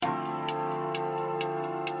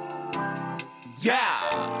Yeah.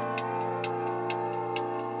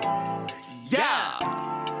 Yeah.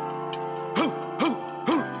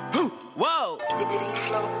 Whoa.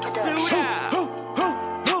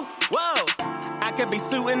 Whoa. I could be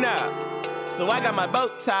suiting up, so I got my bow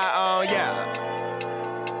tie on, yeah.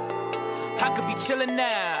 I could be chilling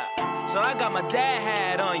now, so I got my dad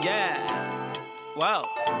hat on, yeah. Whoa.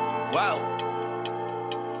 Whoa.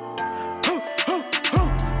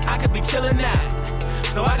 I could be chillin' now,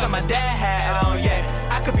 so I got my dad hat on, yeah.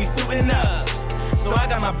 I could be suiting up, so I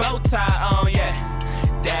got my bow tie on, yeah.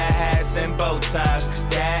 Dad hats and bow ties,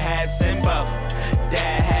 dad hats and bow,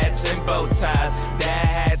 dad hats and bow ties, dad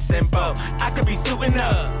hats and bow. I could be suiting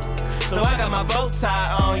up, so I got my bow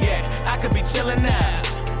tie on, yeah. I could be chillin' now,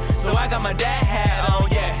 so I got my dad hat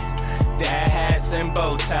on, yeah. Dad hats and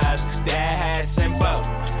bow ties, dad hats and bow,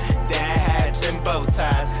 dad hats and bow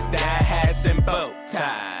ties, dad hats and bow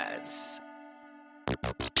ties.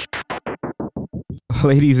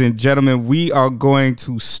 Ladies and gentlemen, we are going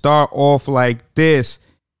to start off like this.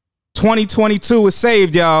 2022 is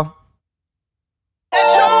saved, y'all.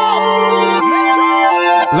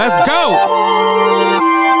 Let's go.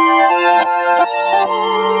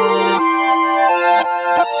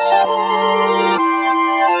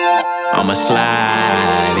 I'ma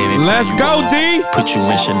slide anytime. Let's go, D. Put you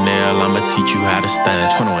in Chanel, I'ma teach you how to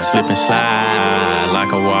stand. 21. Slip and slide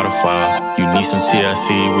like a waterfall. You need some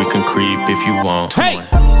TLC, we can creep if you want. 21.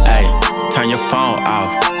 Hey, turn your phone off,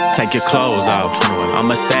 take your clothes off. 21.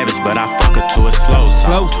 I'm a savage, but I fuck her to a slow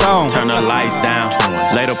song. Turn the lights down,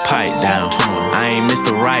 21. Lay the pipe down. 21. I ain't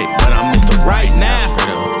Mr. Right, but I'm Mr. Right now.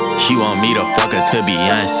 She want me to fuck her to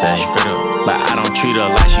Beyonce, but I don't treat her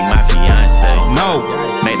like she my fiance. No.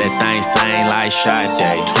 Make that thing sing like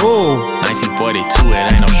Sade. Ooh. 1942,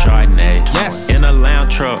 it ain't no Chardonnay. Yes. In a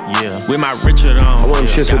lounge truck, yeah, with my Richard on. I want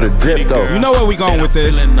shits with a dip though. You know where we going with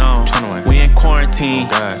this? We in quarantine,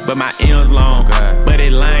 but my M's long, but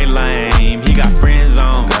it lame. He got friends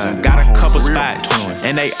on, got a couple spots,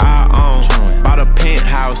 and they are on. Bought a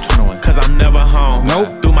penthouse, cause I'm never home.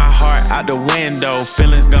 Nope. Threw my heart out the window,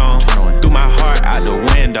 feelings gone. Threw my heart out the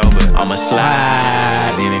window, but I'ma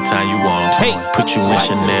slide anytime you want. Hey. Put you in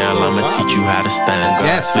Chanel, I'ma teach you how to stand.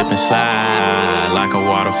 Yes. Slip and slide like a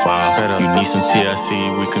waterfall. You need some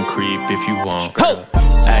TLC, we can creep if you want.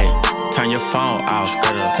 Hey, turn your phone off,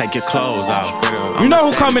 take your clothes off. You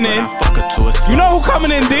know who coming in. You know who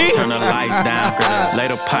coming in, D. Turn the lights down, lay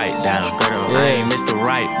the pipe down. I ain't Mr.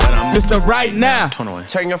 Right, but I'm Mr. Right now. 21.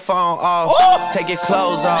 Turn your phone off, Ooh. take your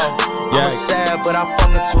clothes off. I'm Yes. sad, but I fuck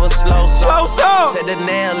her to a slow Slow song. song. Said the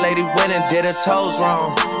nail lady went and did her toes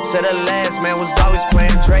wrong. Said the last man was always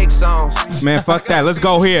playing Drake songs. Man, fuck that. Let's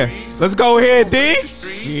go here. Let's go here, D.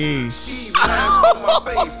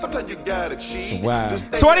 Wow.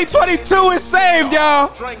 2022 is saved, y'all.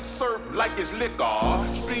 Drink served like it's liquor.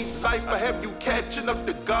 Street life will have you catching up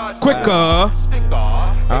to God. Quicker.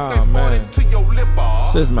 Oh man.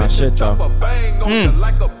 This is my shit, though.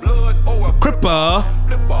 Cripper.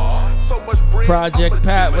 Project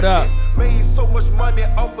Pat, what up? Made so much money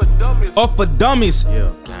off of dummies. Off for dummies.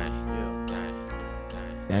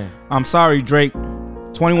 Damn. I'm sorry, Drake.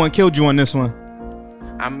 21 killed you on this one.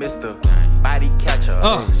 I'm Mr. Body Catcher,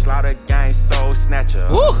 Slaughter Gang Soul Snatcher.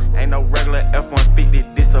 Woo. Ain't no regular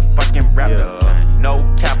F-150, this a fucking raptor. No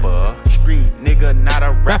capper, street nigga, not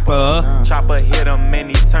a rapper. Chopper hit him and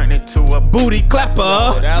he turned into a Booty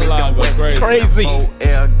clapper. That line was Crazy.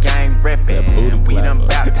 OL gang reppin'. We done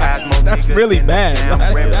baptized more That's niggas really than bad. the damn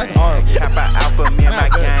That's reverend. horrible. Kappa Alpha, me and my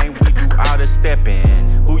gang, we do all the steppin'.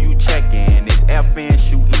 Who you checkin'? It's FN,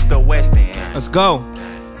 shoot east or west end. Let's go.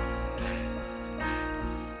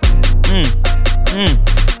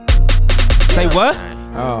 Say what?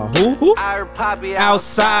 Oh, who? I heard Poppy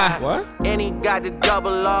Outside. What? And he got the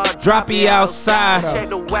double R. Droppy outside. Check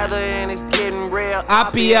the weather and it's getting real. I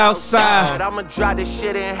be outside. I'ma drop this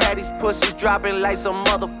shit and have these pussies dropping like some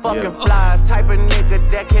motherfucking flies. Type of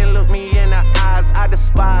nigga that can't look me in the eyes. I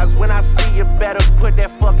despise. When I see you, better put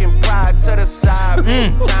that fucking pride to the side.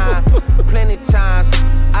 Plenty times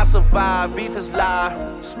I survive. Beef is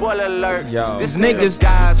live. Spoiler alert. Yo. This Niggas nigga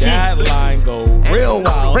dies. That line go real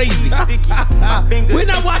wild. Crazy. We're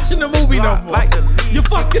not watching the movie no more. You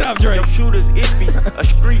fucked it up, Drake. Your shooter's iffy. A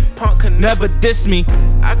street punk can Never diss me.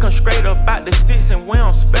 I come straight up out the six and we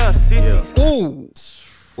don't spell sissies. Ooh.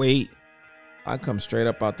 Wait. I come straight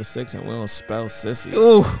up out the 6 and we don't spell sissy.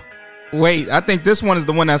 Ooh. Wait. I think this one is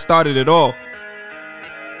the one that started it all.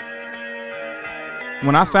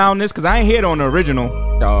 When I found this, because I ain't hear it on the original.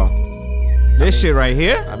 This shit right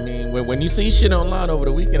here. I mean, when you see shit online over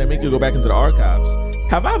the weekend, it make you go back into the archives.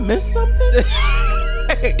 Have I missed something?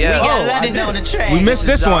 We missed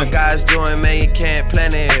this one. Guys doing, man, you can't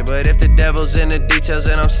plan it. But if the devil's in the details,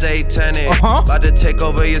 then I'm satanic. About to take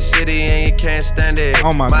over your city and you can't stand it.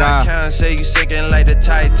 Oh my God. My account say you sinking like the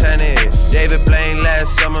Titanic. David Blaine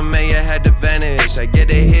last summer, man, you had to vanish. I get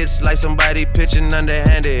the hits like somebody pitching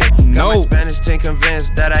underhanded. Got my Spanish team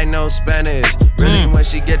convinced that I know Spanish. Really, when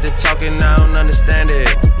she get to talking, I don't understand it.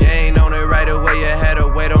 You ain't on it right away, you had to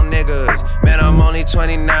wait on niggas. Man, I'm only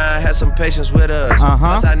 29, had some patience with us.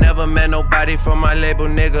 Plus, I never met nobody from my label,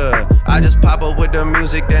 nigga. I just pop up with the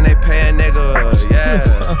music, then they pay a nigga.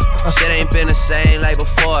 Yeah, shit ain't been the same like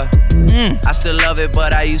before. I still love it,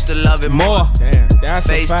 but I used to love it more. Damn, that's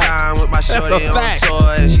FaceTime with my shorty on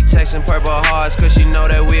tour. And she texting purple hearts, cause she know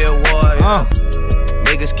that we a war. Yeah.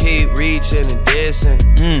 Niggas keep reaching and dissing.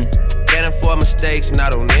 Can't afford mistakes,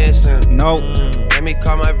 not on this end. Let me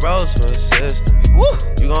call my bros for assistance.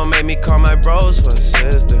 You gon' make me call my bros for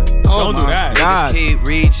assistance. Don't do that. Niggas keep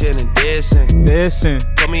reaching and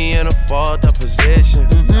dissing. Put me in a fault up position.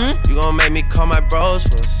 You gon' make me call my bros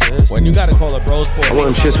for assistance. When you gotta call a bros for I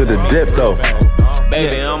want them shits with the dip though.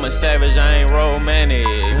 Baby, I'm a savage, I ain't romantic.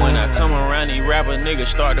 When I come around, these rapper niggas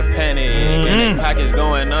start to panic. And their pockets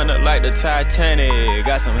going under like the Titanic.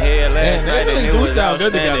 Got some head last night and it was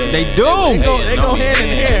outstanding. They do. They go hand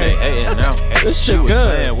in hand. This shit she was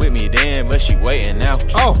good. playing with me then, but she waiting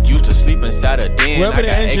now. Used to sleep inside a den. Whoever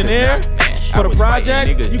the engineer for the project,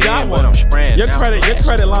 you got one. Your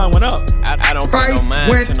credit line went up. I don't pay no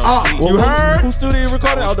mind to no sleep. You heard? Who studio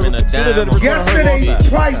recorded? Oh, the studio that recorded Yesterday's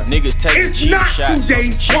price niggas take is cheap not shots.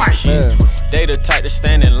 today's price. They the type to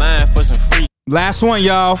stand in line for some free. Last one,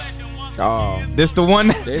 y'all. Oh, This the one.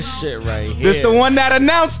 this shit right here. This the one that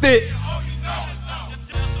announced it.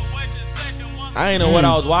 I ain't know what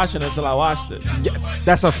I was watching until I watched it. Yeah,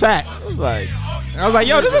 that's a fact. I was like,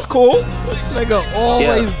 yo, this is cool. this nigga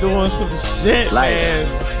always doing some shit, man.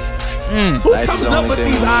 Who comes up with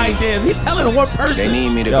these ideas? He's telling one person. They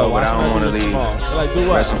need me to go, but I don't wanna leave. Like, do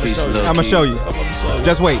what? Rest in peace, Lil' I'm gonna show you.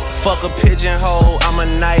 Just wait. Fuck a pigeonhole, I'm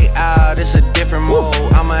a night owl, it's a different mode.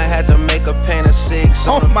 I'ma have to make a paint of 6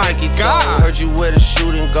 on Oh the my pinky toe. God. Heard you with a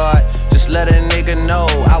shooting guard, just let a nigga know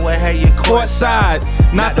I would have you Court side,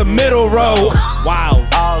 not the middle row. Wow.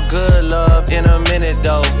 All good love in a minute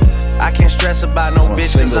though. I can't stress about no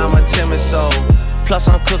bitches, I'm a timid soul. Plus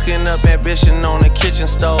I'm cooking up ambition on the kitchen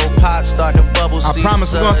stove. Pot start to bubble. I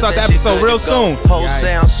promise we're gonna start the episode real soon. Whole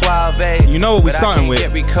sound suave. You know what we starting with.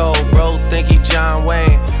 Get me cold, bro. Think he John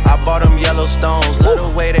Wayne. I bought them Yellowstones. Love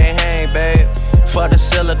the way they hang, babe. For the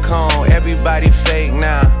silicone, everybody fake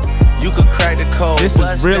now. You could crack the code. This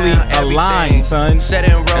is really a line, son.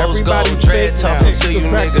 Setting rows, gold dread talking to you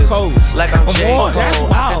niggas. Like I'm J. Cole. That's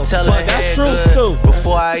wild, but that's true too.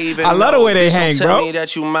 Before I even I love the way they bitch, hang, don't bro. Tell me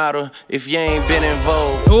that you model if you ain't been in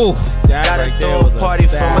vogue. Ooh, That Gotta right there throw was a party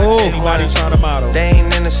for my Anybody trying to model. They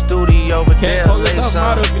ain't in the studio, but Can't they'll call lay yourself some.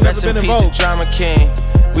 model if you never Rest in been peace involved. to Drama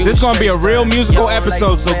King. this gonna be a real musical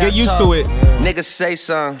episode, so get used to it. Niggas say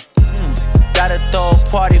something. Gotta throw a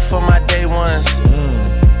party for my day ones.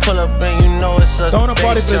 Pull up and you know it's a Throwing a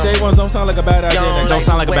party for the day ones don't sound like a bad idea. Don't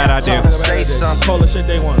sound like a bad idea. Say something. Call the shit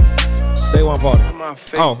day ones. Day one party.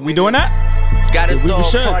 Oh, we doing that? Gotta We throw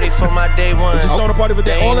should. a party for my day ones. Just throwing a party for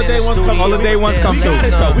day. All the day ones come. All the day ones come We got through.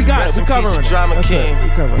 it though. We got it. We covering it. Drama That's King. it. We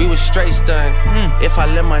covering We it. was straight stunned. If I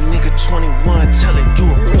let my nigga 21 tell it, you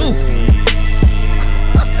a pussy.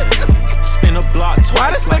 Spin a block twice.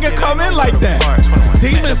 Why this nigga come in like that?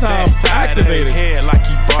 Demon Time activated. Like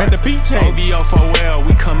he bark. And the beat changed. OVO for well,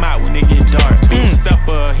 we come out when it get dark. Big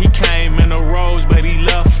stepper, he came in a rose, but he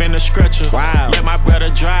left in a stretcher. Wow. Let my brother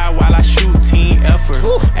drive while I shoot, team effort.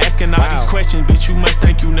 Asking all these questions, bitch, you must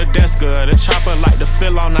think you Nadeska. The chopper like to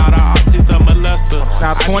fill on all the optics of molester.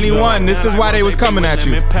 Now 21, this is why they was coming at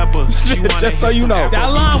you. Just so you know. That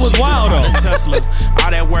line was wild though. Tesla, all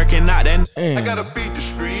that working out, that I gotta feed the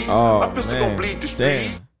streets. Oh, my pistol gon' bleed the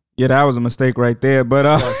streets. Damn. Yeah, that was a mistake right there. But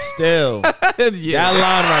But still, that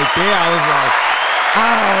line right there, I was like, I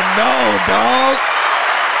don't know, dog.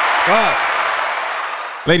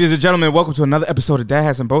 Fuck. ladies and gentlemen, welcome to another episode of Dad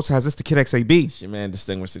Has and Both Sides. This the Kid XAB. It's your man,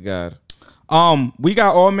 Distinguished to God. We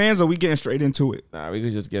got all mans, or we getting straight into it? Nah, we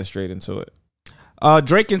could just get straight into it.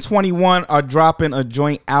 Drake and 21 are dropping a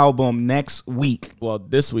joint album next week. Well,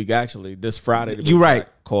 this week actually, this Friday. to be You right.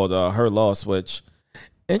 exact, called Her Loss, which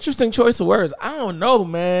interesting choice of words. I don't know,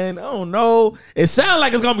 man. I don't know. It sounds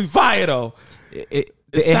like it's gonna be fire though.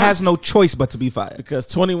 It has no choice but to be fired. Because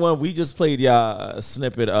 21, we just played y'all a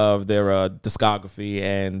snippet of their discography,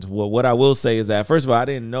 and what I will say is that first of all, I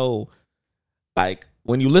didn't know like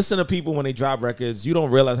when you listen to people when they drop records, you don't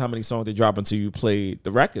realize how many songs they drop until you play the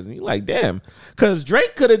records, and you're like, damn. Because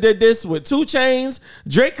Drake could have did this with 2 Chainz.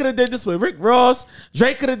 Drake could have did this with Rick Ross.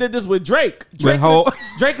 Drake could have did this with Drake. Drake could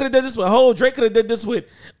have did this with Hov. Drake could have did this with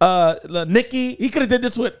Nicki. He could have did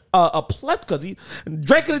this with a plethora. Because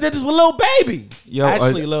Drake could have did this with Lil Baby. Yo,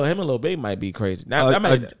 actually, him and Lil Baby might be crazy.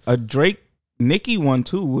 A Drake Nicki one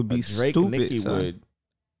too would be Drake stupid. Nicki would.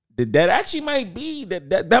 That actually might be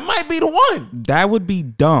that might be the one. That would be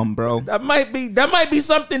dumb, bro. That might be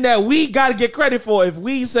something that we gotta get credit for if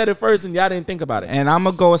we said it first and y'all didn't think about it. And I'm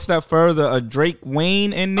gonna go a step further. A Drake,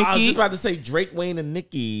 Wayne, and Nicki. I was just about to say Drake, Wayne, and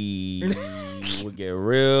Nicki would get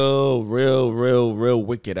real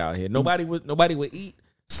wicked out here. Nobody would eat,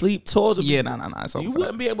 sleep, tours. Yeah, no. You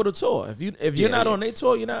wouldn't be able to tour if you're not on their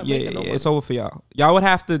tour. You're not making no money. It's over for y'all. Y'all would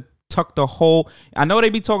have to tuck the whole. I know they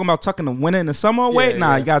be talking about tucking the winter and the summer away. You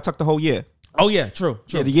gotta tuck the whole year. Oh yeah, true.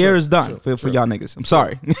 Yeah, the year is done for y'all niggas. I'm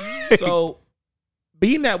sorry. So,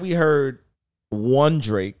 being that we heard one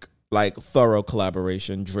Drake like thorough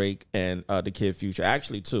collaboration, Drake and the Kid Future,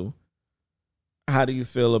 actually 2. How do you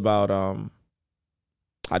feel about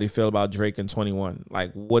Drake and 21?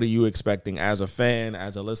 Like, what are you expecting as a fan,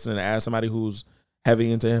 as a listener, as somebody who's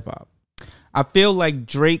heavy into hip hop? I feel like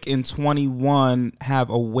Drake and 21 have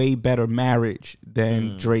a way better marriage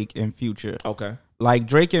than Drake and Future. Okay. Like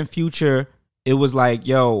Drake and Future, it was like,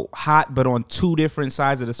 yo, hot, but on 2 different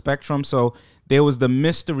sides of the spectrum. So there was the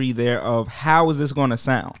mystery there of how is this going to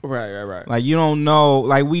sound? Right. Like, you don't know.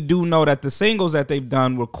 Like, we do know that the singles that they've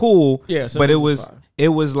done were cool. Yeah, but it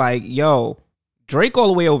was like, yo, Drake all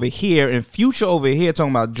the way over here and Future over here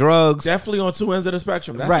talking about drugs. Definitely on 2 ends of the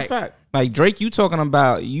spectrum. That's a fact. Like Drake, you talking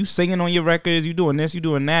about you singing on your records, you doing this, you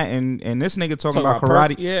doing that, and this nigga talking about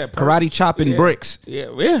karate, karate chopping bricks.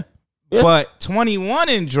 Yeah. But 21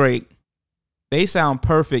 and Drake, they sound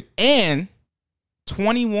perfect, and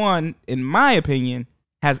 21, in my opinion,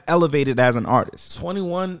 has elevated as an artist.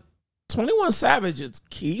 21 Savage is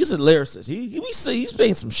key. He's a lyricist. He's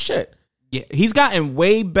saying some shit. Yeah, he's gotten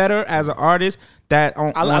way better as an artist.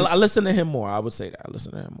 I listen to him more. I would say that I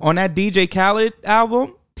listen to him more. On that DJ Khaled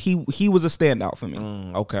album, he was a standout for me.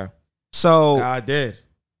 Okay. So God did.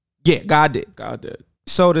 Yeah, God did. God did.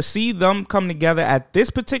 So to see them come together at this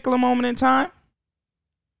particular moment in time,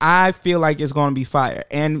 I feel like it's going to be fire.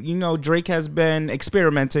 And you know, Drake has been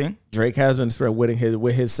experimenting. Drake has been experimenting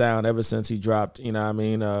with his sound ever since he dropped. You know what I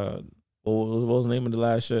mean? What was the name of the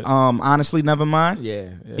last shit? Honestly, Nevermind. Yeah.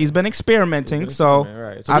 He's been experimenting. So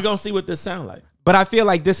right. So we're gonna see what this sound like. But I feel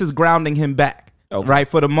like this is grounding him back, right,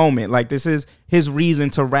 for the moment. Like this is his reason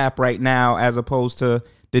to rap right now, as opposed to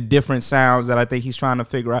the different sounds that I think he's trying to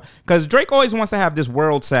figure out. Because Drake always wants to have this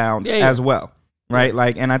world sound as well, right? Yeah.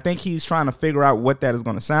 Like, and I think he's trying to figure out what that is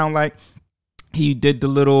going to sound like. He did I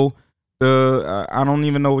don't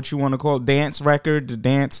even know what you want to call it, dance record, the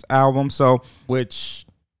dance album. So, which,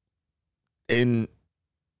 in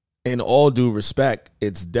all due respect,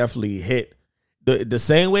 it's definitely hit. The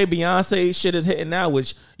same way Beyonce shit is hitting now,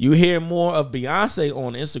 which you hear more of Beyonce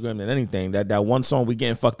on Instagram than anything. That one song, We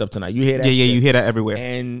Getting Fucked Up Tonight. You hear that shit. You hear that everywhere.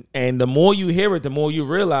 And the more you hear it, the more you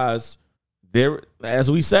realize there,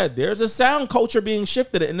 as we said, there's a sound culture being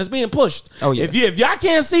shifted and it's being pushed. Oh yeah. If y'all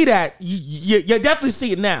can't see that, you definitely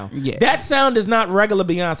see it now. Yeah. That sound is not regular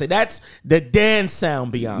Beyonce. That's the dance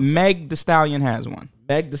sound Beyonce. Meg Thee Stallion has one.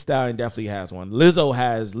 Meg Thee Stallion definitely has one. Lizzo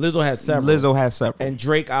has several. And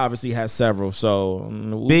Drake obviously has several. So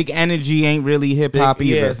Big Energy ain't really hip hop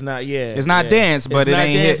either. Yeah, it's not. Yeah, it's not dance, but it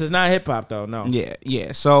ain't dance. It's not hip hop though. No.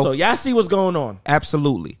 Yeah. So y'all see what's going on.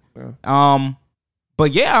 Absolutely. Yeah.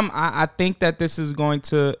 But yeah, I think that this is going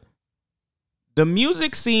to. The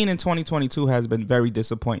music scene in 2022 has been very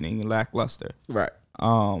disappointing and lackluster. Right.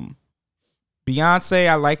 Beyonce,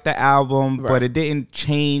 I like the album, but it didn't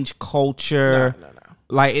change culture. No.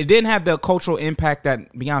 Like, it didn't have the cultural impact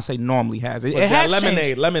that Beyonce normally has. It has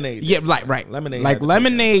Lemonade. Yeah, right. Lemonade. Like,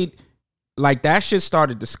 Lemonade, like, that shit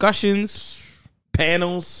started discussions.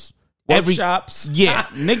 Panels. Workshops. Yeah.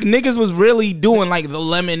 Niggas was really doing, like, the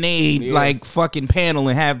Lemonade, like, fucking panel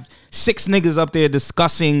and have 6 niggas up there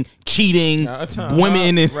discussing cheating,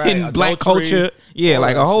 women in black culture. Yeah,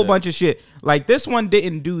 like, a whole bunch of shit. Like, this one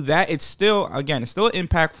didn't do that. It's still an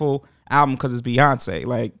impactful album because it's Beyonce.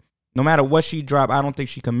 Like, no matter what she dropped, I don't think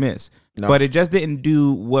she can miss. No. But it just didn't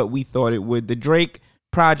do what we thought it would. The Drake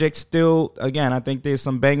project still, again, I think there's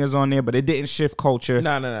some bangers on there, but it didn't shift culture.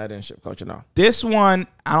 No, it didn't shift culture, no. This one,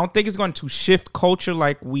 I don't think it's going to shift culture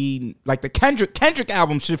like the Kendrick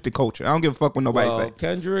album shifted culture. I don't give a fuck what nobody say.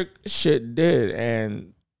 Kendrick shit did.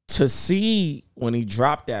 And to see when he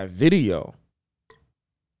dropped that video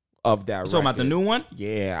of that. You talking about the new one?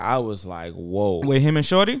 Yeah, I was like, whoa. With him and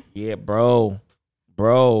Shorty? Yeah, bro.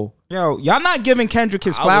 Yo, y'all not giving Kendrick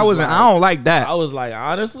his flowers, and I don't like that. I was like,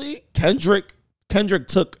 honestly, Kendrick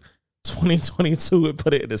took 2022 and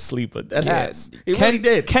put it in a sleeper. He really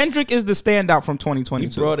did. Kendrick is the standout from 2022.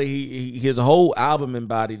 He brought his whole album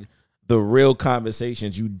embodied the real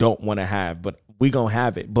conversations you don't want to have, but we gonna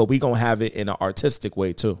have it. But we gonna have it in an artistic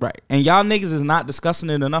way too. Right. And y'all niggas is not discussing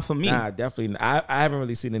it enough for me. Nah, definitely. I haven't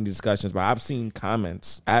really seen any discussions, but I've seen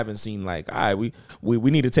comments. I haven't seen like, all right, we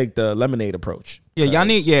need to take the Lemonade approach. Yeah, y'all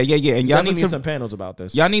need, and y'all need some panels about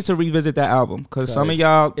this. Y'all need to revisit that album because some of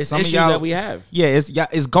y'all, that we have. Yeah,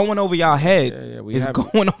 it's going over y'all head. It's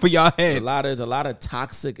going over y'all head. There's a lot of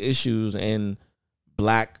toxic issues in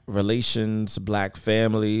Black relations, Black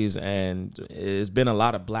families, and it's been a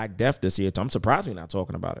lot of Black death this year. So I'm surprised we're not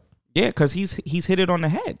talking about it. Yeah, because he's hit it on the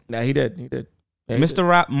head. Yeah, he did. Yeah,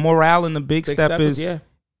 Mr. Morale in the Big Step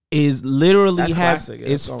is literally has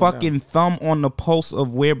its fucking thumb on the pulse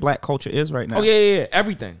of where Black culture is right now. Oh yeah.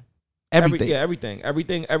 Everything that's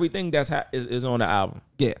is on the album.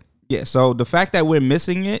 Yeah. So the fact that we're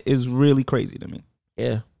missing it is really crazy to me.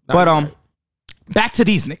 Yeah. But back to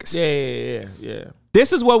these niggas. Yeah.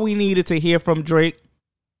 This is what we needed to hear from Drake.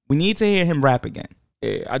 We need to hear him rap again.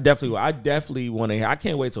 Yeah, I definitely want to hear. I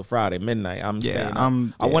can't wait till Friday midnight. I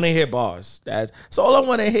want to hear bars. That's all I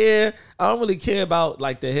want to hear. I don't really care about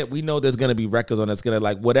like the hit. We know there's gonna be records on that's gonna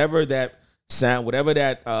like whatever that sound, whatever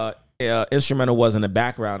that instrumental was in the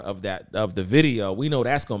background of the video. We know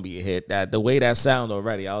that's gonna be a hit. That the way that sound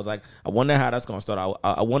already. I was like, I wonder how that's gonna start.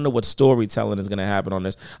 I wonder what storytelling is gonna happen on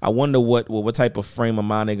this. I wonder what type of frame of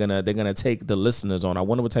mind they're gonna take the listeners on. I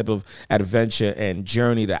wonder what type of adventure and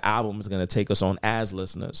journey the album is gonna take us on as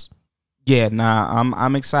listeners. Yeah,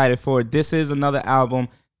 I'm excited for it. This is another album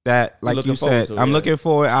that, like you said, I'm looking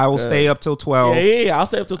for it. I will stay up till 12. Yeah, I'll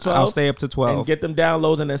stay up till 12. I'll stay up till 12. And get them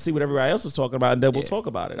downloads and then see what everybody else is talking about, and then we'll talk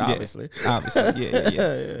about it, obviously.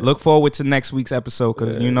 Yeah. Look forward to next week's episode,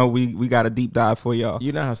 because you know we got a deep dive for y'all.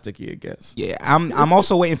 You know how sticky it gets. Yeah, I'm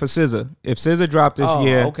also waiting for SZA. If SZA dropped this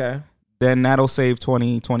year, then that'll save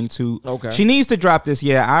 2022. Okay. She needs to drop this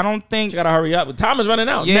year. I don't think... She got to hurry up. The time is running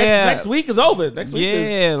out. Yeah. Next week is over. Next week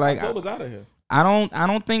is... October's out of here. I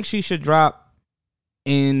don't think she should drop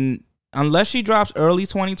unless she drops early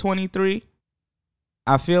 2023.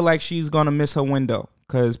 I feel like she's gonna miss her window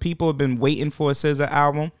because people have been waiting for a SZA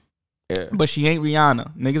album. Yeah. But she ain't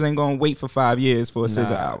Rihanna. Niggas ain't gonna wait for 5 years for a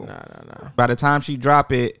SZA album. Nah. By the time she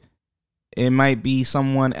drop it, it might be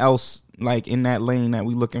someone else like in that lane that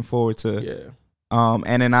we looking forward to. Yeah.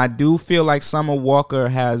 And then I do feel like Summer Walker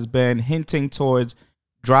has been hinting towards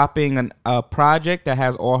dropping a project that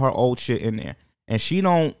has all her old shit in there. And she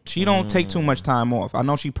don't take too much time off. I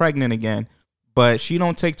know she pregnant again, but she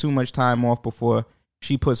don't take too much time off before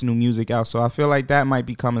she puts new music out. So I feel like that might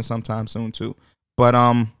be coming sometime soon too. But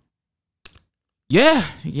yeah,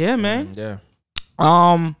 man. Yeah.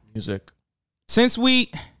 Music. Since we're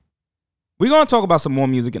gonna talk about some more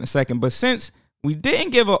music in a second, but since we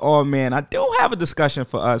didn't give man, I do have a discussion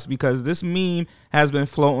for us because this meme has been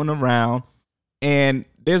floating around, and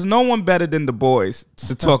there's no one better than the boys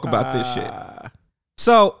to talk about this shit.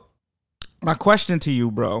 So, my question to you,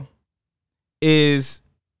 bro, is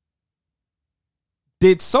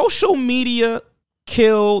did social media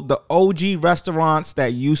kill the OG restaurants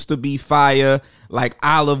that used to be fire, like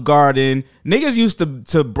Olive Garden? Niggas used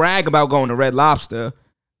to brag about going to Red Lobster.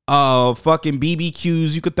 Fucking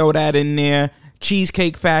BBQs, you could throw that in there.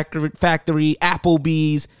 Cheesecake Factory,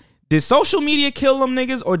 Applebee's. Did social media kill them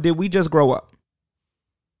niggas, or did we just grow up?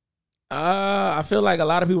 I feel like a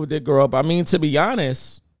lot of people did grow up. I mean, to be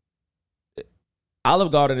honest,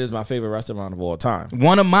 Olive Garden is my favorite restaurant of all time.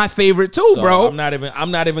 One of my favorite too, so bro. I'm not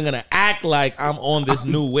even gonna act like I'm on this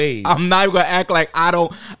new wave. I'm not even gonna act like I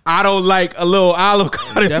don't like a little Olive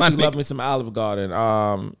Garden. Definitely love me some Olive Garden.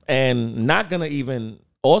 And not gonna even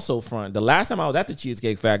also front. The last time I was at the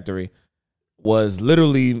Cheesecake Factory was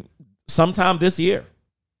literally sometime this year.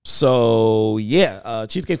 So yeah,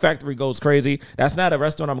 Cheesecake Factory goes crazy. That's not a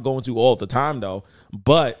restaurant I'm going to all the time though,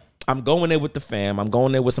 but I'm going there with the fam. I'm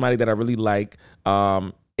going there with somebody that I really like.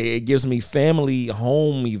 It gives me family,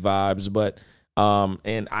 homey vibes, but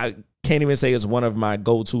and I can't even say it's one of my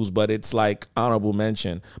go-tos, but it's like honorable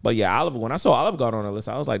mention. But yeah, when I saw Olive Garden on the list,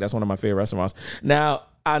 I was like, that's one of my favorite restaurants. Now,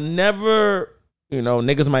 I never,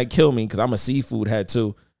 niggas might kill me because I'm a seafood head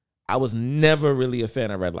too. I was never really a fan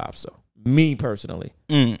of Red Lobster. Me personally,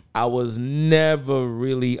 I was never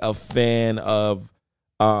really a fan of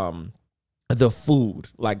the food,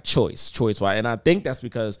 like choice-wise. And I think that's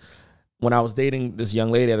because when I was dating this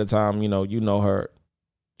young lady at the time, you know her,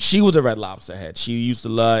 she was a Red Lobster head. She used to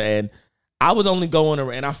love, and I was only going to,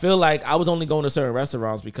 and I feel like I was only going to certain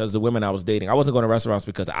restaurants because the women I was dating. I wasn't going to restaurants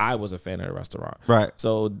because I was a fan of the restaurant. Right.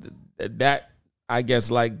 So that, I guess,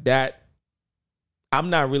 like that, I'm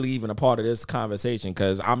not really even a part of this conversation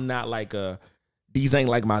because I'm not like these ain't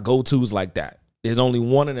like my go-tos like that. There's only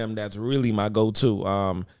one of them that's really my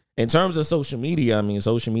go-to. In terms of social media, I mean,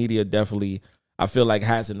 social media definitely, I feel like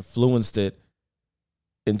has influenced it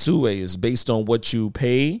in two ways, based on what you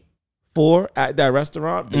pay for at that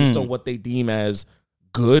restaurant, based on what they deem as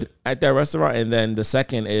good at that restaurant. And then the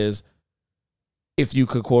second is if you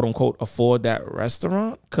could, quote unquote, afford that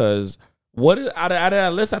restaurant. Because out of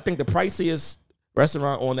that list, I think the priciest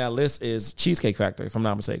restaurant on that list is Cheesecake Factory, if I'm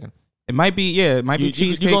not mistaken. It might be, be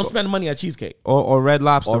Cheesecake. You're going to spend money at Cheesecake. Or Red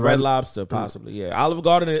Lobster. Or Red Lobster, possibly, yeah. Olive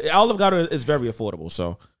Garden is very affordable,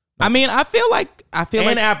 so. I mean, I feel like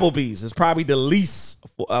Applebee's is probably the least,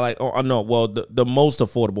 the most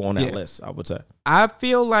affordable on that list, I would say. I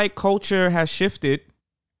feel like culture has shifted,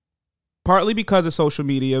 partly because of social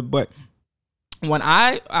media, but when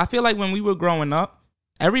I feel like when we were growing up,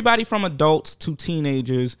 everybody from adults to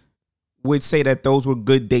teenagers would say that those were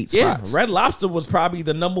good date spots. Yeah, Red Lobster was probably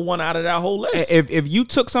the number one out of that whole list. If you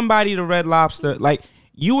took somebody to Red Lobster, like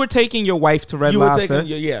you were taking your wife to Red Lobster,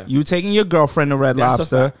 you were taking your girlfriend to Red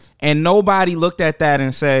Lobster, and nobody looked at that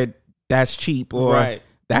and said that's cheap or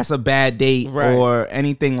that's a bad date or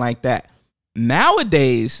anything like that.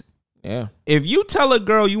 Nowadays, if you tell a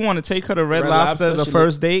girl you want to take her to Red Lobster as a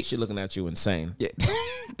first date, she looking at you insane. Yeah.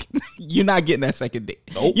 You're not getting that second date.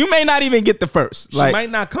 Nope. You may not even get the first. She might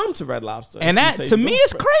not come to Red Lobster. And that, to me,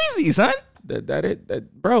 is crazy, son.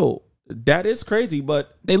 Bro, that is crazy,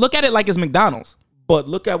 but they look at it like it's McDonald's. But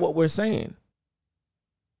look at what we're saying.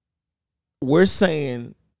 We're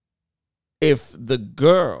saying if the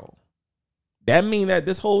girl, that means that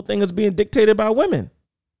this whole thing is being dictated by women.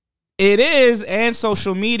 It is, and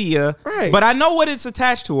social media. Right. But I know what it's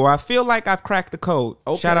attached to, or I feel like I've cracked the code.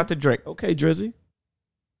 Okay. Shout out to Drake. Okay, Drizzy.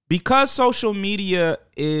 Because social media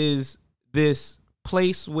is this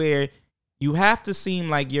place where you have to seem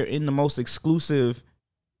like you're in the most exclusive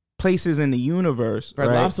places in the universe. Red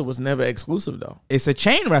Lobster was never exclusive, though. It's a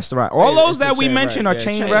chain restaurant. All those that we mentioned are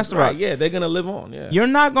chain restaurants. Right. Yeah, they're going to live on. Yeah. You're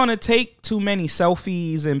not going to take too many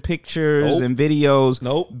selfies and pictures and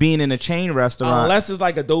videos being in a chain restaurant. Unless it's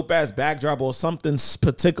like a dope-ass backdrop or something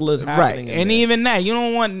particular is happening. Right. And even that, you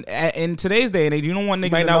don't want, in today's day and age, you don't want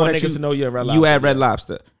niggas to know you're at Red Lobster. You at Red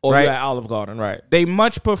Lobster. Or you at Olive Garden, right. They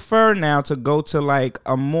much prefer now to go to like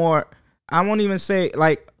a more, I won't even say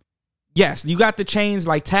like, yes, you got the chains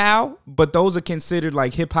like Tao, but those are considered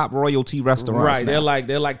like hip hop royalty restaurants. Right, now.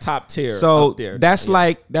 they're like top tier. So up there. that's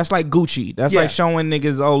like Gucci. That's like showing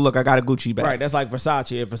niggas, oh look, I got a Gucci bag. Right, that's like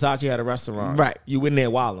Versace. If Versace had a restaurant, right, you in there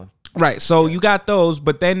wilding. Right, so you got those,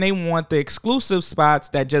 but then they want the exclusive spots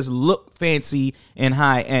that just look fancy and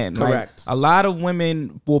high end. Correct. Like, a lot of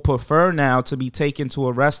women will prefer now to be taken to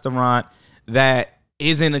a restaurant that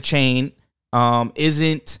isn't a chain,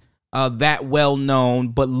 isn't that well known,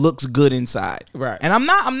 but looks good inside. Right. And I'm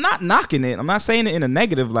not knocking it. I'm not saying it in a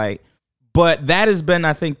negative light, but that has been,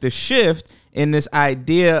 I think, the shift in this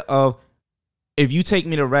idea of if you take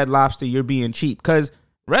me to Red Lobster, you're being cheap. Because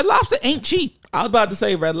Red Lobster ain't cheap. I was about to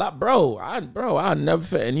say Red Lobster, I never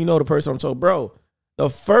fit. And you know the person I'm told, bro, the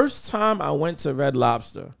first time I went to Red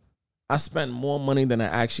Lobster, I spent more money than I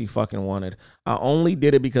actually fucking wanted. I only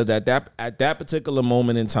did it because at that particular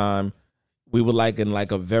moment in time, we were like in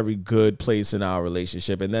like a very good place in our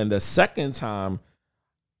relationship. And then the second time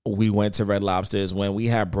we went to Red Lobster is when we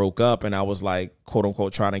had broke up and I was like, quote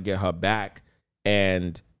unquote, trying to get her back.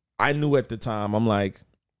 And I knew at the time, I'm like,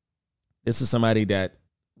 this is somebody that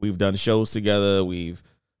we've done shows together. We've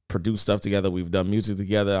produced stuff together. We've done music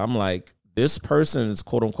together. I'm like, this person's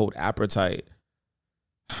quote unquote appetite.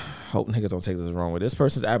 Hope niggas don't take this wrong, but this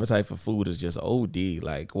person's appetite for food is just OD.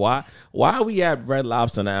 Like, why are we at Red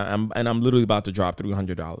Lobster now? And I'm literally about to drop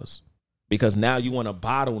 $300 because now you want a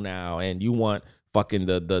bottle now, and you want fucking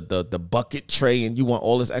the bucket tray, and you want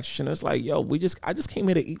all this extra shit. It's like, yo, I just came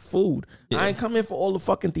here to eat food. Yeah. I ain't come here for all the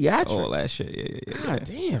fucking theatrics. All that shit. Yeah. God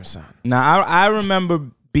damn, son. Now I remember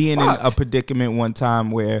being in a predicament one time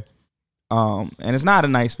where, and it's not a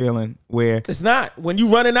nice feeling where it's not when you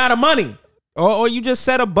running out of money. Or you just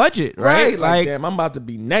set a budget, right? Like, damn, I'm about to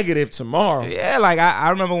be negative tomorrow. Yeah, like I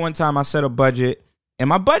remember one time I set a budget, and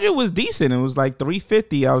my budget was decent. It was like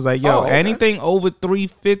 $350. I was like, yo, anything over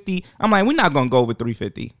 $350, I'm like, we're not gonna go over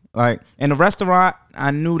 $350. Like, in the restaurant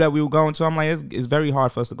I knew that we were going to, I'm like, it's very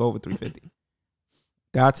hard for us to go over $350.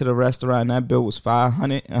 Got to the restaurant and that bill was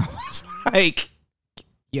 $500. I was like,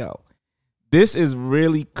 yo, This is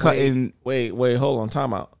really cutting. Wait, hold on,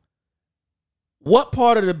 time out. What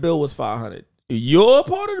part of the bill was $500? Your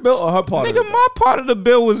part of the bill or her part of the bill? Nigga, my part of the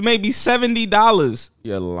bill was maybe $70.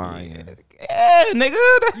 You're lying. Yeah, nigga.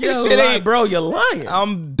 You're lying, bro. You're lying.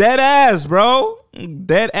 I'm dead ass, bro.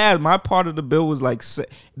 Dead ass. My part of the bill was like,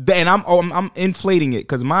 and I'm inflating it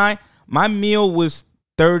because my meal was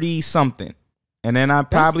 30 something. And then I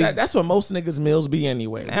probably that's what most niggas' meals be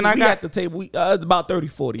anyway. And I got at the table about 30,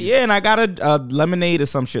 40. Yeah, and I got a lemonade or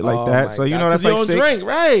some shit like that. So you know that's like $6. Drink,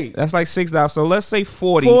 right? That's like $6. So let's say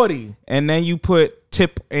 40. And then you put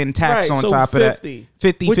tip and tax on top 50, of that.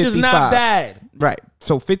 50, which 55. Is not bad. Right.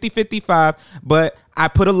 So 50, 55, but I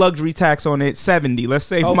put a luxury tax on it, 70. Let's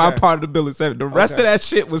say my part of the bill is 70. The rest of that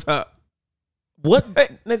shit was her. What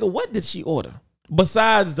nigga, what did she order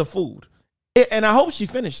besides the food? And I hope she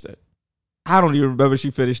finished it. I don't even remember she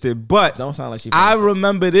finished it, but don't sound like she I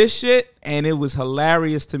remember this shit, and it was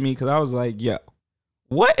hilarious to me because I was like, yo,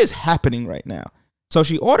 what is happening right now? So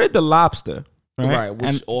she ordered the lobster, right?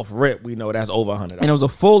 Which off rip, we know that's over $100. And it was a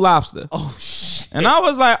full lobster. Oh, shit. And I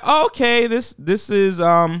was like, okay, this is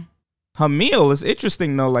her meal. It's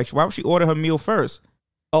interesting, though. Like, why would she order her meal first?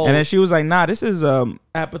 Oh. And then she was like, nah, this is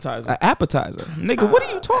appetizer. An appetizer. Nigga, what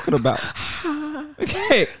are you talking about?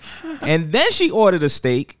 Okay. And then she ordered a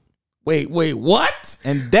steak. Wait, what?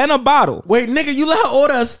 And then a bottle. Wait, nigga, you let her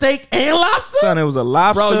order a steak and lobster? Son, it was a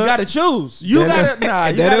lobster. Bro, you gotta choose. You gotta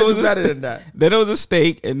do better than that. Then it was a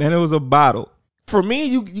steak, and then it was a bottle. For me,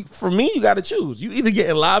 you gotta choose. You either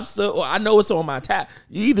getting lobster, or I know it's on my tap.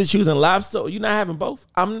 You either choosing lobster, or you're not having both.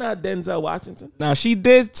 I'm not Denzel Washington. Now she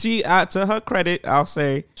did. She to her credit, I'll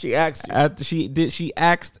say she asked you. She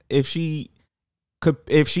asked if she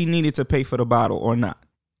needed to pay for the bottle or not.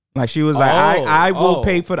 Like she was like, I will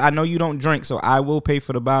pay for. I know you don't drink, so I will pay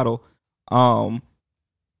for the bottle. But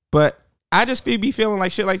I just be feeling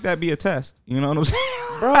like shit like that be a test. You know what I'm saying?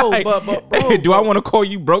 Bro, like, bro, do I want to call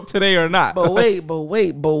you broke today or not? But wait.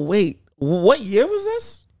 What year was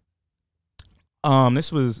this?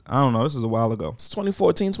 This was, I don't know. This was a while ago. It's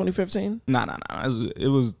 2014, 2015? Nah. It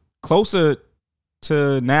was closer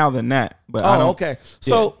to now than that. But okay.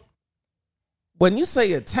 So when you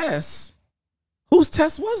say a test, whose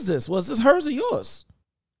test was this? Was this hers or yours?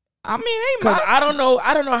 I mean, ain't because I don't know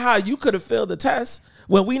how you could have failed the test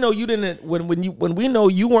when we know you didn't. When we know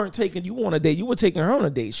you weren't taking you on a date, you were taking her on a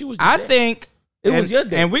date. She was. I think it was your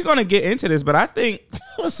date, and we're gonna get into this, but I think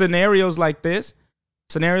scenarios like that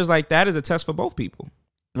is a test for both people,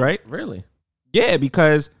 right? Really? Yeah,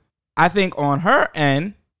 because I think on her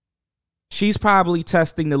end, she's probably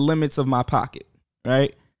testing the limits of my pocket,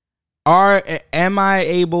 right? Am I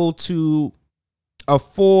able to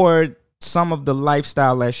afford some of the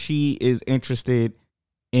lifestyle that she is interested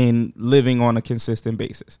in living on a consistent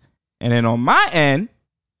basis? And then on my end,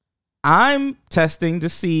 I'm testing to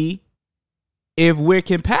see if we're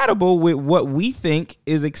compatible with what we think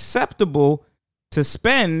is acceptable to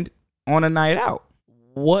spend on a night out.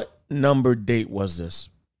 What number date was this?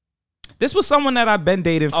 This was someone that I've been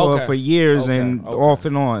dating for years and off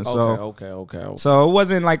and on. So okay. So it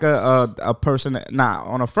wasn't like a person.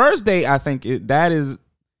 On a first date, I think that is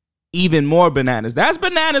even more bananas. That's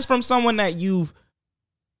bananas from someone that you've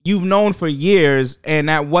known for years, and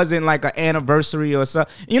that wasn't like an anniversary or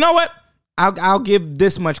something. You know what? I'll give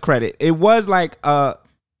this much credit. It was like a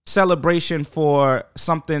celebration for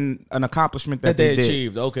something, an accomplishment that they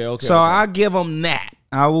achieved. Okay. So I'll give them that.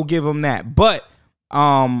 I will give them that. But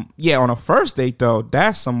on a first date though,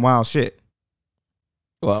 that's some wild shit.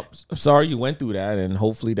 Well, I'm sorry you went through that, and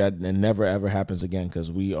hopefully that never ever happens again, because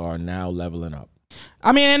we are now leveling up.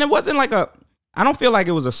 I mean, and it wasn't like I don't feel like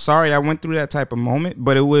it was a sorry I went through that type of moment,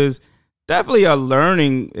 but it was definitely a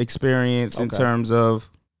learning experience in terms of,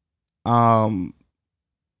 like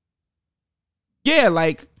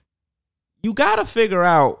you got to figure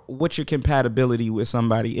out what your compatibility with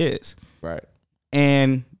somebody is. Right.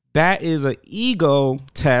 And that is an ego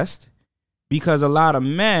test, because a lot of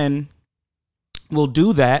men will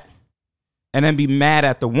do that and then be mad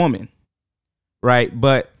at the woman. Right.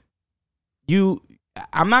 But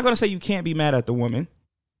I'm not going to say you can't be mad at the woman.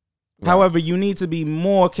 Right. However, you need to be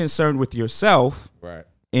more concerned with yourself. Right.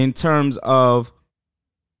 In terms of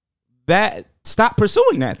that. Stop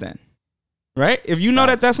pursuing that then. Right. If you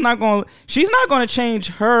know that's not going, she's not going to change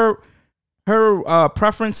her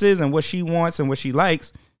preferences and what she wants and what she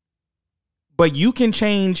likes. But you can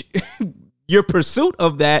change your pursuit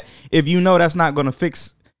of that if you know that's not going to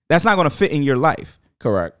fit in your life.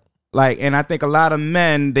 Correct. Like, and I think a lot of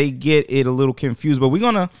men, they get it a little confused, but we're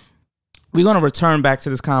gonna return back to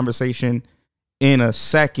this conversation in a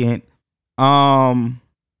second.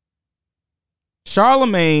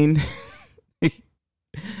 Charlemagne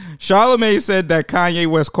Charlamagne said that Kanye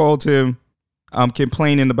West called him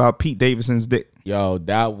complaining about Pete Davidson's dick. Yo,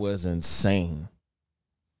 that was insane.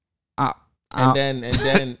 I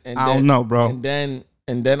don't know, bro.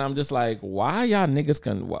 And then I'm just like, why y'all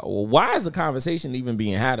niggas why is the conversation even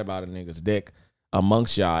being had about a nigga's dick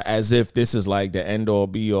amongst y'all as if this is like the end all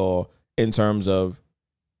be all in terms of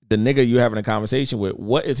the nigga you having a conversation with?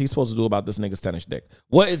 What is he supposed to do about this nigga's tennis dick?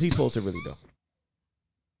 What is he supposed to really do?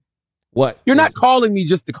 What? You're not calling me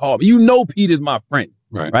just to call me. You know Pete is my friend,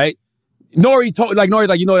 right? Nori's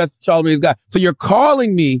like, you know that's Charlamagne's guy. So you're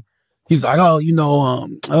calling me. He's like, we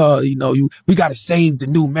got to save the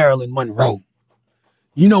new Marilyn Monroe.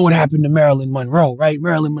 You know what happened to Marilyn Monroe, right?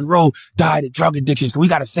 Marilyn Monroe died of drug addiction, so we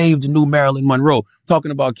got to save the new Marilyn Monroe.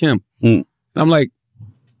 Talking about Kim. And I'm like,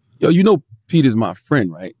 yo, you know Pete is my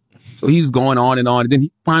friend, right? So he's going on. And then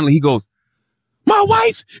finally he goes, my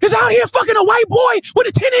wife is out here fucking a white boy with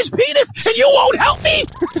a 10-inch penis and you won't help me?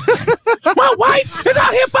 My wife is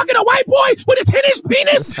out here fucking a white boy with a 10-inch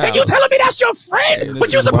penis and you telling me that's your friend,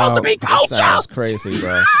 but you're supposed to be culture? That's crazy,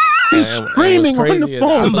 bro. He's screaming on the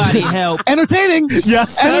phone. Somebody help. Entertaining.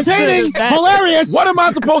 Yes. Entertaining. Hilarious. What am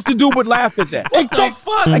I supposed to do but laugh at that? What the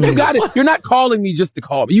fuck? Like, you got it. You're not calling me just to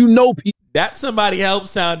call me. You know Pete. That somebody help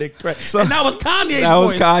sounded crazy. And that was Kanye's voice. That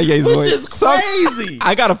was Kanye's voice. Which is crazy.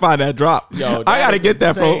 I gotta find that drop. Yo, I gotta get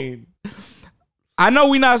insane. that, bro. I know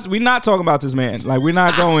we not talking about this man. Like we're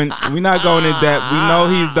not going in depth. We know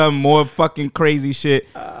he's done more fucking crazy shit.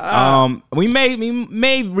 We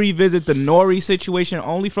may revisit the Nori situation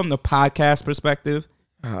only from the podcast perspective.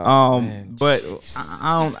 But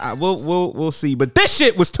we'll see. But this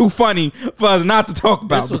shit was too funny for us not to talk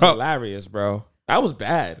about. This was hilarious, bro. That was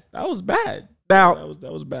bad. That was bad. Now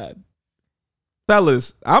that was bad.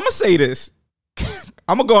 Fellas, I'm gonna say this.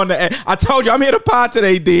 I'm gonna go on the. I told you I'm here to pod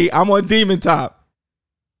today, D. I'm on Demon Top.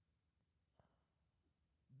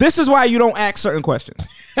 This is why you don't ask certain questions.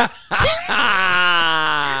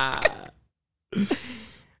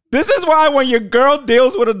 This is why when your girl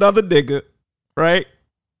deals with another nigga, right?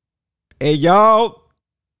 And y'all,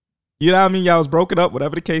 you know what I mean? Y'all was broken up,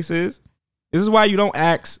 whatever the case is. This is why you don't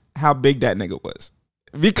ask how big that nigga was.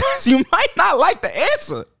 Because you might not like the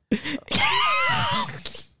answer.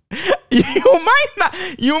 You might not.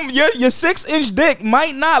 Your 6-inch dick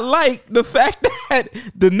might not like the fact that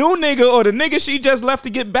the new nigga or the nigga she just left to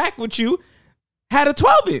get back with you had a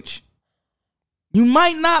 12-inch. You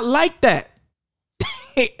might not like that.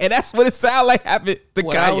 And that's what it sounded like happened to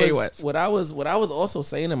Kanye West. What I was also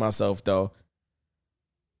saying to myself though,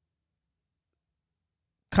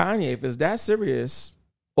 Kanye, if it's that serious,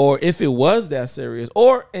 or if it was that serious,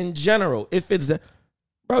 or in general, if it's that,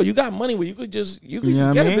 bro, you got money where you could just get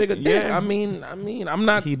a bigger dick. Yeah. I mean, I'm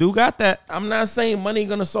not. He do got that. I'm not saying money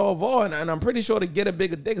gonna solve all, and I'm pretty sure to get a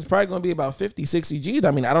bigger dick is probably gonna be about 50, 60 G's.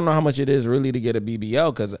 I mean, I don't know how much it is really to get a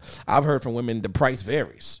BBL because I've heard from women the price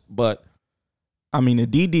varies. But I mean, the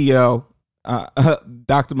DDL,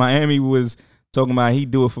 Dr. Miami was talking about he'd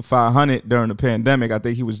do it for $500 during the pandemic. I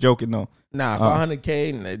think he was joking though. Nah,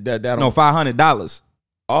 $500K. That don't. No, $500.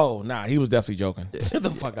 Oh, nah, he was definitely joking. Get the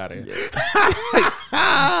fuck out of here.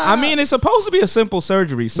 I mean, it's supposed to be a simple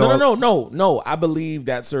surgery. So No. I believe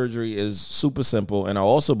that surgery is super simple, and I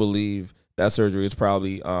also believe that surgery is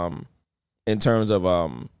probably, in terms of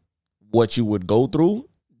what you would go through,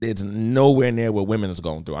 it's nowhere near what women is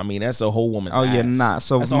going through. I mean, that's a whole woman's ass. Yeah, nah.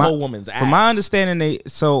 So that's a whole woman's ass. From my understanding,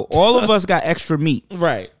 all of us got extra meat.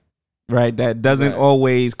 Right. That doesn't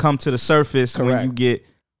always come to the surface. Correct. When you get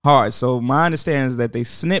hard. So my understanding is that they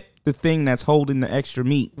snip the thing that's holding the extra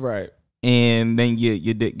meat. Right. And then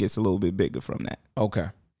your dick gets a little bit bigger from that. Okay.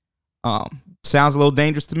 Sounds a little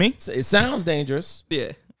dangerous to me. It sounds dangerous.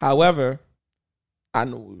 Yeah. However, I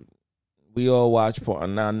know we all watch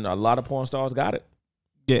porn. Now, a lot of porn stars got it.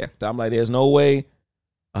 Yeah. So I'm like, there's no way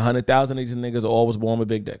 100,000 of these niggas are always born with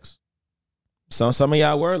big dicks. Some of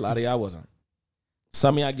y'all were, a lot of y'all wasn't.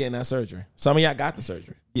 Some of y'all getting that surgery. Some of y'all got the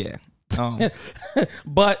surgery. Yeah.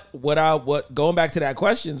 But going back to that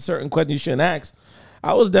question, certain questions you shouldn't ask.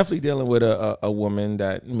 I was definitely dealing with a woman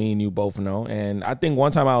that me and you both know, and I think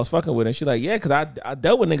one time I was fucking with her. She's like, "Yeah, because I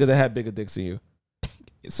dealt with niggas that had bigger dicks than you."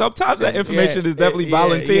 Sometimes that information is definitely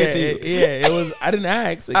volunteered to you. Yeah, it was. I didn't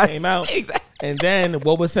ask. It came out. Exactly. And then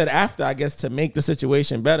what was said after, I guess, to make the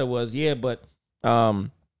situation better was, but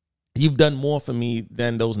you've done more for me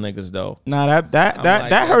than those niggas, though. Nah,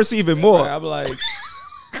 that hurts even more. I'm like,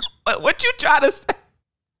 what you try to say?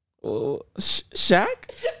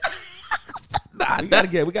 Shaq? We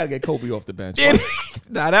gotta get Kobe off the bench.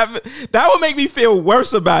 That would make me feel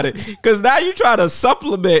worse about it, because now you try to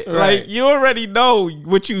supplement. Right. Like, you already know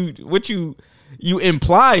what you you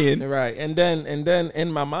implying. Right. And then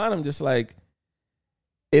in my mind, I'm just like,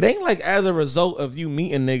 it ain't like as a result of you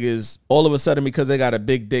meeting niggas all of a sudden because they got a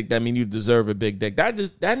big dick, that mean you deserve a big dick. That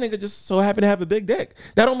nigga just so happen to have a big dick.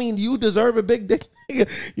 That don't mean you deserve a big dick, nigga.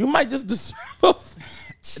 You might just deserve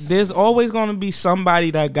There's always gonna be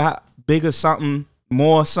somebody that got bigger something,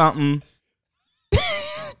 more something.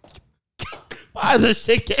 Why is this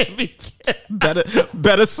shit can't be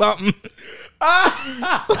better something?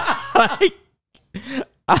 Like,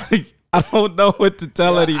 I don't know what to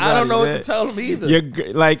tell anybody. I don't know what to tell them either.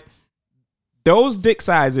 You're like, those dick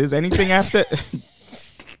sizes, anything after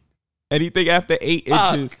 8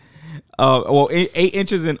 inches, 8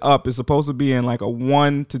 inches and up is supposed to be in like a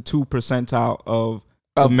 1 to 2 percentile of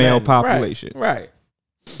male population. Right.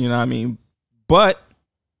 You know what I mean? But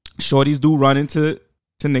shorties do run into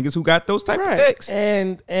niggas who got those type of dicks.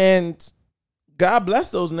 And God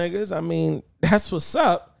bless those niggas. I mean, that's what's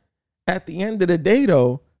up. At the end of the day,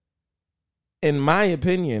 though, in my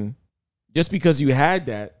opinion, just because you had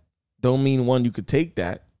that, don't mean one, you could take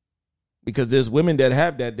that. Because there's women that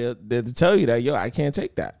have that, they'll tell you that, yo, I can't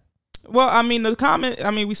take that. Well, I mean,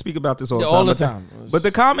 we speak about this all the time. But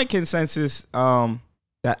the common consensus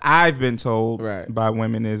that I've been told by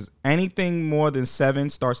women is anything more than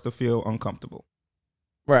 7 starts to feel uncomfortable.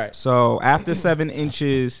 Right. So after 7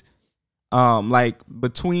 inches, like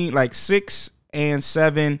between like 6 and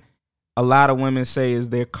 7, a lot of women say is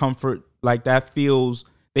their comfort. Like that feels,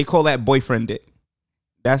 they call that boyfriend dick.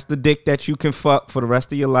 That's the dick that you can fuck for the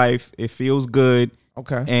rest of your life. It feels good.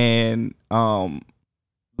 Okay. And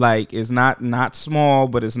like it's not small,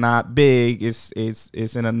 but it's not big. It's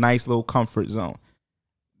in a nice little comfort zone.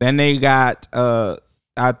 Then they got I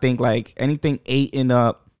think like anything 8 and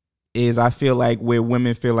up is, I feel like, where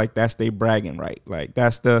women feel like that's they bragging right. Like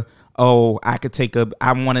that's the, oh, I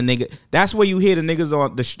want a nigga. That's where you hear the niggas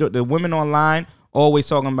on the women online always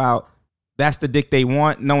talking about that's the dick they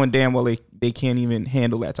want, knowing damn well they can't even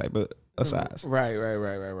handle that type of size. Right.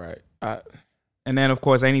 And then of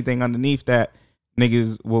course anything underneath that,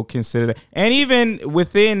 niggas will consider that. And even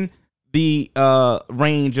within the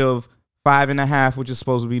range of 5.5, which is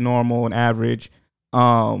supposed to be normal and average,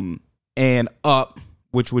 and up,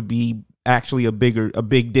 which would be actually a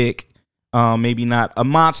big dick, maybe not a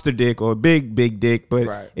monster dick or a big dick,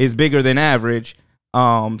 but is bigger than average.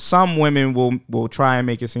 Some women will try and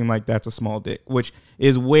make it seem like that's a small dick, which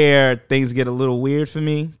is where things get a little weird for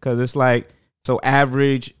me, because it's like, so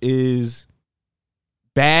average is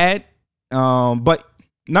bad, but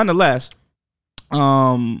nonetheless,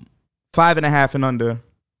 5.5 and under,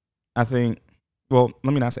 I think. Well,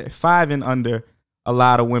 let me not say it. 5 and under. A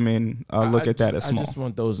lot of women look at that as small.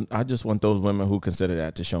 I just want those women who consider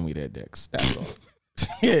that to show me their dicks. That's all.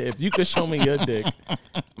 Yeah, if you could show me your dick,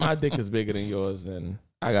 my dick is bigger than yours, and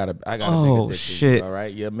I got a bigger dick shit. than you, all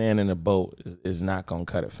right? Your man in a boat is not gonna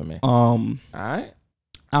cut it for me. All right?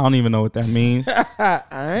 I don't even know what that means.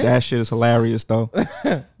 That shit is hilarious though.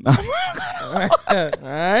 All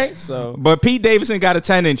right. So, but Pete Davidson got a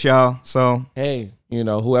 10-inch, y'all. So hey,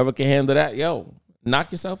 whoever can handle that, yo,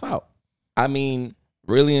 knock yourself out. I mean,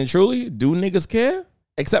 really and truly, do niggas care?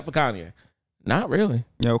 Except for Kanye. Not really.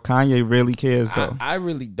 Yo, Kanye really cares though. I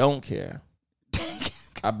really don't care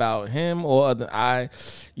about him or other. I've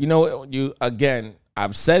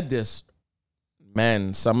said this,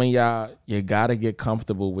 man, some of y'all, you gotta get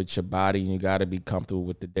comfortable with your body, and you gotta be comfortable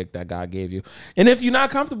with the dick that God gave you. And if you're not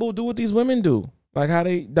comfortable, do what these women do. Like how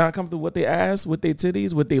they not comfortable with their ass, with their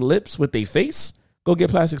titties, with their lips, with their face, go get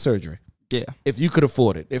plastic surgery. Yeah. If you could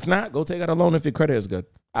afford it. If not, go take out a loan if your credit is good.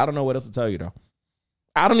 I don't know what else to tell you though.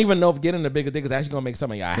 I don't even know if getting a bigger dick is actually gonna make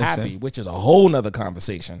some of y'all happy, which is a whole nother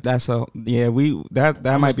conversation. That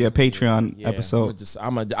might be a Patreon episode.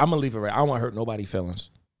 I'm gonna leave it right. I don't want to hurt nobody's feelings.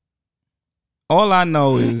 All I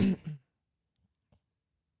know is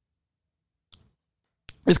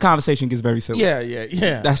this conversation gets very silly.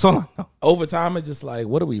 Yeah. That's all I know. Over time, it's just like,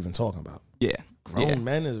 what are we even talking about? Yeah. Grown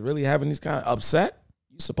men is really having these kind of upset.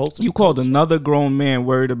 You supposed to. You called another grown man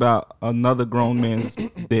worried about another grown man's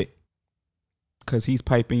dick because he's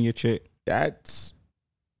piping your chick. That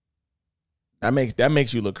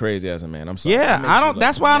makes you look crazy as a man. I'm sorry. Yeah,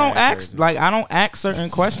 that's why I don't ask. Like, I don't ask certain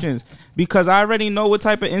questions because I already know what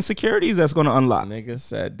type of insecurities that's going to unlock. Nigga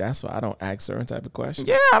said that's why I don't ask certain type of questions.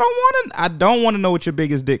 Yeah, I don't want to know what your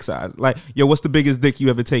biggest dick size. Like, yo, what's the biggest dick you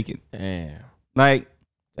ever taken?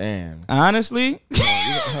 Damn. Honestly,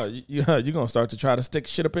 you gonna start to try to stick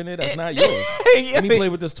shit up in there that's not yours. Let me play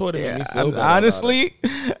with this toy to make me feel better. Honestly,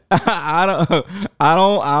 I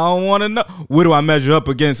don't want to know. Where do I measure up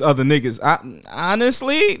against other niggas?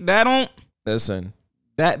 Honestly, listen.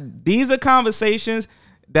 These are conversations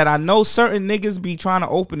that I know certain niggas be trying to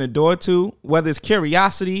open the door to, whether it's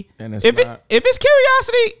curiosity. And it's if it's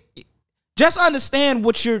curiosity, just understand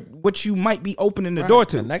what you might be opening the door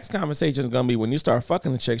to. The next conversation is gonna be when you start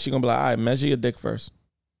fucking the chick, she's gonna be like, all right, measure your dick first.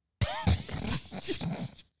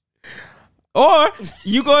 Or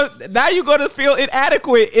you go to feel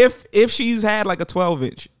inadequate if she's had like a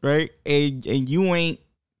 12-inch, right? And you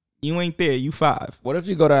ain't there. You 5. What if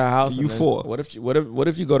you go to her house? You 4. What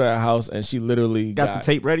if you go to her house and she literally got the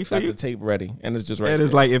tape ready for you? Got the tape ready, and it's just right. And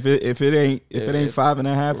it's like if it ain't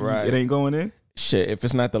 5.5, right. It ain't going in. Shit, if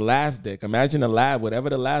it's not the last dick, imagine the lab, whatever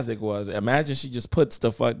the last dick was. Imagine she just puts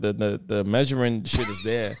the measuring shit is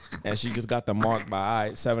there, and she just got the mark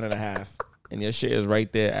by 7.5, and your shit is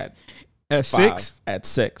right there at 6. At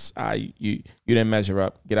 6, you didn't measure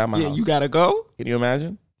up. Get out of my house. You gotta go. Can you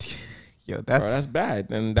imagine? Yo, that's bad,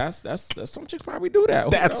 and that's some chicks probably do that.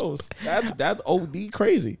 That's OD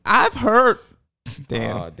crazy. I've heard.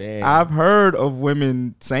 Damn. I've heard of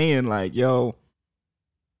women saying like, "Yo,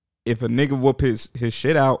 if a nigga whoop his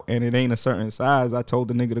shit out and it ain't a certain size, I told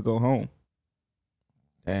the nigga to go home."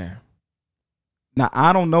 Damn. Now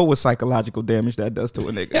I don't know what psychological damage that does to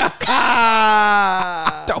a nigga.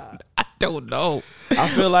 I don't know. I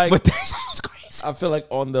feel like, but that sounds crazy. I feel like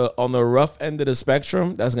on the rough end of the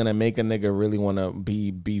spectrum, that's gonna make a nigga really want to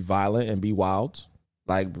be violent and be wild,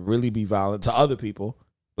 like really be violent to other people,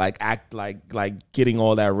 like act like getting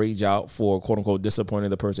all that rage out for quote unquote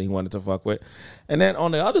disappointing the person he wanted to fuck with. And then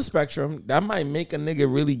on the other spectrum, that might make a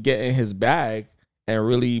nigga really get in his bag and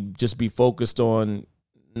really just be focused on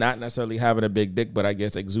not necessarily having a big dick, but I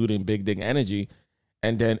guess exuding big dick energy.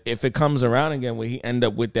 And then if it comes around again where he end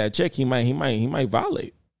up with that chick, he might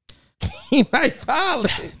violate. He might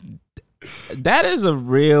violate. That's a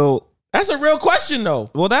real question though.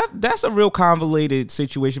 Well, that's a real convoluted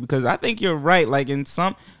situation because I think you're right. Like in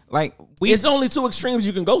some, like it's only 2 extremes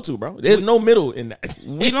you can go to, bro. There's no middle in that.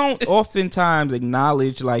 We don't oftentimes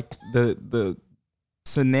acknowledge like the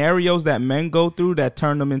scenarios that men go through that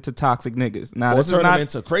turn them into toxic niggas. Now, this turn is not them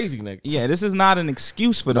into crazy niggas. Yeah, this is not an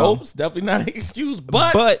excuse for them. Nope, it's definitely not an excuse.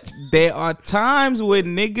 But there are times where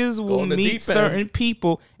niggas will meet certain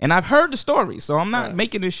people, and I've heard the story, so I'm not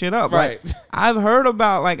making this shit up. Right. Like, I've heard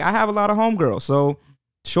about, like, I have a lot of homegirls, so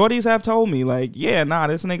shorties have told me, like, yeah, nah,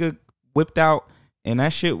 this nigga whipped out, and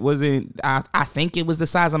that shit wasn't. I think it was the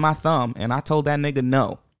size of my thumb, and I told that nigga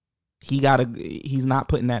no, he's not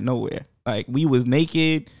putting that nowhere. Like, we was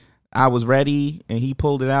naked, I was ready, and he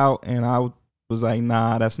pulled it out, and I was like,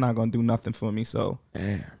 nah, that's not gonna do nothing for me. So,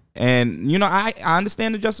 damn. And you know, I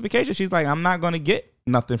understand the justification. She's like, I'm not gonna get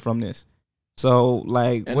nothing from this. So,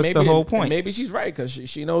 like, and what's the whole point? Maybe she's right because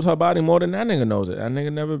she knows her body more than that nigga knows it. That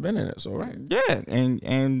nigga never been in it, so right. Yeah,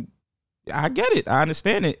 and I get it. I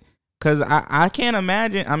understand it because I can't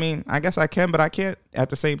imagine. I mean, I guess I can, but I can't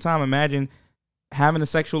at the same time imagine having a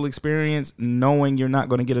sexual experience knowing you're not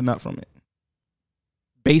going to get a nut from it.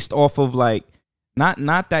 Based off of like,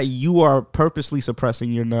 not that you are purposely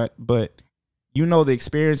suppressing your nut, but you know the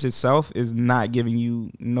experience itself is not giving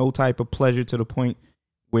you no type of pleasure to the point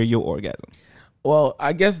where you'll orgasm. Well,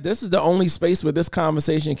 I guess this is the only space where this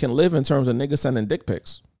conversation can live in terms of niggas sending dick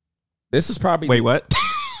pics. This is probably... Wait, what?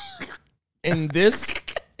 In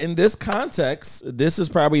this context, this is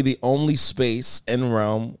probably the only space and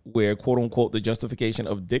realm where quote unquote the justification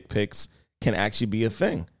of dick pics can actually be a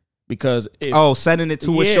thing. Because sending it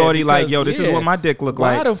to a shorty like, yo, this is what my dick look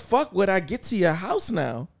like. Why the fuck would I get to your house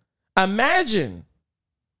now? Imagine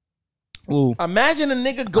a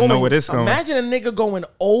nigga going. I know where this going. Imagine a nigga going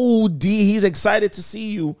OD. He's excited to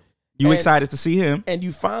see you. You excited to see him, and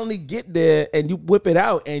you finally get there and you whip it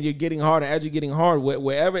out, and you're getting hard. And as you're getting hard,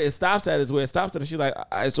 wherever it stops at is where it stops at. And she's like, all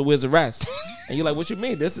right, so where's the rest? And you're like, what you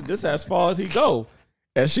mean? This is as far as he go.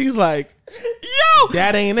 And she's like, yo,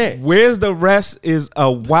 that ain't it. Where's the rest is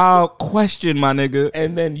a wild question, my nigga.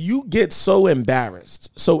 And then you get so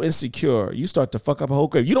embarrassed, so insecure, you start to fuck up a whole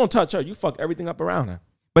crib. You don't touch her, you fuck everything up around her.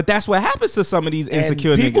 But that's what happens to some of these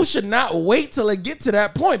insecure niggas. People should not wait till it get to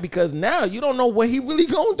that point because now you don't know what he really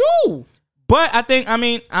gonna do. But I think,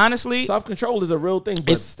 honestly, self-control is a real thing,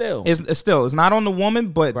 but it's not on the woman,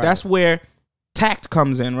 but that's where tact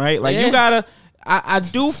comes in, right? Like you gotta... I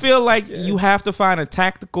do feel like you have to find a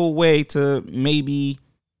tactical way to maybe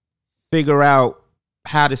figure out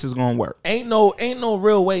how this is gonna work. Ain't no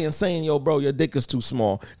real way in saying, yo, bro, your dick is too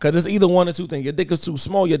small. Because it's either one or two things. Your dick is too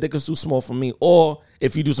small for me. Or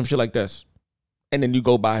if you do some shit like this, and then you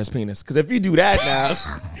go by his penis. Because if you do that now,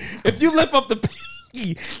 if you lift up the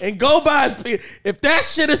pinky and go by his penis, if that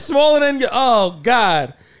shit is smaller than your, oh,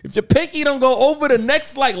 God. If your pinky don't go over the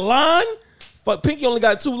next, like, line... Fuck, Pinky only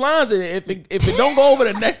got 2 lines in it. If it don't go over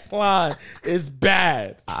the next line, it's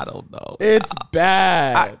bad. I don't know. It's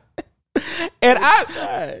bad.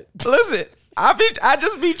 Listen. I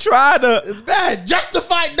just be trying to. It's bad.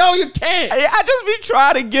 Justify? No, you can't. I just be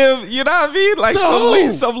trying to give. You know what I mean? Like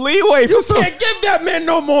some leeway. You can't give that man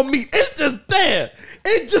no more meat. It's just there.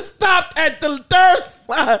 It just stopped at the 3rd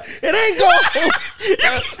line. It ain't go.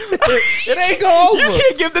 It ain't go over. You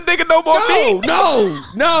can't give the nigga no more meat.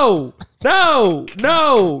 No. Yo,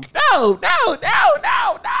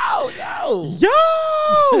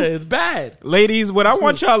 it's bad. Ladies, what I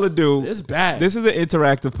want y'all to do. It's bad. This is an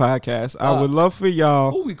interactive podcast. I would love for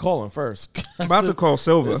y'all. Who we calling first? I'm about to call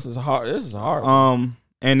Silva. This is hard.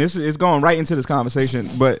 And this is going right into this conversation.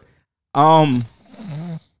 But we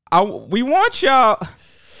want y'all.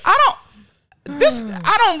 I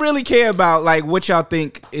don't really care about like what y'all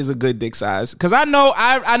think is a good dick size, because I know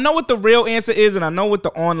what the real answer is, and I know what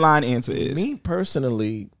the online answer is. Me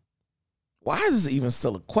personally, why is this even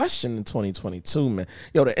still a question in 2022, man?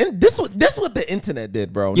 Yo, this what the internet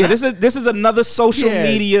did, bro. Yeah, this is another social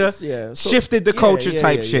media shifted the culture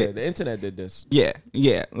type shit. Yeah, the internet did this. Yeah.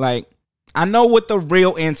 Like, I know what the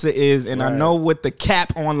real answer is, and I know what the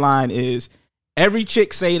cap online is. Every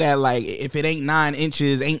chick say that, like, if it ain't 9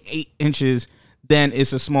 inches, ain't 8 inches, then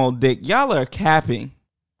it's a small dick. Y'all are capping.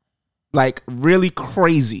 Like, really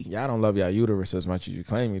crazy. Y'all don't love y'all uterus as much as you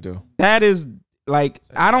claim you do. That is, like,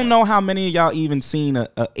 I don't know how many of y'all even seen a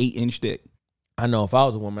 8-inch dick. I know if I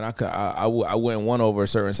was a woman, I wouldn't want over a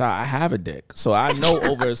certain size. I have a dick, so I know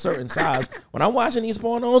over a certain size. When I'm watching these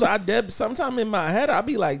pornos, sometime in my head, I'll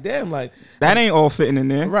be like, damn, like that ain't all fitting in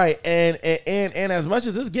there, right? And as much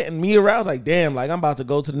as it's getting me aroused, like damn, like I'm about to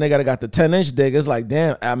go to the nigga that got the 10-inch dick. It's like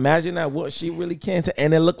damn, imagine that what she really can,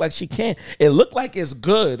 and it looked like she can. It looked like it's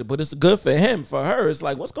good, but it's good for him. For her, it's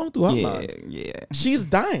like what's going through her mind? Yeah, she's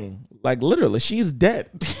dying, like literally, she's dead.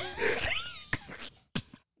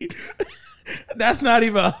 That's not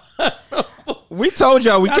even. We told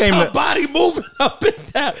y'all we came to body moving up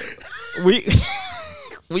and down. We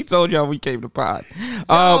told y'all we came to pod.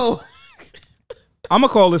 I'm gonna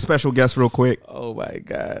call this special guest real quick. Oh my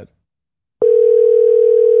god.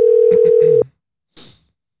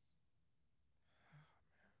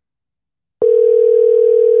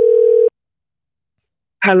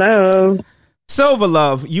 Hello. Silva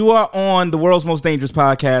Love, you are on the world's most dangerous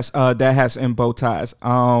podcast, That Has in Bow Ties.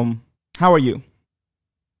 How are you?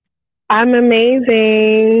 I'm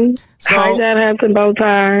amazing. Hi, That Has in Bow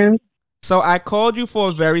Ties. So I called you for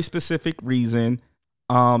a very specific reason.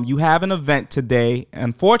 You have an event today.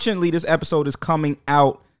 Unfortunately, this episode is coming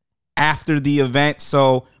out after the event,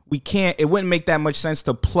 so it wouldn't make that much sense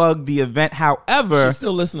to plug the event. However, she's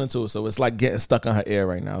still listening to it, so it's like getting stuck on her ear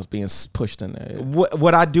right now. It's being pushed in there.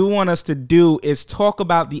 What I do want us to do is talk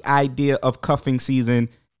about the idea of cuffing season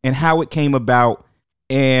and how it came about,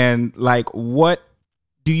 and like what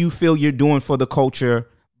do you feel you're doing for the culture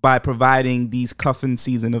by providing these cuffing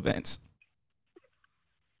season events?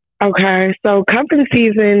 Okay, so cuffing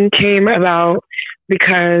season came about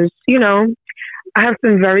because, I have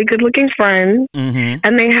some very good looking friends,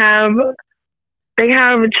 and they have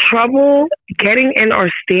trouble getting in or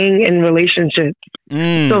staying in relationships.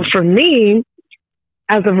 So for me,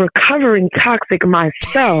 as a recovering toxic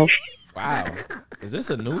myself, wow, is this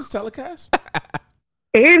a news telecast?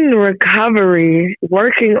 In recovery,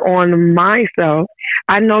 working on myself,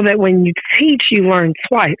 I know that when you teach, you learn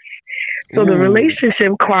twice. So the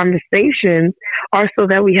relationship conversations are so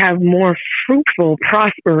that we have more fruitful,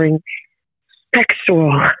 prospering,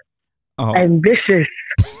 sexual, ambitious,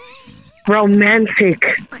 romantic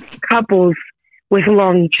couples with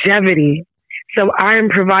longevity. So I am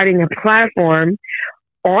providing a platform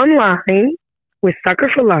online with Sucker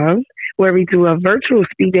for Love, where we do a virtual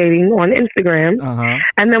speed dating on Instagram.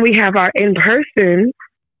 And then we have our in-person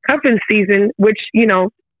cuffing season, which,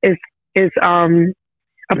 is a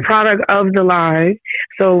product of the live.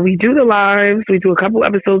 So we do the lives, we do a couple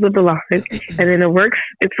episodes of the live, and then it works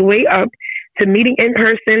its way up to meeting in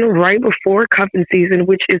person right before cuffing season,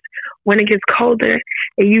 which is when it gets colder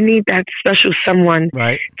and you need that special someone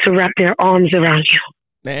to wrap their arms around you.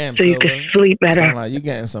 Damn, so you can sleep better. Sound like you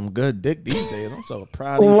getting some good dick these days. I'm so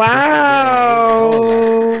proud of you. Wow.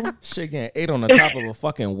 Shit getting ate on the top of a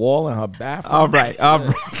fucking wall in her bathroom. All right.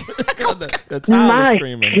 The tile is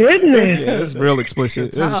screaming. Goodness. Yeah, it's real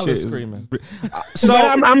explicit. The tile is screaming. So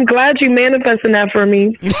I'm glad you manifesting that for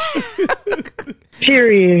me.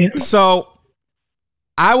 Period. So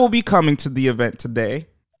I will be coming to the event today.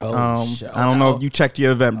 Shit. I don't know if you checked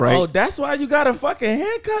your event, right? Oh, that's why you got a fucking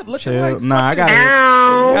haircut looking Chill. like I got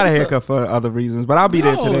I got a haircut for other reasons, but I'll be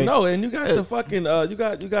there today. No, and you got the fucking you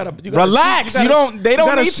got relax. They don't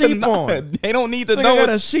need to know. They don't need to know. You got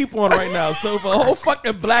a sheep on right now, so if a whole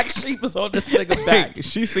fucking black sheep is on this nigga back.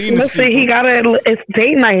 She seen the sheep. He gotta. It's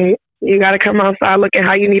date night. You gotta come outside. Look at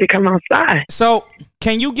how you need to come outside. So,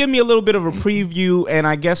 can you give me a little bit of a preview, and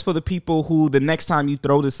I guess for the people who the next time you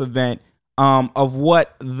throw this event, of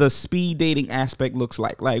what the speed dating aspect looks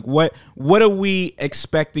like? Like, what are we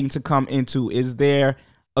expecting to come into? Is there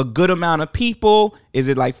a good amount of people? Is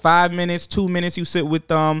it like 5 minutes, 2 minutes you sit with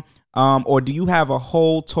them? Or do you have a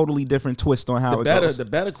whole totally different twist on how it goes? The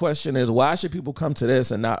better question is, why should people come to this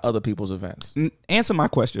and not other people's events? Answer my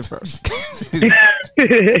question first.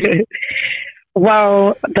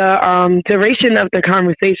 Well, the duration of the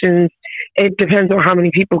conversations, it depends on how many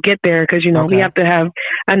people get there, because, we have to have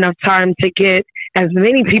enough time to get as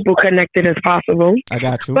many people connected as possible. I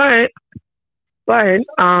got you.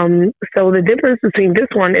 So the difference between this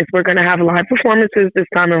one is we're going to have live performances this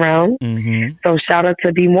time around. Mm-hmm. So shout out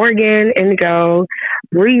to B. Morgan, Indigo,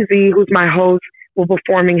 Breezy, who's my host, will be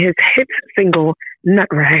performing his hit single, Nut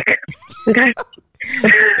Rag. Okay?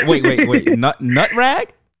 Wait. Nut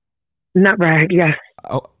Rag? Nut Rag, yes.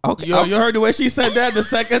 Oh, okay. Yo, you heard the way she said that the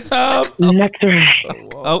second time? Nut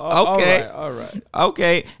Rag. Okay. All right.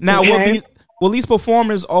 Okay. Now, will these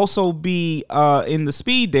performers also be in the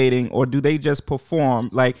speed dating, or do they just perform?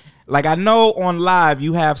 Like I know on live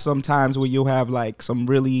you have some times where you'll have like some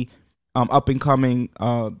really up and coming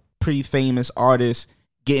pretty famous artists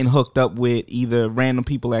getting hooked up with either random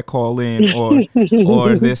people that call in, or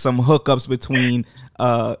there's some hookups between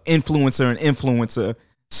influencer and influencer.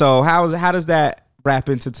 So how does that wrap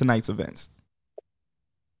into tonight's events?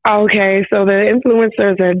 Okay, so the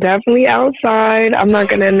influencers are definitely outside. I'm not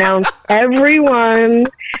going to announce everyone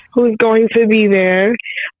who's going to be there.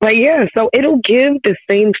 But yeah, so it'll give the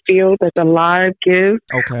same feel that the live gives,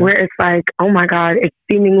 where it's like, oh my God, it's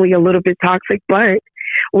seemingly a little bit toxic, but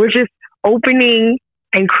we're just opening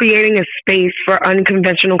and creating a space for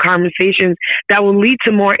unconventional conversations that will lead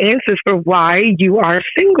to more answers for why you are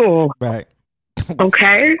single. Right.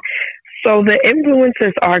 Okay? So the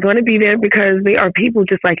influencers are going to be there because they are people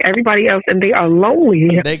just like everybody else, and they are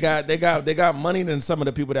lonely. They got money than some of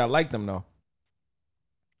the people that like them, though.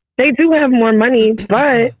 They do have more money,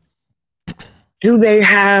 but do they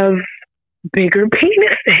have bigger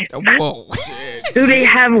penises? Whoa. Do they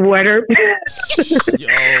have wetter?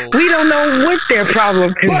 We don't know what their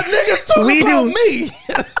problem is. But niggas talk about me.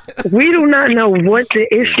 We do not know what the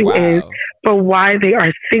issue is for why they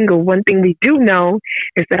are single. One thing we do know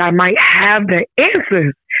is that I might have the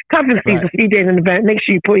answers. Come and see the speed dating event. Make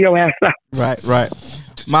sure you pull your ass up. Right.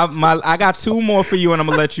 I got two more for you, and I'm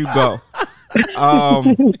gonna let you go.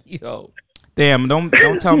 Yo. Damn, don't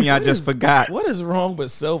tell me I just forgot. What is wrong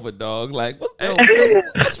with Silva, dog? Like,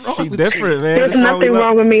 what's wrong with different, you? Man. There's nothing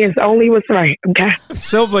wrong with me. It's only what's right. Okay.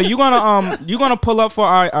 Silva, you gonna pull up for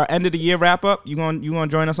our end of the year wrap up? You gonna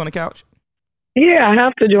join us on the couch? Yeah, I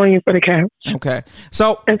have to join you for the couch. Okay.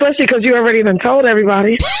 So especially because you already done told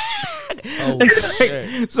everybody. Oh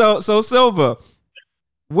shit. So Silva,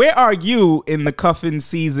 where are you in the cuffing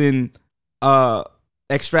season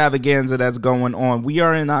extravaganza that's going on? We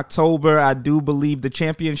are in October. I do believe the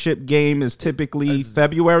championship game is typically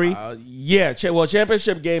February.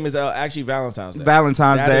 Championship game is actually Valentine's Day.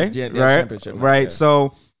 Right? Championship. Right.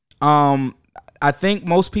 So, I think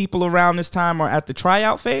most people around this time are at the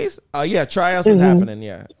tryout phase. Tryouts is happening.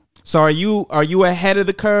 Yeah. So are you ahead of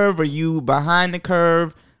the curve? Are you behind the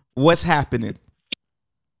curve? What's happening?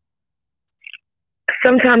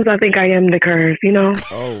 Sometimes I think I am the curve,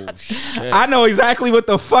 Oh, shit. I know exactly what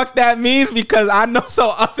the fuck that means because I know some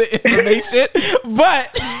other information, but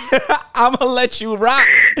I'm going to let you rock.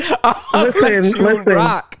 Listen.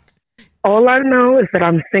 Rock. All I know is that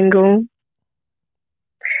I'm single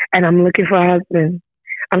and I'm looking for a husband.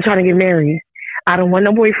 I'm trying to get married. I don't want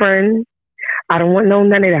no boyfriend. I don't want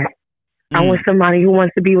none of that. I want somebody who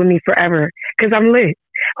wants to be with me forever because I'm lit.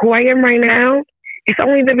 Who I am right now, it's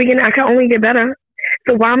only the beginning. I can only get better.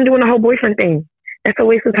 So why I'm doing the whole boyfriend thing? That's a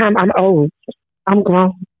waste of time. I'm old. I'm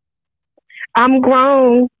grown.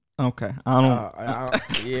 Okay. I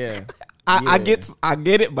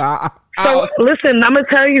get it, but so listen, I'm gonna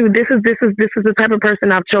tell you, this is the type of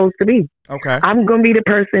person I've chose to be. Okay. I'm gonna be the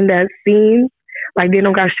person that seems like they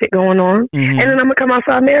don't got shit going on, and then I'm gonna come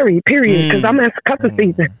outside married. Period. Because I'm at cuffing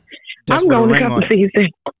season. I'm going to cuffing season.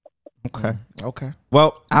 Okay.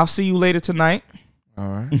 Well, I'll see you later tonight. All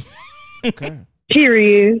right. Okay.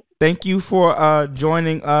 Period. Thank you for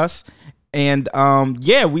joining us. And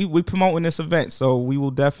we promoting this event, so we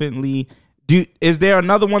will definitely do. Is there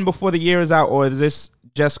another one before the year is out, or is this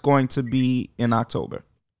just going to be in October?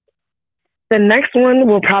 The next one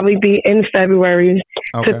will probably be in February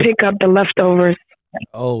to pick up the leftovers.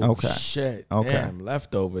 Oh, shit. Okay. Damn,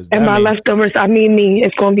 leftovers. And by leftovers, I mean me.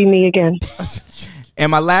 It's going to be me again.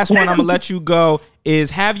 And my last one, I'm going to let you go,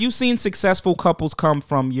 is have you seen successful couples come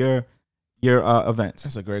from your events?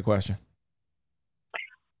 That's a great question.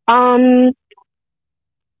 That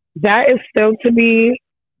is still to be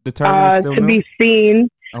determined, to be seen.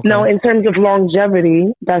 Okay. No, in terms of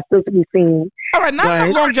longevity, that's still to be seen. All right, not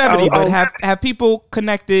longevity, but have people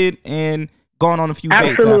connected and gone on a few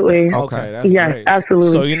absolutely. dates? Absolutely. Okay, that's yes, great.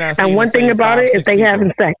 absolutely. So you're not seeing and one thing about it is they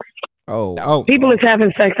having sex. People is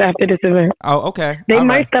having sex after this event. Oh, okay. They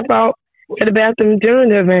might step out to the bathroom during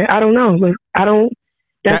the event. I don't know, but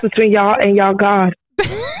that's between y'all and y'all God.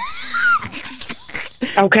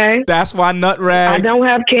 Okay. That's why Nutrag. I don't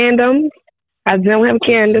have condoms. Not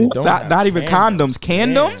even condoms.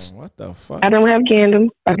 Condoms? What the fuck? I don't have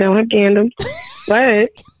condoms.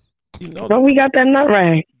 But we got that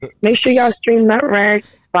Nutrag. Make sure y'all stream Nutrag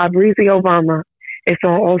by Breezy Obama. It's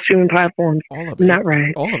on all streaming platforms.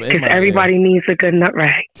 Nutrag. Because everybody needs a good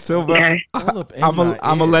Nutrag. Silver, okay? I'm going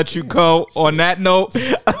to let you go. On that note,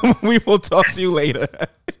 we will talk to you later.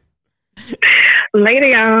 Later,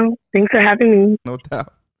 y'all. Thanks for having me. No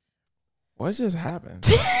doubt. What just happened?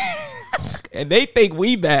 And they think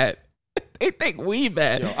we bad. Yo,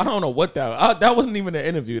 I don't know what that wasn't even an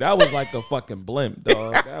interview. That was like a fucking blimp,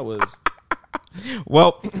 dog. That was.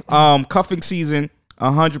 Well, cuffing season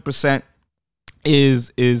 100%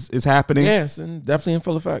 is happening. Yes, and definitely in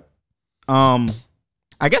full effect. I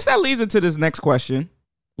guess that leads into this next question.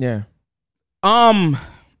 Yeah.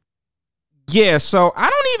 Yeah, so I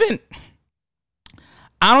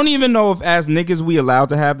don't even know if as niggas we allowed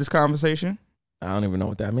to have this conversation. I don't even know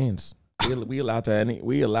what that means. We allowed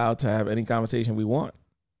to have any conversation we want.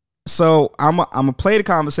 So I'm gonna play the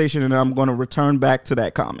conversation and I'm gonna return back to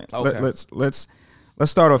that comment. Okay. Let's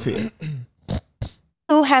start off here.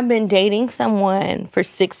 Who have been dating someone for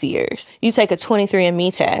 6 years? You take a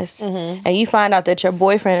 23andMe test and you find out that your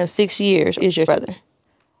boyfriend of 6 years is your brother.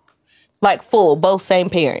 Like full, both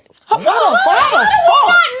same parents. How the fuck?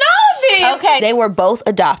 Okay, they were both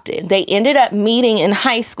adopted. They ended up meeting in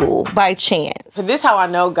high school by chance. So this how I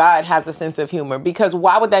know God has a sense of humor, because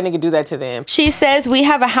why would that nigga do that to them? She says we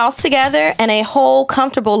have a house together and a whole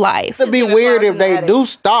comfortable life. It'd be weird if they do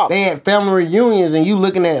stop. They had family reunions and you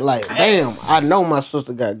looking at like, damn, I know my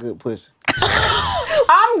sister got good pussy.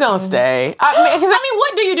 I'm gonna stay. Because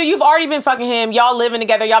what do? You've already been fucking him. Y'all living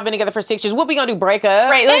together. Y'all been together for 6 years. What we gonna do? Break up?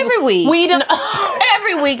 Right, every week.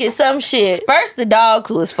 Every week is some shit. First, the dogs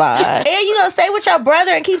was fine. And you gonna stay with your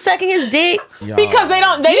brother and keep sucking his dick? Because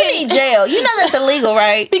you need jail. You know that's illegal,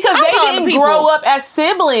 right? Because they didn't grow up as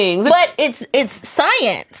siblings. But it's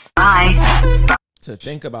science. To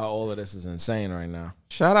think about all of this is insane right now.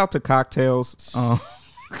 Shout out to Cocktails.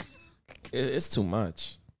 It's too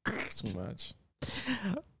much. It's too much.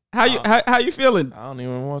 How you feeling? I don't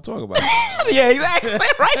even want to talk about it. Yeah, exactly.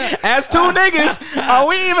 Right. As two niggas, are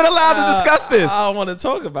we even allowed to discuss this? I don't want to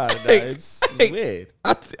talk about it. Now. It's weird.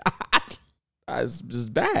 It's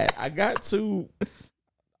just bad. I got to.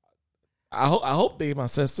 I hope they my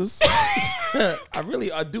sisters.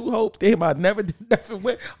 I do hope they my never did nothing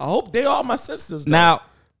with. I hope they are my sisters. Though. Now,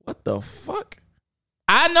 what the fuck?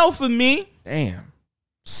 I know for me. Damn.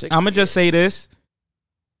 I'm gonna just say this.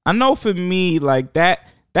 I know for me, like that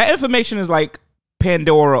information is like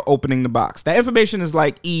Pandora opening the box. That information is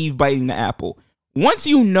like Eve biting the apple. Once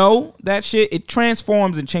you know that shit, it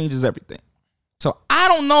transforms and changes everything. So I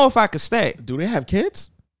don't know if I could stay. Do they have kids?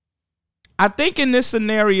 I think in this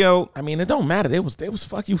scenario, I mean, it don't matter. They was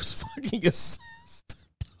fucking your sister.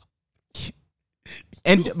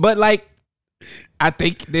 But like, I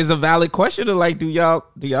think there's a valid question of like, do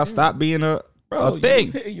y'all stop being a thing?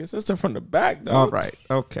 You hitting your sister from the back, though. All right.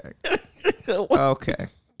 Okay. Okay.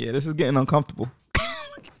 Yeah, this is getting uncomfortable.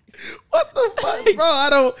 What the fuck,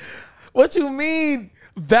 bro? What you mean?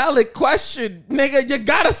 Valid question, nigga. You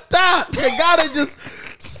gotta stop. You gotta just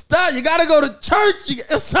stop. You gotta go to church.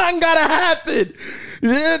 Something gotta happen.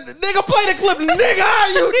 Nigga, play the clip.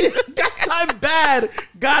 Nigga, got something bad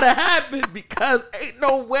gotta happen because ain't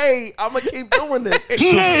no way I'm gonna keep doing this.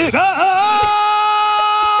 Nigga!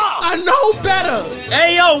 I know better.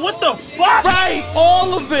 Hey, yo, what the fuck? Right,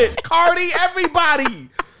 all of it. Cardi, everybody.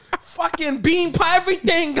 Fucking bean pie,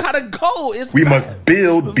 everything gotta go. We must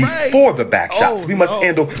build before the back shots. We must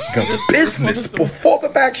handle the business before the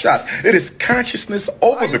back shots. It is consciousness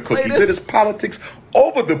over the cookies. It is politics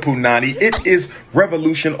over the punani. It is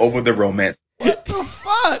revolution over the romance. What the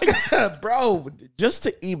fuck? Bro, just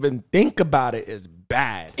to even think about it is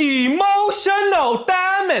bad. Emotional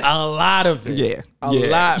damage. A lot of it. Yeah. A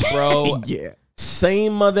lot, bro. Yeah.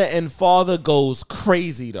 Same mother and father goes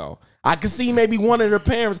crazy, though. I can see maybe one of their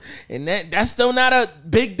parents, and that's still not a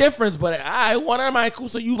big difference, but one of my cool,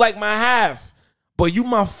 so you like my half, but you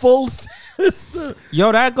my full sister.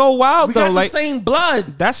 Yo, that go wild, we though. Got like the same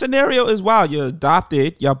blood. That scenario is wild. You're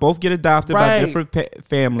adopted. Y'all both get adopted by different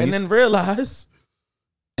families. And then realize.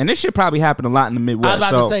 And this shit probably happen a lot in the Midwest. I was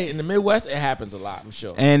about to say, in the Midwest, it happens a lot, I'm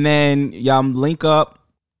sure. And then y'all link up.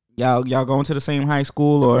 Y'all going to the same high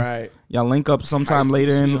school, or y'all link up sometime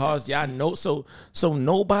later. Sweethearts, y'all know. So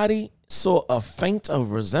nobody saw a feint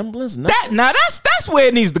of resemblance. That's where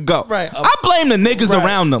it needs to go. Right. I blame the niggas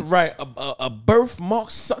around them. Right. A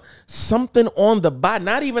birthmark, something on the body,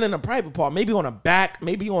 not even in the private part, maybe on the back,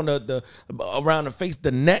 maybe on the around the face,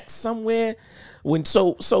 the neck somewhere.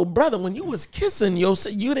 So brother, when you was kissing, you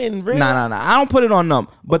didn't really. Nah. I don't put it on them.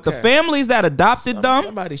 But the families that adopted them,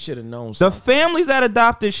 somebody should have known. The families that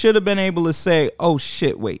adopted should have been able to say, "Oh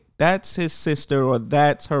shit, wait, that's his sister or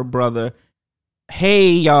that's her brother."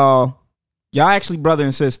 Hey, y'all actually brother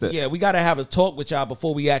and sister. Yeah, we gotta have a talk with y'all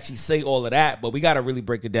before we actually say all of that. But we gotta really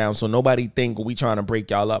break it down so nobody think we trying to break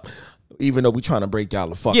y'all up. Even though we trying to break y'all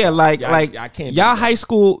the fuck up. I can't. Y'all high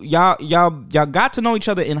school, y'all got to know each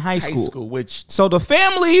other in high school. Which so the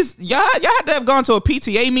families, y'all had to have gone to a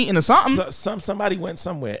PTA meeting or something. Somebody went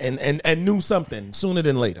somewhere and knew something sooner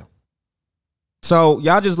than later. So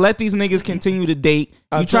y'all just let these niggas continue to date.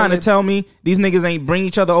 You trying to tell me these niggas ain't bring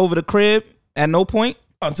each other over the crib at no point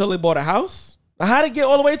until they bought a house? How'd it get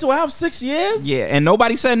all the way to a house? 6 years? Yeah, and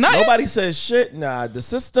nobody said nothing. Nobody said shit. Nah, the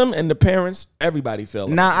system and the parents, everybody feel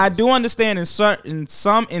like I do understand in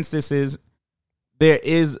some instances there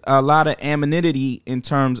is a lot of anonymity in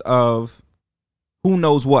terms of who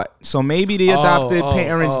knows what. So maybe the adopted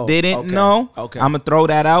parents didn't know. Okay. I'm gonna throw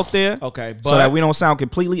that out there. Okay, so that we don't sound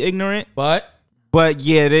completely ignorant. But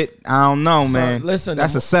yeah, I don't know, man. Listen,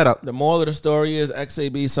 that's a setup. The moral of the story is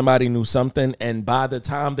XAB, somebody knew something, and by the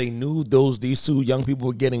time they knew these two young people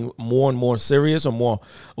were getting more and more serious or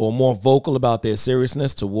more vocal about their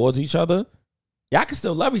seriousness towards each other, y'all can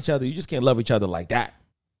still love each other. You just can't love each other like that.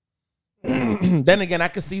 Then again, I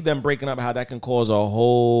can see them breaking up, how that can cause a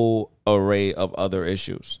whole array of other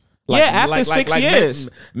issues. After 6 years.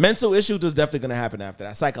 Mental issues is definitely going to happen after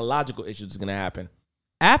that. Psychological issues is going to happen.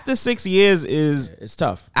 After 6 years it's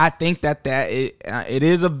tough. I think that it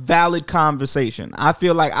is a valid conversation. I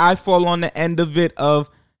feel like I fall on the end of it of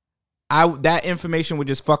that information would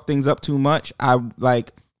just fuck things up too much.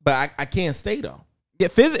 But I can't stay though. Yeah,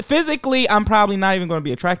 physically, I'm probably not even going to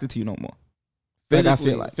be attracted to you no more.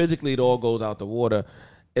 Physically, it all goes out the water.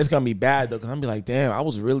 It's gonna be bad though, because I'm be like, damn, I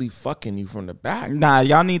was really fucking you from the back. Nah,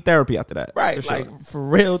 y'all need therapy after that, right? For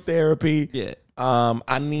real therapy. Yeah.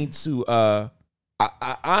 I need to. I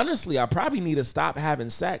honestly, I probably need to stop having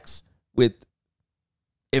sex with.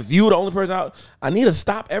 If you the only person out, I need to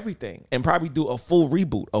stop everything and probably do a full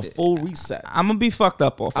reboot, a full reset. I'm gonna be fucked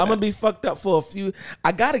up off. I'm gonna be fucked up for a few.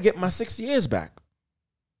 I gotta get my 6 years back.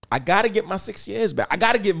 I gotta get my 6 years back. I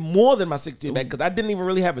gotta get more than my 6 years back because I didn't even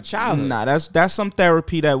really have a childhood. Nah, that's some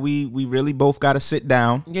therapy that we really both gotta sit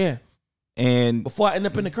down. Yeah. And before I end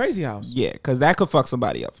up in the crazy house. Yeah, because that could fuck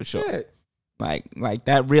somebody up for sure. Yeah. Like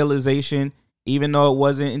that realization. Even though it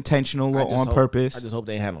wasn't intentional or on purpose. I just hope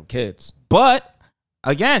they ain't had no kids. But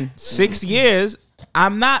again, 6 years,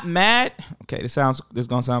 I'm not mad. Okay, this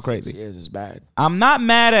gonna sound crazy. 6 years is bad. I'm not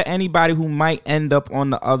mad at anybody who might end up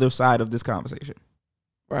on the other side of this conversation.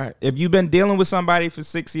 Right. If you've been dealing with somebody for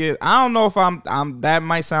 6 years, I don't know if I'm that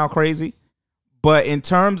might sound crazy, but in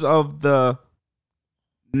terms of the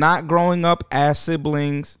not growing up as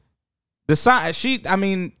siblings, the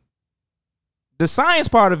science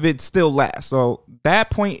part of it still lasts. So that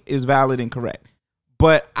point is valid and correct.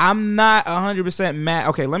 But I'm not 100% mad.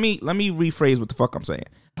 Okay, let me rephrase what the fuck I'm saying.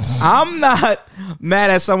 I'm not mad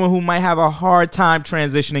at someone who might have a hard time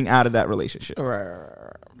transitioning out of that relationship.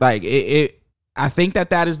 Right. Like I think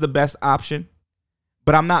that is the best option.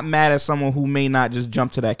 But I'm not mad at someone who may not just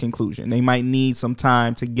jump to that conclusion. They might need some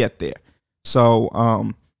time to get there. So,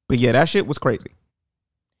 but yeah, that shit was crazy.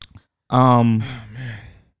 Oh,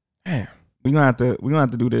 man. We're gonna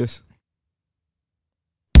have to do this.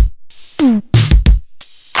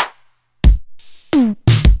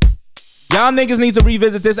 Y'all niggas need to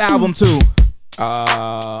revisit this album too.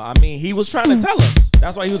 I mean, he was trying to tell us.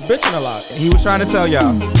 That's why he was bitching a lot. He was trying to tell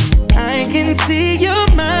y'all. I can see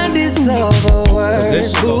your mind is overworked.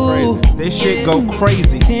 This shit go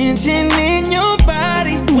crazy. Tension in your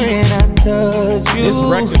body when I touch you. This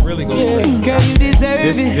record really goes crazy. Girl, you deserve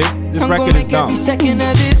it. This I'm record gonna is make dumb. every second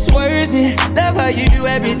of this worth it. Love how you do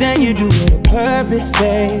everything you do with a purpose,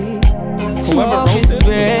 babe. Whoever wrote this,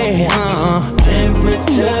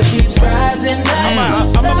 temperature keeps rising. I'm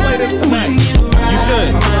gonna play this tonight. You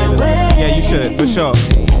should. Yeah, you should, for sure.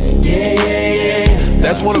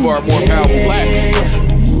 That's one of our more powerful blacks.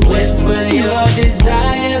 Whisper your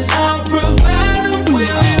desires, I'll provide them. Will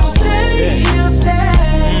you say you'll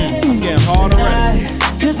stay? I'm getting hard already.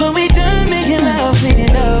 Cause when we done making love,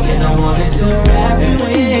 cleaning up, and I wanted to wrap you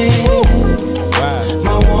in. Wow.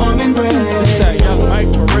 My warm embrace. What's that, Young Mike,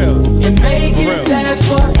 for real? And make it last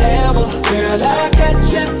forever. Girl, I got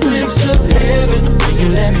your glimpse of heaven. When you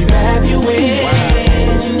let me wrap you in.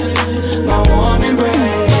 Wow. My warm embrace.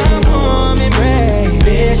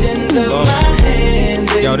 Visions of my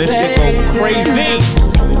hands. Yo, this shit go crazy.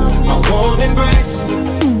 My warm embrace.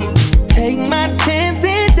 Take my chance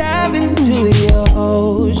and dive into your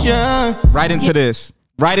ocean. Right into this.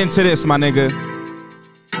 Right into this, my nigga.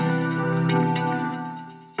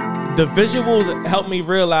 The visuals helped me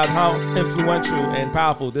realize how influential and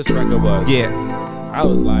powerful this record was. Yeah. I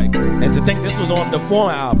was like, and to think this was on the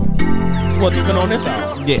former album. This wasn't even on this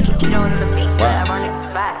album. Yeah. Wow.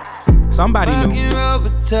 Somebody knew.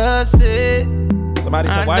 Somebody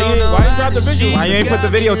said, why you drop the visual? Why you ain't put the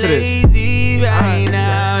video to this? We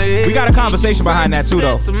got a conversation behind that too,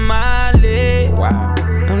 though. Wow.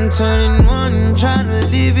 I'm turning one, trying to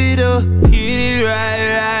live it up. Hit it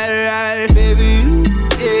right, baby.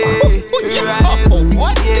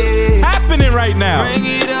 What is happening right now? Bring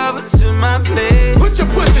it up to my place. Put your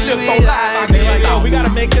push in your phone live. They like, yo, we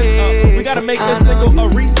gotta make this single a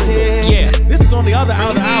re-single. Yeah. This is on the other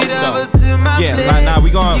album though. Yeah, nah,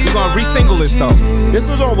 we gonna re-single this though. This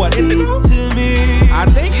was on what, Indigo? I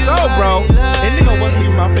think so, bro. Indigo wasn't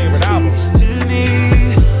even my favorite album.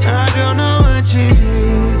 I don't know what you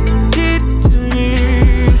did to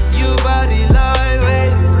me. Your body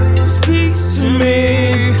lightweight speaks to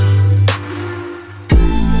me.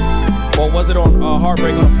 Or was it on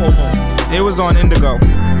Heartbreak on a Full Moon? It was on Indigo.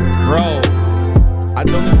 Bro, I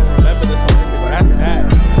don't even remember this on Indigo. That's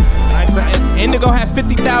bad. Indigo had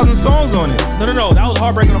 50,000 songs on it. No. That was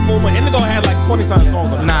Heartbreak on a Full Moon. Indigo had like 20-something songs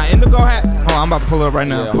on it. Nah, Indigo had... Oh, I'm about to pull it up right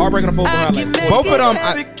now. Yeah, Heartbreak on a Full Moon had like 40. Both of them...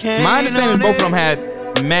 my understanding is both of them had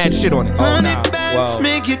mad shit on it. Oh, nah. Well,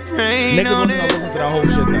 niggas wasn't gonna listen to that whole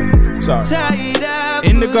shit though. Sorry.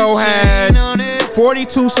 Indigo had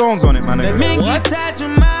 42 songs on it, my nigga. What?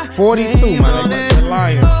 42, my nigga. You're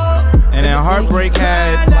lying. And then Heartbreak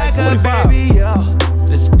had like 45.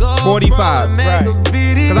 Right.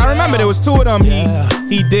 Because I remember there was two of them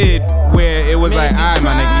he did where it was like, alright,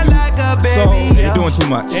 my nigga, you're doing too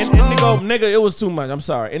much. And Indigo, nigga, it was too much. I'm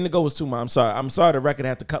sorry. Indigo was too much. I'm sorry the record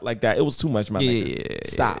had to cut like that. It was too much, my nigga.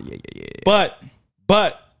 Stop. Yeah.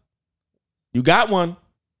 But you got one.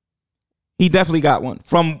 He definitely got one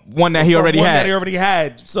from one that he already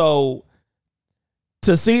had. So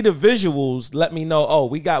to see the visuals, let me know. Oh,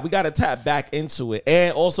 we got to tap back into it,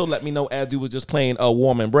 and also let me know as you was just playing a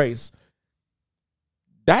Warm Embrace.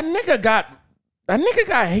 That nigga got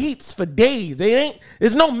hates for days.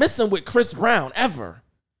 There's no missing with Chris Brown ever.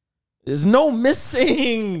 There's no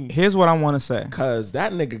missing. Here's what I want to say. Cause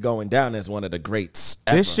that nigga going down as one of the greats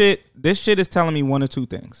ever. This shit is telling me one or two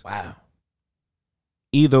things. Wow.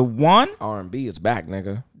 Either one, R&B is back,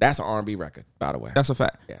 nigga. That's an R&B record, by the way. That's a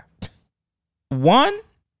fact. Yeah. One,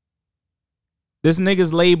 this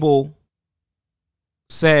nigga's label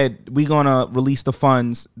said we gonna release the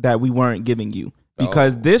funds that we weren't giving you.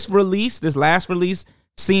 Because this last release,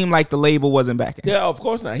 seemed like the label wasn't backing. Yeah, of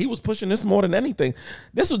course not. He was pushing this more than anything.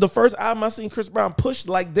 This was the first album I seen Chris Brown push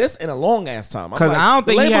like this in a long ass time. Because I don't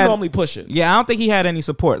think the he label had normally push it. Yeah, I don't think he had any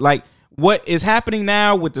support. Like what is happening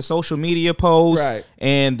now with the social media posts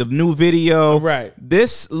and the new video. Right.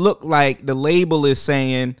 This looked like the label is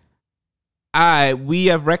saying, we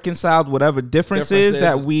have reconciled whatever differences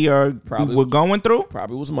that we're going through.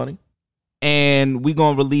 Probably was money. And we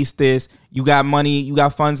gonna release this. You got money. You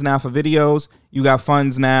got funds now for videos. You got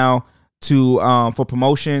funds now to for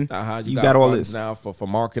promotion. You got all this now for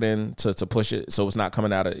marketing to push it, so it's not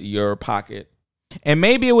coming out of your pocket. And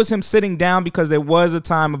maybe it was him sitting down because there was a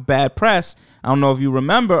time of bad press. I don't know if you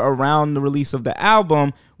remember around the release of the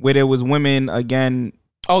album where there was women again.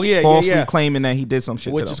 Falsely claiming that he did some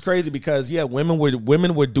shit, which is crazy because women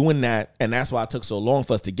were doing that, and that's why it took so long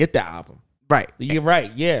for us to get the album. Right. You're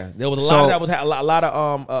right. Yeah. There was a lot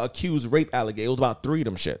of accused rape allegations. It was about 3 of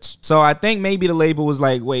them shits. So I think maybe the label was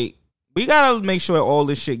like, wait, we got to make sure all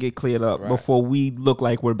this shit get cleared up before we look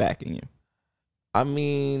like we're backing you. I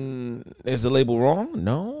mean, is the label wrong?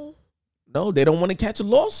 No. No, they don't want to catch a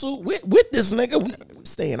lawsuit with this nigga. We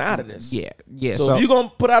staying out of this. Yeah. So if you gonna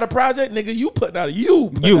put out a project, nigga, you putting out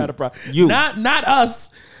a project. Not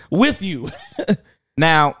us with you.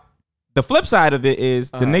 Now, the flip side of it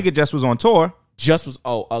is the nigga just was on tour.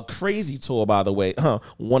 A crazy tour, by the way.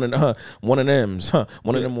 One of them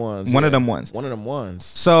ones.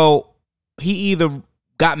 So he either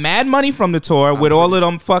got mad money from the tour with all of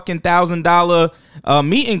them fucking $1,000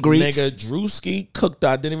 meet and greets. Nigga, Drewski cooked.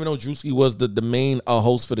 I didn't even know Drewski was the main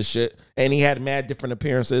host for the shit, and he had mad different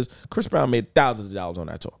appearances. Chris Brown made thousands of dollars on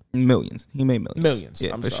that tour. Millions. He made millions. Millions.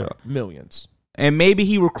 Yeah, I'm for sorry. sure. Millions. And maybe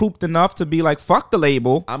he recouped enough to be like, fuck the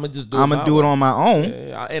label. I'm gonna do it on my own.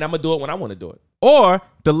 Yeah, and I'm gonna do it when I want to do it. Or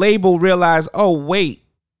the label realized, oh wait,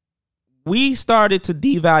 we started to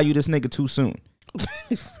devalue this nigga too soon.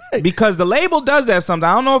 Because the label does that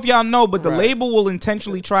sometimes. I don't know if y'all know, but the label will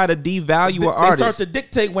intentionally try to devalue an artist. They start to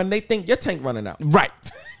dictate when they think your tank running out.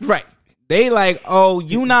 Right. They like, oh,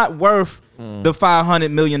 you not worth the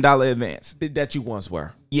 $500 million advance that you once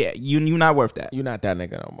were. Yeah, you not worth that. You're not that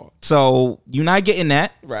nigga no more. So you not getting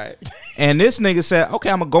that. Right. And this nigga said, okay,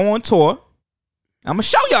 I'm gonna go on tour. I'm gonna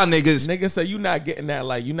show y'all niggas. Nigga said you not getting that.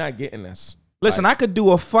 Like you not getting this. Listen, I could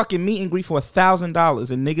do a fucking meet and greet for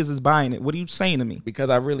 $1,000 and niggas is buying it. What are you saying to me?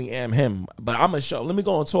 Because I really am him. But I'm gonna show. Let me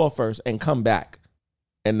go on tour first and come back,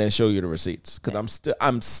 and then show you the receipts. Because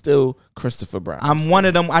I'm still Christopher Brown. I'm one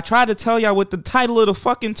of them. I tried to tell y'all with the title of the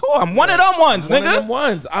fucking tour. I'm one of them ones, nigga. One of them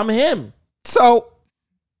ones. I'm him. So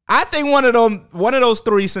I think one of those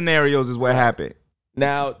three scenarios is what happened.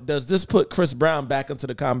 Now, does this put Chris Brown back into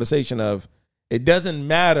the conversation of it doesn't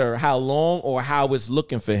matter how long or how it's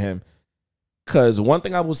looking for him? Because one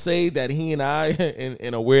thing I will say that he and I,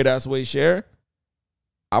 in a weird ass way, share,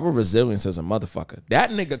 our resilience as a motherfucker.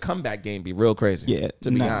 That nigga comeback game be real crazy. Yeah,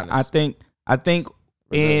 to be honest. I think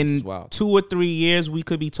in 2 or 3 years we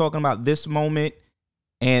could be talking about this moment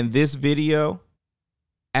and this video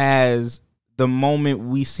as the moment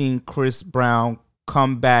we seen Chris Brown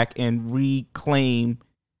come back and reclaim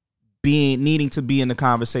needing to be in the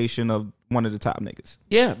conversation of one of the top niggas.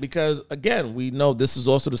 Yeah, because again, we know this is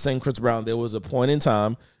also the same Chris Brown. There was a point in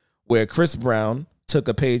time where Chris Brown took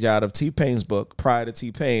a page out of T-Pain's book. Prior to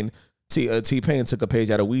T-Pain, T-Pain took a page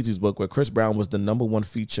out of Weezy's book where Chris Brown was the #1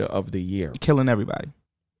 feature of the year. Killing everybody.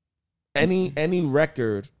 Any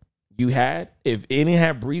record you had, if any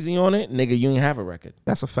had Breezy on it, nigga, you ain't have a record.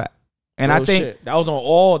 That's a fact. And I think that was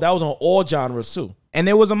on all genres too. And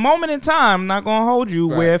there was a moment in time, not gonna hold you,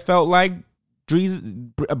 where it felt like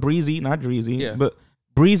Breezy, not Dreezy, but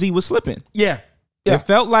Breezy was slipping. Yeah. It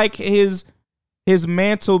felt like his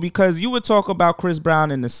mantle, because you would talk about Chris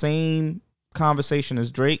Brown in the same conversation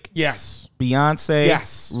as Drake. Yes. Beyonce.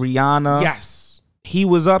 Yes. Rihanna. Yes. He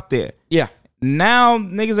was up there. Yeah. Now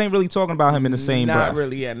niggas ain't really talking about him in the same breath. Not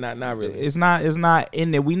really, yeah, not really. It's not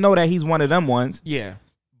in there. We know that he's one of them ones. Yeah.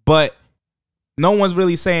 But no one's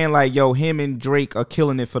really saying like, yo, him and Drake are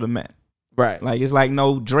killing it for the men. Right. Like, it's like,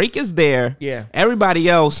 no, Drake is there. Yeah. Everybody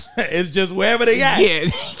else. It's just wherever they at. Yeah.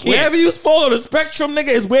 Wherever you fall on the spectrum, nigga,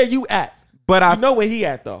 is where you at. But I know where he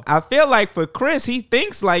at, though. I feel like for Chris, he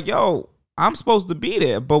thinks like, yo, I'm supposed to be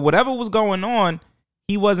there. But whatever was going on,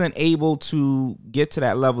 he wasn't able to get to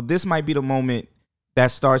that level. This might be the moment that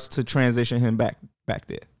starts to transition him back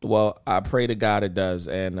there. Well, I pray to God it does.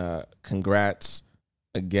 And congrats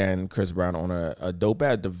again, Chris Brown, on a dope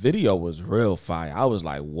ad. The video was real fire. I was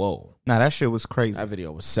like, whoa. Nah, that shit was crazy. That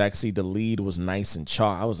video was sexy. The lead was nice and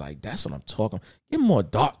char. I was like, that's what I'm talking. Get more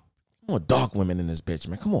dark women in this bitch,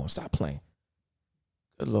 man. Come on, stop playing.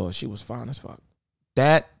 Good Lord, she was fine as fuck.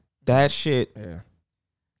 That shit. Yeah.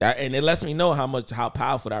 And it lets me know how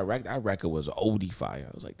powerful that record was. OD fire.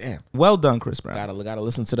 I was like, damn. Well done, Chris Brown. Gotta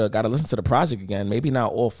listen to the project again. Maybe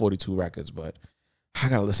not all 42 records, but I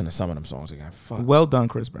gotta listen to some of them songs again. Fuck. Well done,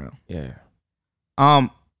 Chris Brown. Yeah. I'm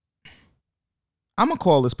gonna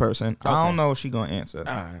call this person. Okay. I don't know if she gonna answer. All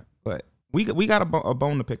right. But we got a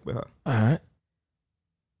bone to pick with her. All right.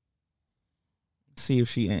 See if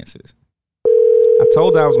she answers. I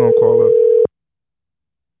told her I was gonna call her.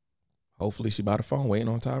 Hopefully she by the phone waiting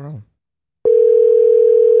on Tyrone.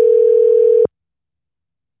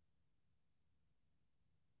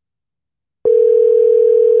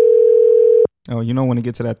 Oh, you know when it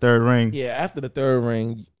get to that third ring. Yeah, after the third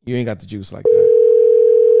ring, you ain't got the juice like that.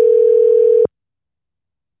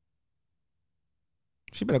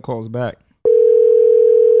 She better call us back.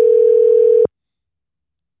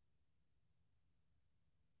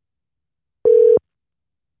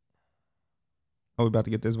 Oh, we about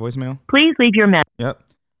to get this voicemail? Please leave your message. Yep.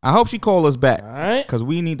 I hope she call us back. All right. Because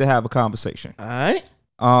we need to have a conversation. All right.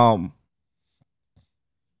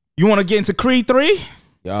 You want to get into Creed 3?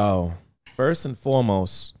 Yo. First and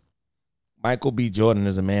foremost, Michael B. Jordan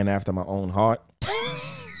is a man after my own heart.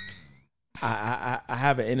 I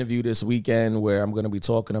have an interview this weekend where I'm going to be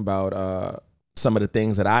talking about some of the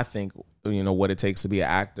things that I think, what it takes to be an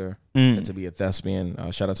actor and to be a thespian.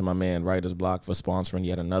 Shout out to my man, Writer's Block, for sponsoring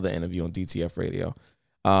yet another interview on DTF Radio.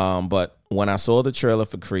 But when I saw the trailer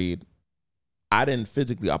for Creed, I didn't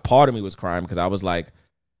physically, a part of me was crying because I was like,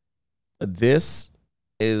 this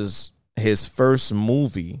is his first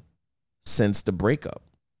movie since the breakup.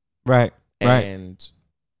 Right. And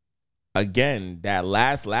again, that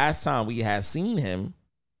last time we had seen him,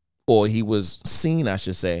 or he was seen, I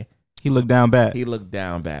should say, he looked down bad. He looked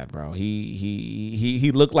down bad, bro.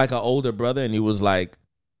 He looked like an older brother, and he was like,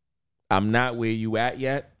 I'm not where you at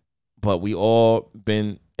yet, but we all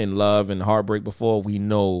been in love and heartbreak before. We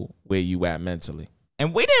know where you at mentally.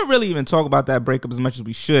 And we didn't really even talk about that breakup as much as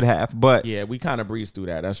we should have, but yeah, we kind of breezed through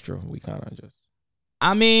that. That's true. We kind of just,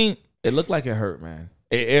 I mean, it looked like it hurt, man.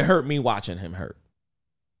 It hurt me watching him hurt.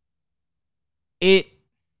 It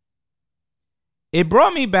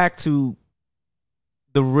brought me back to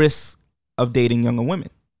the risk of dating younger women.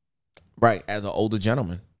 Right, as an older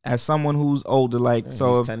gentleman. As someone who's older, he's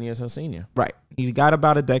 10 years her senior. Right. He's got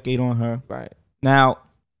about a decade on her. Right. Now,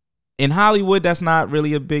 in Hollywood, that's not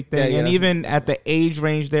really a big thing. Yeah, and even at the age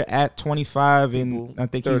range, they're at 25, and I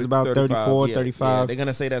think he's about 34, 35. Yeah, they're going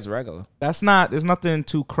to say that's regular. There's nothing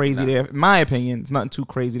too crazy there. In my opinion, it's nothing too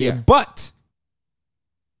crazy there. Yeah. But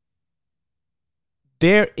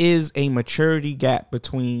there is a maturity gap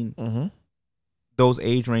between those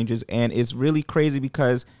age ranges, and it's really crazy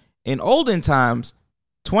because in olden times,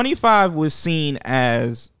 25 was seen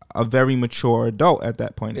as a very mature adult at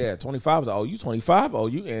that point. Yeah, 25 was, you 25?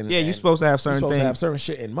 You're supposed to have certain things. You're supposed to have certain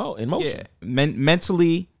shit in motion. Yeah,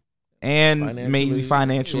 mentally and maybe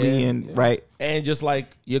financially, and right. And just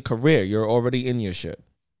like your career, you're already in your shit.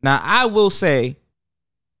 Now, I will say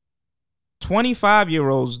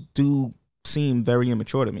 25-year-olds do seem very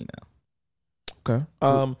immature to me now.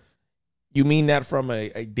 Okay. You mean that from a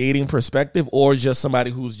dating perspective, or just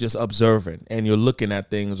somebody who's just observing and you're looking at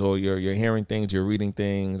things, or you're hearing things, you're reading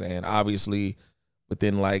things, and obviously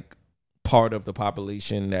within like part of the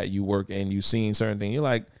population that you work in, you've seen certain things. You're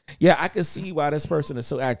like, yeah, I can see why this person is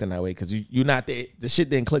still acting that way, because you're not the shit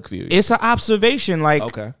didn't click for you. It's an observation. Like,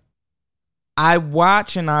 okay, I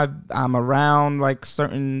watch and I'm around like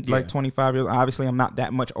certain like 25 years. Obviously, I'm not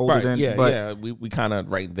that much older than. Yeah, we kind of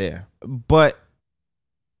right there, but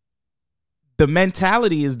the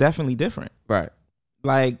mentality is definitely different. Right.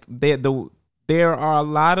 Like there are a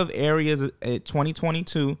lot of areas at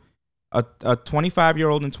 2022, a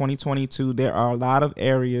 25-year-old in 2022, there are a lot of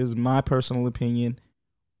areas, my personal opinion,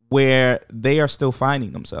 where they are still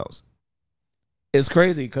finding themselves. It's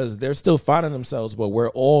crazy because they're still finding themselves, but we're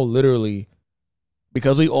all literally,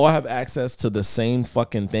 because we all have access to the same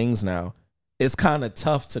fucking things now, it's kind of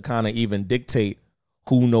tough to kind of even dictate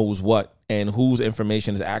who knows what and whose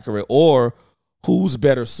information is accurate, or who's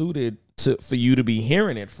better suited for you to be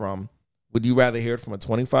hearing it from. Would you rather hear it from a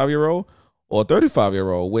 25-year-old or a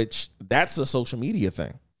 35-year-old? Which that's a social media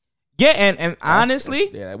thing. Yeah, and honestly,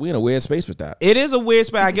 we're in a weird space with that. It is a weird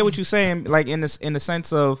space. I get what you're saying, like in the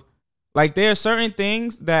sense of, like, there are certain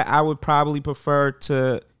things that I would probably prefer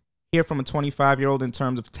to hear from a 25-year-old in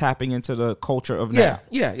terms of tapping into the culture of now.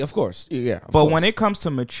 Yeah, of course. Yeah, but when it comes to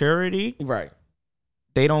maturity, right,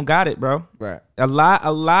 they don't got it, bro. Right. A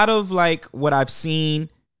lot of like what I've seen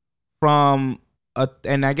from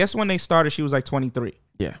and I guess when they started, she was like 23.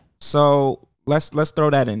 Yeah. So let's throw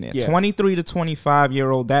that in there. Yeah. 23 to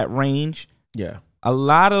 25-year-old, that range. Yeah. A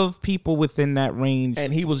lot of people within that range.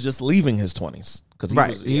 And he was just leaving his 20s.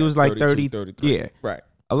 He was like 30, 33. Yeah. Right.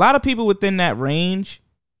 A lot of people within that range,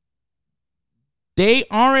 they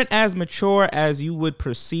aren't as mature as you would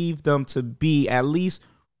perceive them to be, at least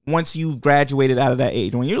once you've graduated out of that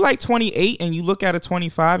age. When you're like 28 and you look at a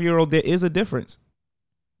 25-year-old, there is a difference.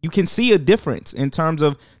 You can see a difference in terms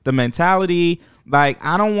of the mentality. Like,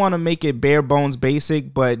 I don't want to make it bare bones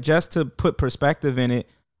basic, but just to put perspective in it,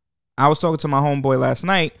 I was talking to my homeboy last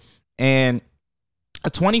night, and a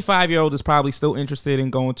 25-year-old is probably still interested in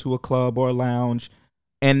going to a club or a lounge,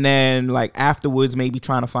 and then like afterwards maybe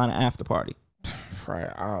trying to find an after party.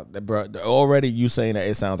 Right. Bro, already you saying that,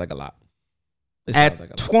 it sounds like a lot.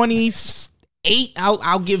 At 28,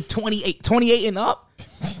 I'll give 28 and up.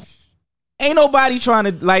 Ain't nobody trying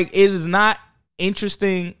to, like, it is not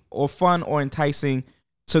interesting or fun or enticing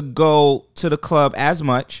to go to the club as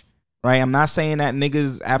much, right? I'm not saying that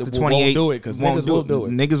niggas after 28 won't do it, because niggas will do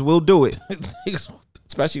it. Niggas will do it.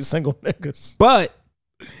 Especially single niggas. But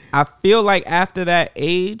I feel like after that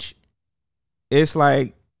age, it's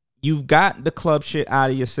like you've got the club shit out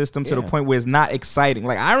of your system to the point where it's not exciting.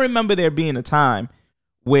 Like, I remember there being a time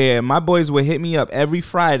where my boys would hit me up every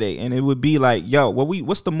Friday and it would be like, yo,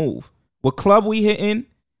 what's the move? What club we hitting?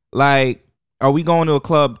 Like, are we going to a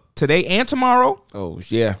club today and tomorrow? Oh,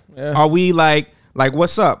 yeah. Are we like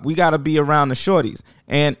what's up? We got to be around the shorties.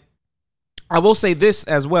 And I will say this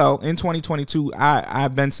as well. In 2022,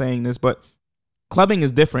 I've been saying this, but clubbing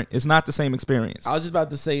is different. It's not the same experience. I was just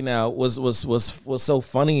about to say now, what's so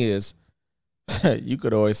funny is, you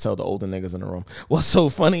could always tell the older niggas in the room. What's so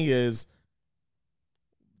funny is,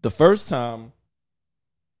 the first time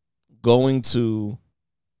going to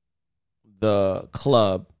the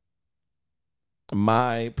club,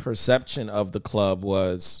 my perception of the club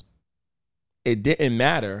was, it didn't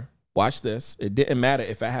matter. Watch this. It didn't matter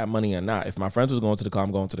if I had money or not. If my friends was going to the club,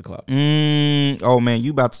 I'm going to the club. Oh man,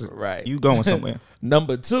 you about to you going somewhere.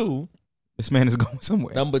 Number two, this man is going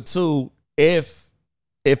somewhere. Number two, if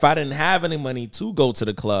I didn't have any money to go to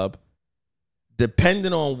the club,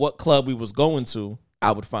 depending on what club we was going to,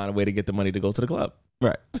 I would find a way to get the money to go to the club.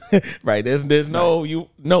 Right. Right. There's no,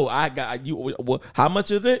 I got you. How much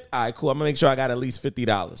is it? All right, cool. I'm gonna make sure I got at least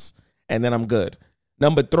 $50 and then I'm good.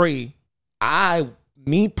 Number three,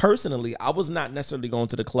 me personally, I was not necessarily going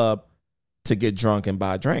to the club to get drunk and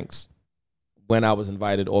buy drinks when I was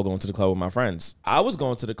invited or going to the club with my friends. I was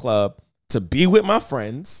going to the club to be with my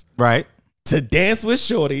friends. Right. To dance with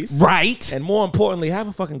shorties. Right. And more importantly, have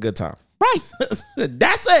a fucking good time. Right.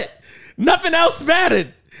 That's it. Nothing else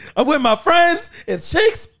mattered. I'm with my friends. It's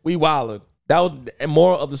chicks. We wilded. And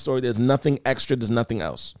moral of the story, there's nothing extra. There's nothing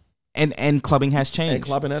else. And clubbing has changed. And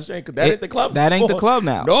clubbing has changed. That ain't the club. That ain't the club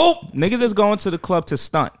now. Nope. Niggas is going to the club to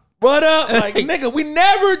stunt. What up? Like, nigga, we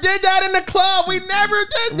never did that in the club. We never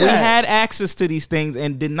did that. We had access to these things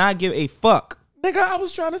and did not give a fuck. Nigga, I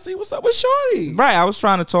was trying to see what's up with shorty. Right. I was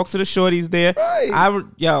trying to talk to the shorties there. Right.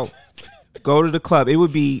 Go to the club. It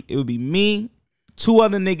would be me, 2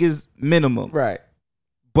 other niggas minimum. Right.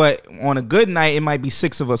 But on a good night, it might be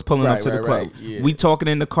 6 of us pulling up to the club. Right, yeah. We talking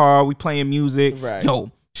in the car. We playing music. Right. Yo,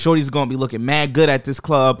 shorty's gonna be looking mad good at this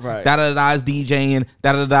club. Right. Da-da-da-da's DJing.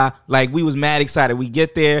 Da-da-da. Like, we was mad excited. We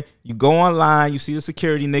get there. You go online. You see the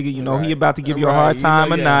security nigga. You know he about to give you a hard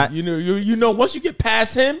time or not. You know, once you get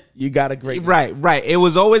past him, you got a great night. Right. It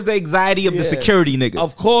was always the anxiety of the security nigga.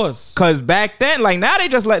 Of course. Because back then, like, now they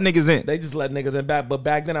just let niggas in. They just let niggas in back. But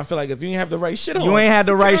back then, I feel like if you ain't have the right shit on. You ain't had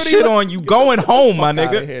the right shit on. You going home, my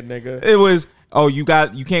nigga. Here, nigga. It was,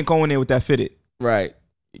 you can't go in there with that fitted. Right.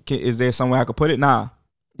 Is there somewhere I could put it? Nah.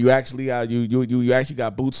 You actually got you actually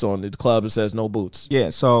got boots on. The club that says no boots.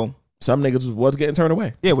 Yeah, so some niggas was getting turned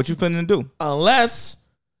away. Yeah, what you finna do? Unless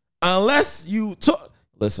you took.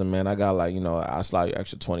 Listen, man, I got I slide you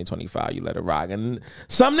extra 20, 25. You let it rock, and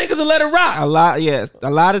some niggas will let it rock. A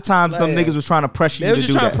lot of times, them niggas was trying to pressure you to do that. They were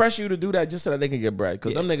just trying to pressure you to do that just so that they can get bread.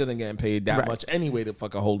 Because them niggas ain't getting paid that much anyway to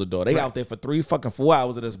fucking hold the door. They out there for 4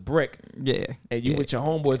 hours of this brick. Yeah, and you with your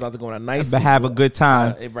homeboys about to go on a nice, but have a good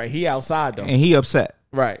time. Right, he outside though, and he upset.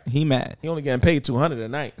 Right, he mad. He only getting paid $200 a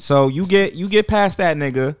night. So you get past that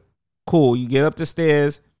nigga. Cool. You get up the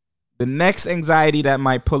stairs. The next anxiety that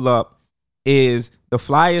might pull up is the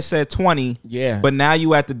flyer said 20. Yeah. But now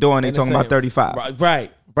you at the door and they talking about 35.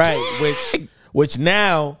 Right. Which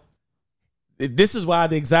now, this is why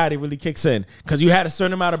the anxiety really kicks in. Because you had a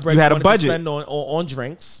certain amount of bread you had a budget to spend on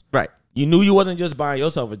drinks. Right. You knew you wasn't just buying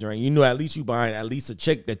yourself a drink. You knew at least you buying at least a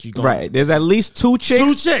chick that you going. Right. There's at least 2 chicks.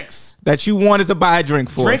 2 chicks that you wanted to buy a drink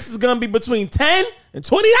for. Drinks is gonna be between $10 and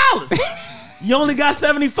 $20. You only got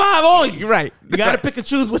 75 on you. Right. You gotta pick and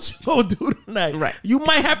choose what you gonna do tonight. Right. You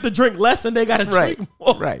might have to drink less and they gotta drink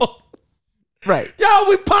more. Right. Right. Yo,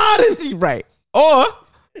 we potting. Right. Or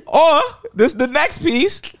this is the next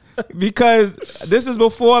piece. Because this is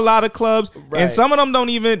before a lot of clubs, and some of them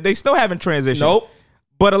they still haven't transitioned. Nope.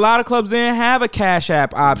 But a lot of clubs didn't have a Cash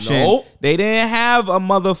App option. Nope. They didn't have a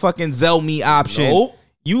motherfucking Zelle.me option. Nope.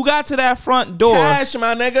 You got to that front door. Cash,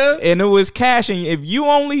 my nigga. And it was cash. And if you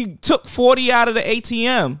only took 40 out of the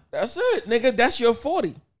ATM. That's it, nigga. That's your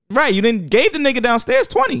 40. Right. You didn't gave the nigga downstairs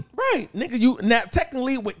 20. Right. Nigga, you now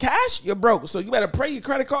technically with cash, you're broke. So you better pray your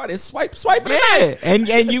credit card and swipe it. Yeah. And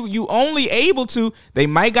you only able to, they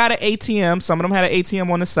might got an ATM. Some of them had an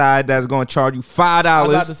ATM on the side that's going to charge you $5. I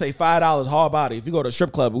was about to say $5 hard body. If you go to a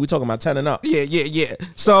strip club, we talking about 10 and up. Yeah.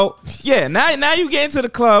 So yeah, now you get into the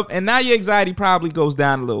club and now your anxiety probably goes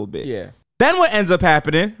down a little bit. Yeah. Then what ends up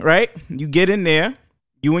happening, right? You get in there,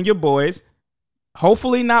 you and your boys.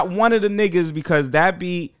 Hopefully not one of the niggas, because that'd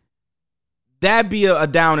be a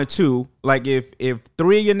downer too. Like if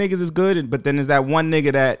 3 of your niggas is good, but then there's that one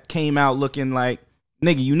nigga that came out looking like,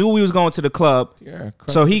 nigga, you knew we was going to the club,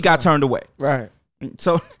 so he got turned away. Right.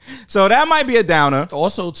 So that might be a downer.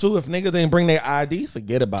 Also, too, if niggas ain't bring their ID,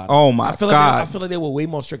 forget about it. Oh my God! I feel like they were way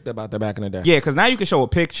more strict about that back in the day. Yeah, because now you can show a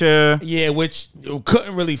picture. Yeah, which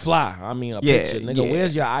couldn't really fly. I mean, a picture, nigga. Yeah.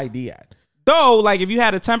 Where's your ID at? Though, like, if you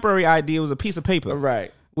had a temporary ID, it was a piece of paper,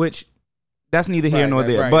 right? Which that's neither here nor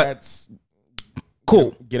there. Right. But That's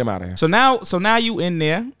cool. Get him out of here. So now you in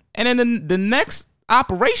there, and then the next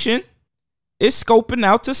operation is scoping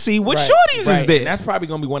out to see what shorties is there. And that's probably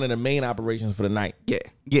gonna be one of the main operations for the night. Yeah.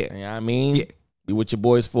 You know what I mean? Yeah. Be with your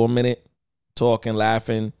boys for a minute, talking,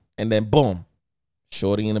 laughing, and then boom,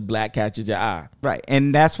 shorty in the black catches your eye. Right.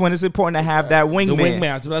 And that's when it's important to have that wingman. The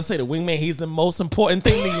wingman. I was about to say, the wingman, he's the most important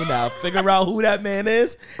thing to you now. Figure out who that man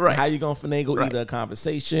is. Right. How you gonna finagle either a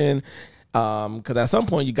conversation. Because at some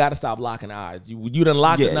point you got to stop locking eyes. You done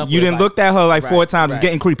locked enough. You didn't look at her like 4 times. It's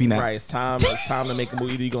getting creepy now. Right. It's time to make a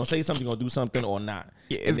move. Either you're gonna say something, you're gonna do something, or not.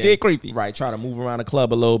 Yeah, it's getting creepy. Right. Try to move around the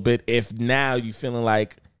club a little bit. If now you feeling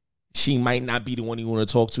like she might not be the one you want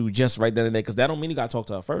to talk to just right then and there, because that don't mean you gotta talk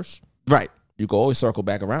to her first. Right. You can always circle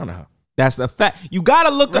back around to her. That's the fact. You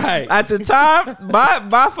gotta look at the time.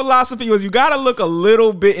 My philosophy was you gotta look a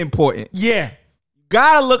little bit important. Yeah.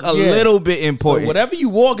 Gotta look a little bit important. So whatever you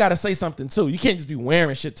wore, gotta say something too. You can't just be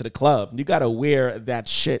wearing shit to the club. You gotta wear that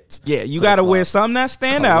shit. Yeah, you gotta wear something that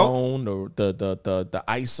stand Cologne, out. The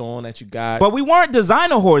ice on that you got. But we weren't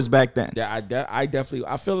designer whores back then. Yeah,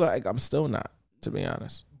 I feel like I'm still not, to be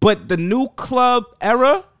honest. But the new club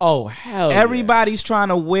era, oh hell, everybody's trying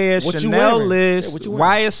to wear what Chanel this,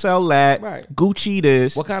 YSL that, Gucci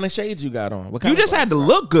this. What kind of shades you got on? You just had to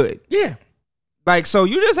look good. Yeah. Like, so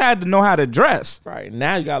you just had to know how to dress. Right.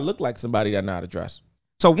 Now you gotta look like somebody that know how to dress.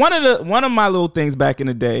 So one of my little things back in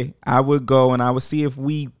the day, I would go and I would see if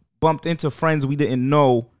we bumped into friends we didn't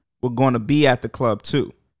know were going to be at the club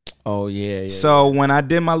too. Oh yeah. So when I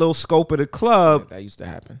did my little scope of the club, that used to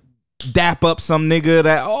happen. Dap up some nigga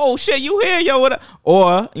that, oh shit, you here, yo, what up?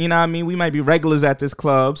 Or, you know what I mean, we might be regulars at this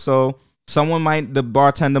club, so the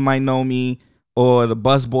bartender might know me, or the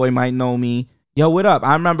busboy might know me. Yo, what up?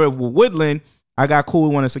 I remember with Woodland, I got cool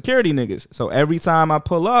with one of the security niggas. So every time I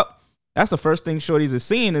pull up, that's the first thing shorties is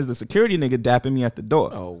seeing is the security nigga dapping me at the door.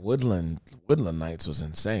 Oh, Woodland Nights was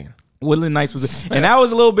insane. Woodland Nights was, and that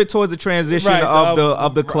was a little bit towards the transition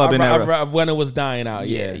of the clubbing era when it was dying out.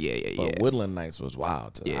 Yeah. But Woodland Nights was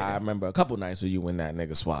wild. Yeah. I remember a couple nights with you and that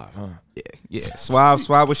nigga Suave. Huh? Yeah.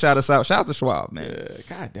 Suave would shout us out. Shout out to Suave, man. Yeah,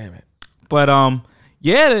 God damn it. But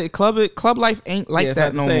the club life ain't like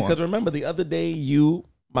that no more. Because remember the other day, you,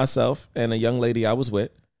 myself, and a young lady I was with,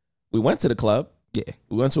 we went to the club. Yeah,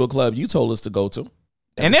 we went to a club you told us to go to,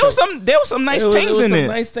 and there was some nice things in there.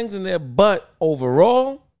 Nice things in there, but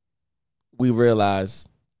overall, we realized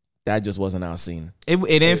that just wasn't our scene. It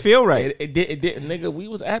didn't feel right. It didn't, nigga. We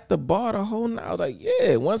was at the bar the whole night. I was like,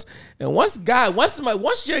 yeah. Once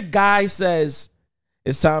your guy says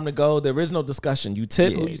it's time to go, there is no discussion. You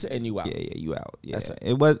tip and you out. Yeah, you out. Yeah,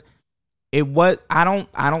 it was. I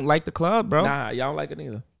don't like the club, bro. Nah, y'all don't like it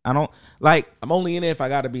either. I don't like. I'm only in there if I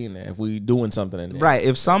gotta be in there. If we doing something in there, right?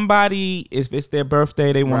 If it's their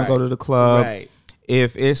birthday, they want to go to the club. Right.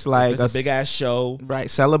 If it's like a big ass show, right?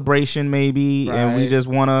 Celebration maybe, and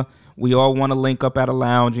we all wanna link up at a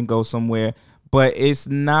lounge and go somewhere. But it's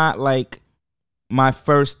not like my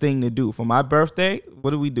first thing to do for my birthday. What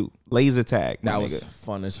do we do? Laser tag. That was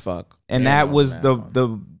fun as fuck, and that was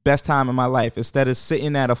the best time of my life. Instead of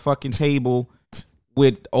sitting at a fucking table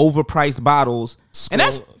with overpriced bottles, and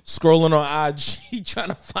that's scrolling on IG trying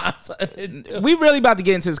to find something. We really about to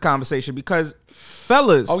get into this conversation because,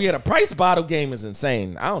 fellas. Oh yeah, the price bottle game is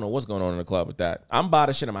insane. I don't know what's going on in the club with that. I'm buying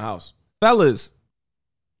the shit in my house, fellas.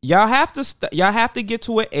 Y'all have to get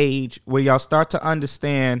to an age where y'all start to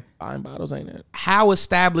understand buying bottles ain't it how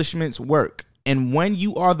establishments work and when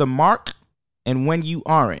you are the mark and when you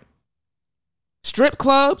aren't. Strip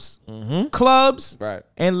clubs, clubs,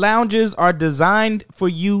 and lounges are designed for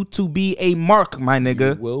you to be a mark, my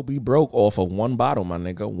nigga. You will be broke off of one bottle, my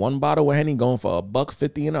nigga. One bottle of Henny going for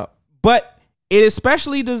 $1.50 and up. But it is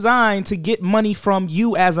specially designed to get money from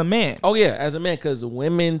you as a man. Oh yeah, as a man, because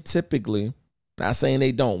women typically, not saying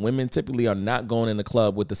they don't, women typically are not going in the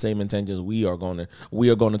club with the same intentions we are going to. We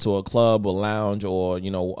are going into a club or lounge or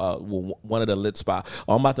one of the lit spots.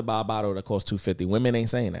 Oh, I'm about to buy a bottle that costs $2.50. Women ain't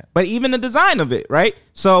saying that. But even the design of it, right?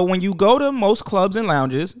 So when you go to most clubs and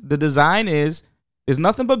lounges, the design is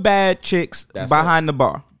nothing but bad chicks behind the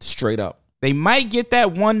bar. Straight up. They might get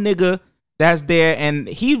that one nigga that's there, and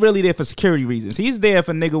he really there for security reasons. He's there if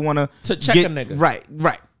a nigga want to check a nigga. Right.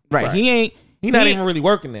 He not even really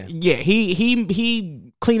working there. Yeah,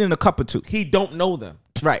 he cleaning a cup or two. He don't know them.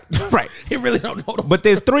 Right. He really don't know them. But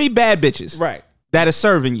there's 3 bad bitches. Right. that is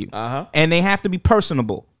serving you, and they have to be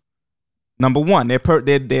personable. Number one,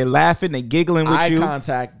 they're laughing, they're giggling with you. Eye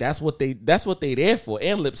contact. That's what they there for,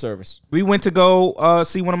 and lip service. We went to go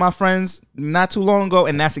see one of my friends not too long ago,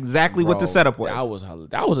 and that's exactly what the setup was.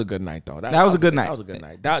 That was a good night though. That was a good night. That was a good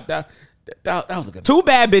night. That was a good. Two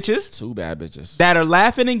bad bitches. Two bad bitches that are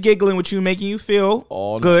laughing and giggling with you, making you feel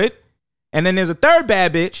good. And then there's a third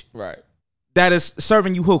bad bitch, right? That is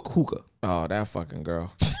serving you hookah. Oh, that fucking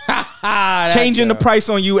girl. Changing the price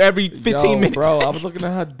on you every 15 minutes. Bro, I was looking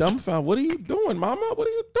at her dumbfounded. What are you doing, mama? What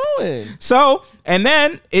are you doing? So, and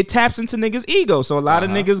then it taps into niggas' ego. So a lot of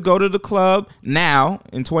niggas go to the club now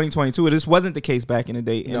in 2022. This wasn't the case back in the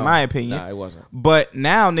day, in my opinion. Nah, it wasn't. But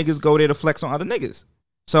now niggas go there to flex on other niggas.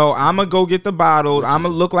 So I'm going to go get the bottles. I'm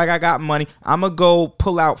going to look like I got money. I'm going to go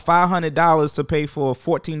pull out $500 to pay for a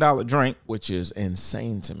 $14 drink. Which is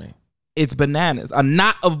insane to me. It's bananas. A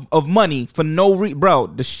knot of money for no reason. Bro,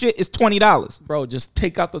 the shit is $20. Bro, just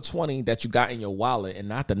take out the 20 that you got in your wallet and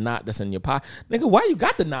not the knot that's in your pocket. Nigga, why you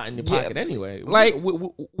got the knot in your pocket anyway? Like,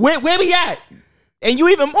 where we at? And you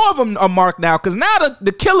even more of a mark now, because now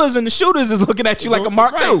the killers and the shooters is looking at you like a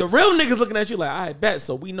mark too. The real niggas looking at you like, I bet,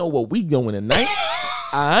 so we know what we doing tonight.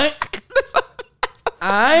 All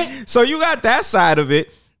right. So you got that side of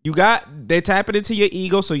it. They're tapping into your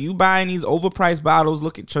ego, so you buying these overpriced bottles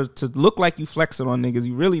to look like you flexing on niggas.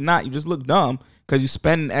 You really not. You just look dumb because you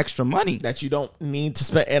spending extra money that you don't need to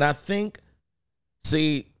spend. And I think,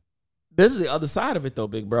 see, this is the other side of it though,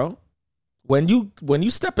 big bro. When you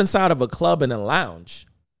step inside of a club and a lounge,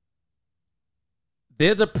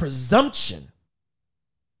 there's a presumption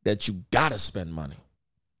that you gotta spend money.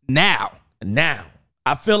 Now.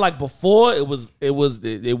 I feel like before it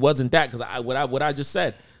wasn't that, because what I just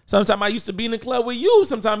said. Sometimes I used to be in the club with you.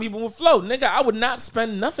 Sometimes even with Flo. Nigga, I would not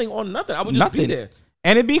spend nothing on nothing. I would just be there.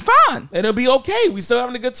 And it'd be fine. And it'll be okay. We still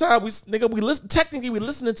having a good time. We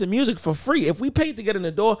listening to music for free. If we paid to get in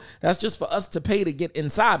the door, that's just for us to pay to get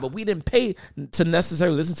inside. But we didn't pay to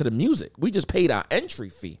necessarily listen to the music. We just paid our entry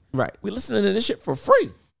fee. Right. We listening to this shit for free.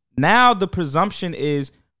 Now the presumption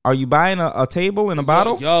is, are you buying a table and a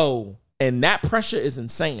bottle? Yo. And that pressure is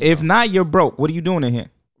insane. If not, you're broke. What are you doing in here?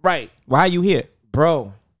 Right. Why are you here?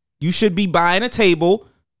 Bro. You should be buying a table,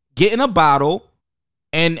 getting a bottle,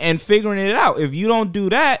 and figuring it out. If you don't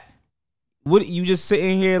do that, what you just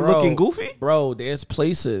sitting here looking goofy? Bro, there's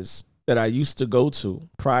places that I used to go to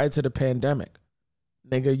prior to the pandemic.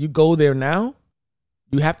 Nigga, you go there now,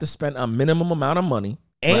 you have to spend a minimum amount of money.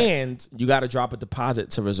 And you got to drop a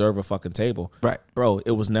deposit to reserve a fucking table. Right. Bro,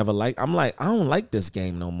 it was never like, I'm like, I don't like this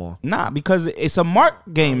game no more. Nah, because it's a mark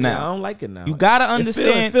game now. I don't like it now. You got to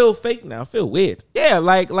understand. It feel fake now. It feel weird. Yeah,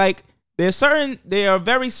 like there are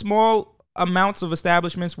very small amounts of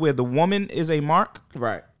establishments where the woman is a mark.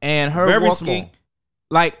 Right. And her very walking. Small.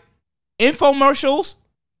 Like infomercials,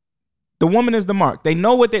 the woman is the mark. They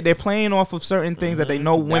know what they're playing off of certain things that they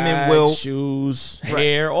know women will. Shoes,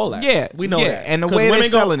 hair, all that. Yeah. We know that. And the way they're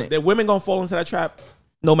selling it. The women gonna fall into that trap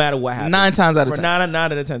no matter what happens. 9 times out of 10. 9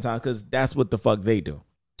 out of 10 times, because that's what the fuck they do.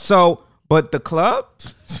 So, but the club,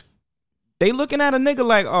 they looking at a nigga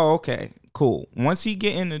like, oh, okay, cool. Once he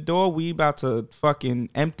get in the door, we about to fucking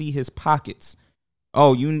empty his pockets.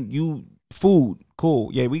 Oh, you food,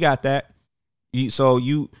 cool. Yeah, we got that.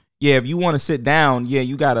 Yeah, if you want to sit down, yeah,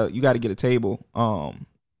 you gotta get a table.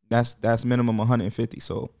 That's minimum 150.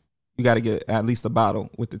 So you gotta get at least a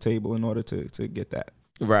bottle with the table in order to get that.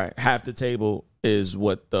 Right, half the table is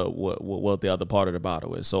what the other part of the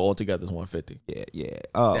bottle is. So altogether it's 150. Yeah.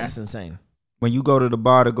 That's insane. When you go to the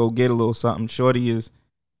bar to go get a little something, shorty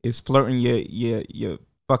is flirting your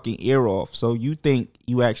fucking ear off. So you think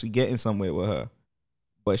you actually getting somewhere with her.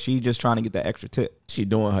 But she just trying to get that extra tip. She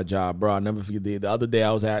doing her job, bro. I never forget the other day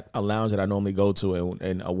I was at a lounge that I normally go to,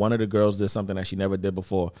 and one of the girls did something that she never did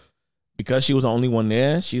before. Because she was the only one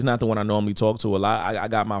there, she's not the one I normally talk to a lot. I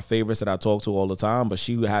got my favorites that I talk to all the time, but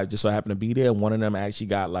she just so happened to be there, and one of them actually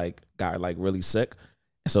got really sick.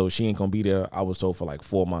 So she ain't gonna be there, I was told, for like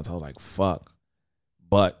 4 months. I was like, fuck.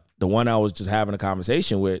 But the one I was just having a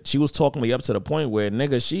conversation with, she was talking me up to the point where,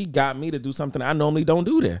 nigga, she got me to do something I normally don't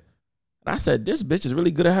do there. And I said, this bitch is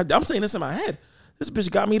really good at her. I'm saying this in my head. This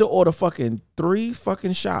bitch got me to order fucking 3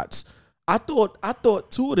 fucking shots. I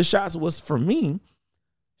thought 2 of the shots was for me.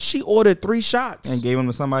 She ordered 3 shots and gave them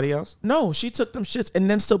to somebody else. No, she took them shits and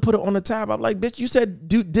then still put it on the tab. I'm like, bitch, you said,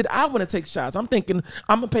 dude, did I want to take shots? I'm thinking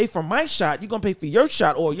I'm gonna pay for my shot. You gonna pay for your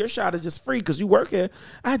shot, or your shot is just free because you work here.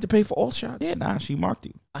 I had to pay for all shots. Yeah, nah, she marked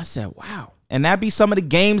you. I said, wow. And that be some of the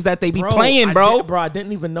games that they be playing, bro. I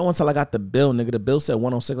didn't even know until I got the bill, nigga. The bill said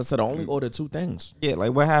 106. I said I only ordered 2 things. Yeah,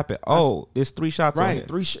 like what happened? Oh, there's 3 shots. Right,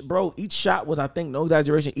 3. Bro, each shot was, I think, no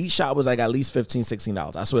exaggeration. Each shot was like at least $15,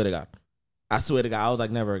 $16. I swear to God. I was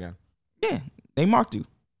like, never again. Yeah, they marked you,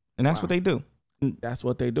 and that's what they do. That's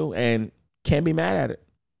what they do, and can't be mad at it.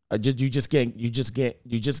 You just can't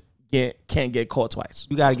get caught twice.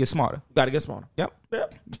 You gotta get smarter. Yep.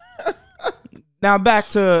 Now back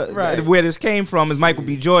to where this came from is Michael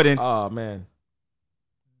B. Jordan. Oh man,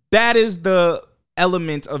 that is the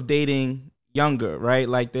element of dating younger, right?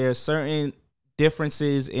 Like there's certain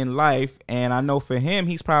differences in life, and I know for him,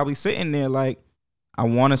 he's probably sitting there like, I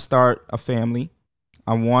want to start a family,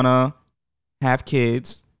 I want to have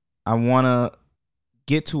kids, I want to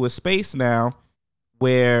get to a space now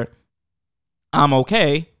where I'm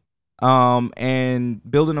okay, and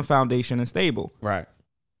building a foundation and stable. Right.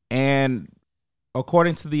 And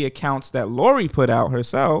according to the accounts that Lori put out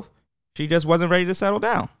herself, she just wasn't ready to settle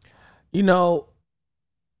down. You know,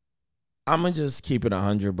 I'm going to just keep it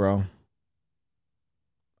 100, bro.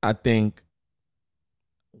 I think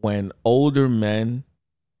when older men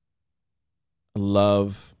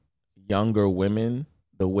love younger women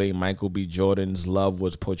the way Michael B. Jordan's love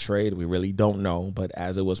was portrayed, we really don't know, but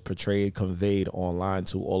as it was portrayed, conveyed online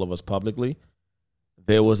to all of us publicly,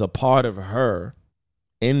 there was a part of her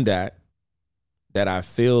in that I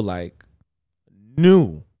feel like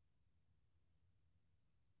knew,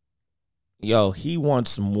 yo, he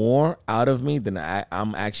wants more out of me than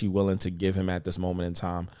I'm actually willing to give him at this moment in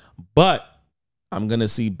time. But I'm going to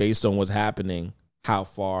see, based on what's happening, how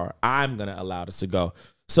far I'm going to allow this to go.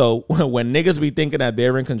 So when niggas be thinking that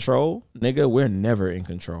they're in control, nigga, we're never in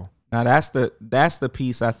control. Now that's the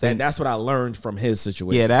piece I think. And that's what I learned from his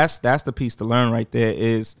situation. Yeah, that's the piece to learn right there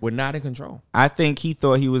is we're not in control. I think he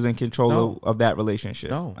thought he was in control of that relationship.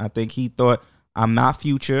 No. I think he thought, I'm not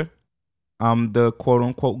Future. I'm the quote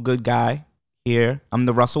unquote good guy here. I'm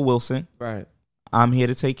the Russell Wilson. Right. I'm here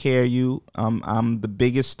to take care of you. I'm the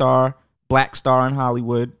biggest star, black star in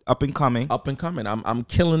Hollywood, up and coming.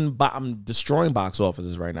 I'm destroying box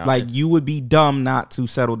offices right now. Like, you would be dumb not to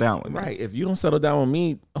settle down with me. Right. If you don't settle down with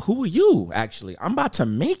me, who are you, actually? I'm about to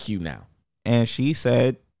make you now. And she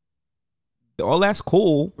said, all that's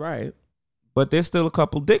cool. Right. But there's still a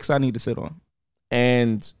couple dicks I need to sit on.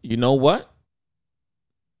 And you know what?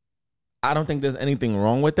 I don't think there's anything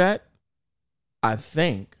wrong with that. I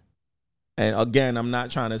think, and again, I'm not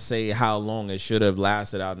trying to say how long it should have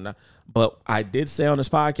lasted out, but I did say on this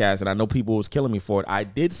podcast, and I know people was killing me for it, I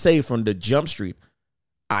did say from the jump street,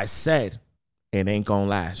 I said, it ain't gonna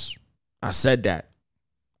last. I said that.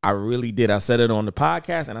 I really did. I said it on the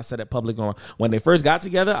podcast, and I said it publicly. When they first got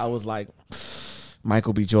together, I was like,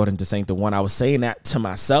 Michael B. Jordan, this ain't the one. I was saying that to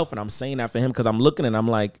myself, and I'm saying that for him because I'm looking and I'm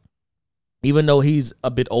like, even though he's a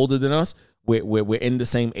bit older than us, we're in the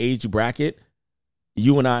same age bracket.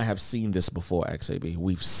 You and I have seen this before, XAB.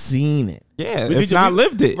 We've seen it. Yeah, if not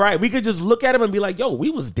lived it. Right. We could just look at him and be like, yo, we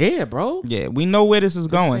was there, bro. Yeah, we know where this is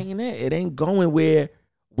going. It ain't going where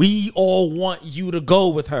we all want you to go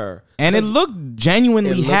with her. And it looked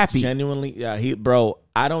genuinely happy. Bro,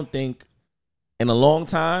 I don't think in a long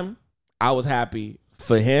time I was happy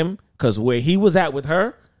for him because where he was at with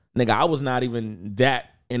her, nigga, I was not even that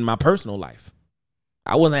in my personal life.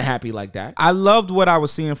 I wasn't happy like that. I loved what I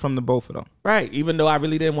was seeing from the both of them. Right. Even though I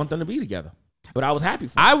really didn't want them to be together. But I was happy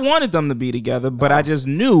for them. I wanted them to be together, but I just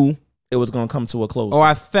knew it was going to come to a close. Or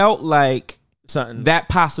I felt like that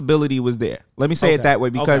possibility was there. Let me say it that way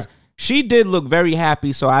because she did look very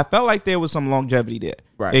happy. So I felt like there was some longevity there.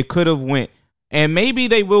 Right. It could have went. And maybe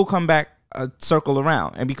they will come back, circle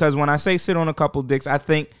around. And because when I say sit on a couple dicks, I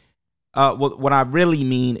think what I really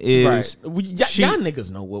mean is y'all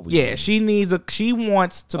niggas know what we mean. She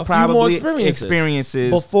wants to probably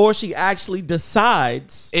experiences before she actually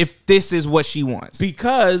decides if this is what she wants.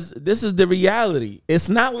 Because this is the reality. It's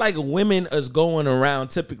not like women is going around,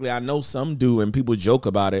 typically I know some do and people joke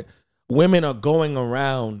about it. Women are going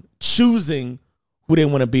around choosing who they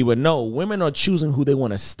want to be with. No, women are choosing who they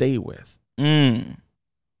want to stay with.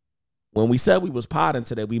 When we said we was potting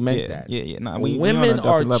today, we meant that. Nah, women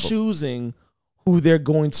are choosing who they're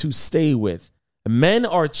going to stay with. Men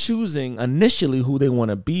are choosing initially who they want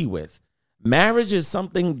to be with. Marriage is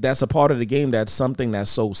something that's a part of the game. That's something that's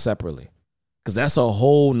sold separately. Because that's a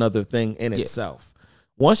whole nother thing in itself.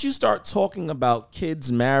 Once you start talking about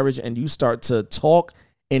kids' marriage and you start to talk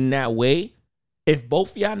in that way, If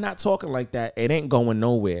both of y'all not talking like that, it ain't going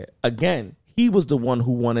nowhere. Again, he was the one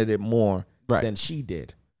who wanted it more than she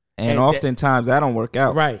did. And oftentimes that don't work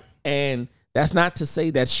out. Right. And that's not to say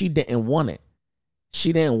that she didn't want it.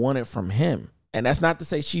 She didn't want it from him. And that's not to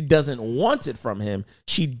say she doesn't want it from him.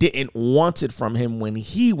 She didn't want it from him when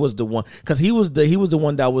he was the one, because he was the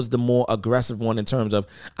one that was the more aggressive one in terms of,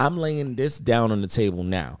 I'm laying this down on the table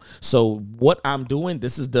now. So what I'm doing,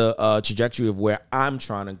 this is the trajectory of where I'm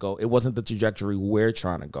trying to go. It wasn't the trajectory we're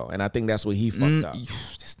trying to go. And I think that's what he fucked up.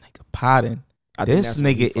 This nigga potting. This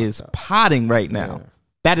nigga is potting right now. Yeah.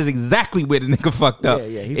 That is exactly where the nigga fucked up.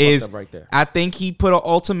 Yeah, he fucked up right there. I think he put an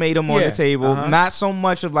ultimatum on the table. Not so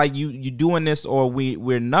much of like you doing this or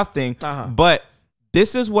we're nothing, but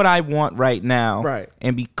this is what I want right now. Right.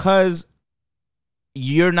 And because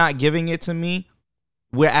you're not giving it to me,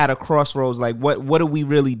 we're at a crossroads. Like what are we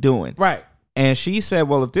really doing? Right. And she said,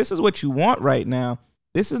 well, if this is what you want right now,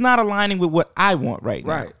 this is not aligning with what I want right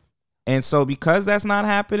now. Right. And so because that's not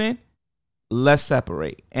happening, let's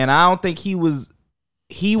separate. And I don't think he was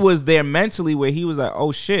there mentally where he was like,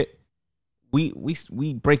 oh shit, we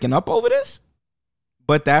breaking up over this?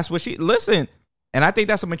 But that's what listen, and I think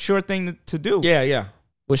that's a mature thing to do. Yeah.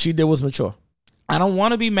 What she did was mature. I don't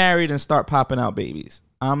want to be married and start popping out babies.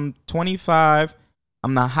 I'm 25.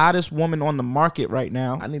 I'm the hottest woman on the market right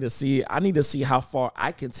now. I need to see how far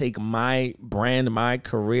I can take my brand, my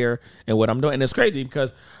career, and what I'm doing. And it's crazy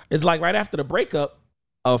because it's like right after the breakup,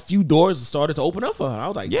 a few doors started to open up for her. I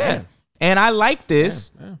was like, yeah. Man. And I like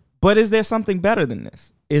this, but is there something better than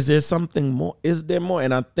this? Is there something more? Is there more?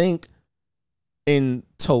 And I think in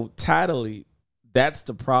totality, that's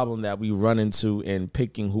the problem that we run into in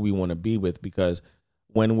picking who we want to be with, because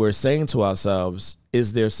when we're saying to ourselves,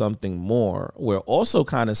 is there something more? We're also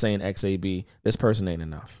kind of saying, XAB, this person ain't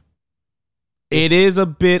enough.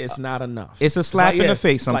 It's not enough. It's a slap in the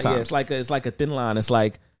face sometimes. It's like a thin line. It's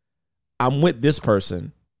like, I'm with this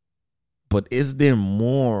person, but is there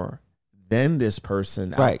more than this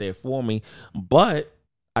person out there for me? But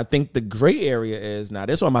I think the gray area is, now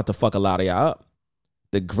this is why I'm about to fuck a lot of y'all up.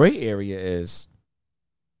 The gray area is,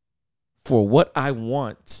 for what I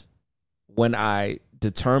want, when I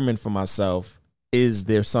determine for myself, is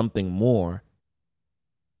there something more?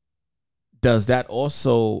 Does that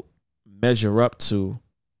also measure up to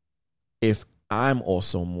if I'm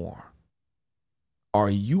also more? Are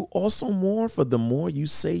you also more for the more you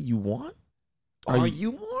say you want? Are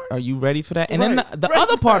you more? Are you ready for that? And then the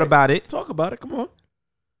other part about it. Talk about it. Come on.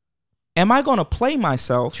 Am I going to play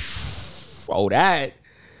myself? Oh, that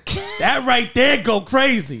right there go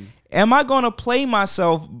crazy. Am I going to play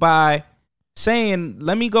myself by saying,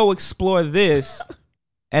 let me go explore this,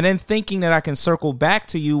 and then thinking that I can circle back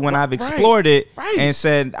to you when I've explored it and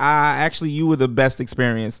said, actually, you were the best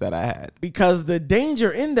experience that I had? Because the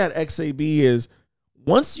danger in that, XAB, is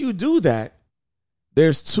once you do that,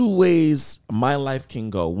 there's two ways my life can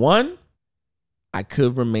go. One, I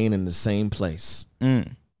could remain in the same place.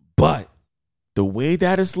 But the way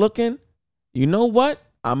that it's looking, you know what?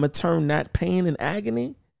 I'm going to turn that pain and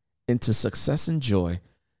agony into success and joy.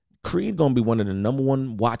 Creed going to be one of the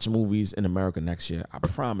 #1 watch movies in America next year. I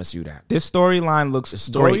promise you that. This storyline looks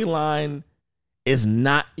great. The storyline is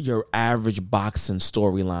not your average boxing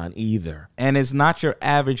storyline either. And it's not your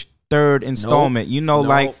average third installment.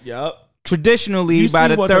 Yep. Traditionally, by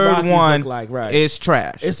the third one, it's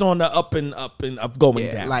trash. It's on the up and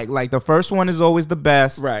going down. Like the first one is always the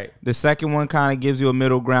best. Right. The second one kind of gives you a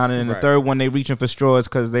middle ground, and then the third one they reaching for straws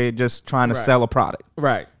because they're just trying to sell a product.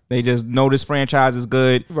 Right. They just know this franchise is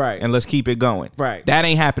good. Right. And let's keep it going. Right. That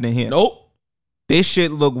ain't happening here. Nope. This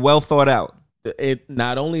shit look well thought out. It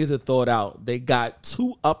not only is it thought out, they got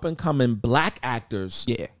 2 up and coming black actors.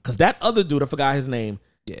 Yeah. Because that other dude, I forgot his name.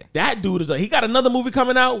 Yeah. That dude he got another movie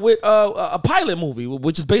coming out with a pilot movie,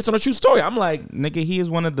 which is based on a true story. I'm like, nigga, he is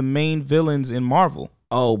one of the main villains in Marvel.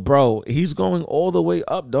 Oh, bro, he's going all the way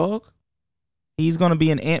up, dog. He's going to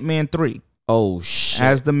be in Ant-Man 3. Oh, shit.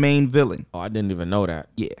 As the main villain. Oh, I didn't even know that.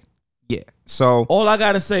 Yeah. So all I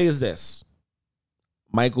got to say is this.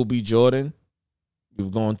 Michael B. Jordan,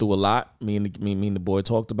 you've gone through a lot. Me and the boy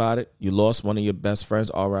talked about it. You lost one of your best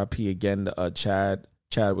friends, R.I.P. again,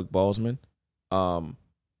 Chadwick Boseman.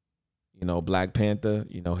 Black Panther,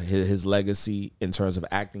 his legacy in terms of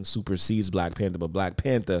acting supersedes Black Panther. But Black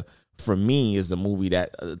Panther, for me, is the movie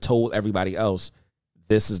that told everybody else,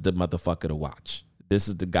 this is the motherfucker to watch. This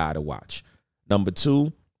is the guy to watch. Number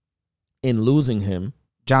 2, in losing him,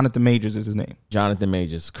 Jonathan Majors is his name. Jonathan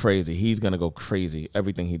Majors, crazy. He's going to go crazy,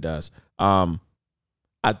 everything he does. I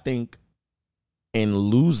think in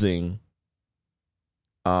losing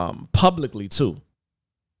publicly, too,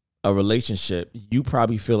 a relationship, you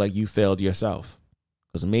probably feel like you failed yourself.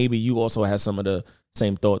 Because maybe you also had some of the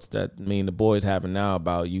same thoughts that me and the boys having now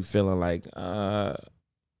about you feeling like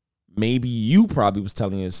maybe you probably was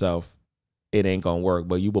telling yourself it ain't gonna work,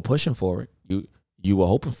 but you were pushing for it. You were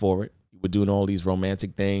hoping for it. You were doing all these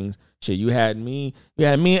romantic things. Shit, you had me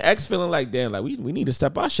and X feeling like, damn, like we need to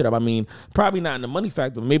step our shit up. I mean, probably not in the money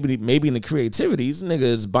factor, but maybe in the creativity. These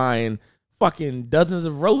niggas buying fucking dozens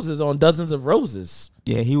of roses on dozens of roses.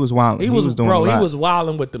 Yeah, he was wilding. He was doing he was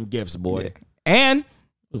wilding with them gifts, boy. Yeah. And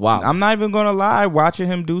wow, I'm not even gonna lie, watching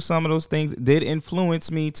him do some of those things did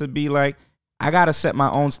influence me to be like, I gotta set my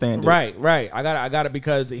own standard. Right. I gotta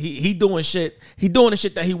because he doing shit. He doing the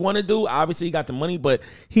shit that he want to do. Obviously, he got the money, but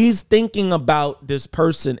he's thinking about this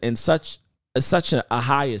person in such a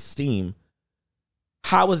high esteem.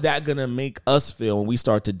 How is that gonna make us feel when we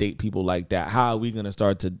start to date people like that? How are we gonna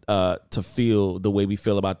start to feel the way we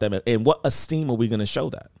feel about them? And what esteem are we gonna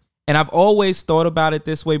show that? And I've always thought about it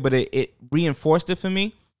this way, but it reinforced it for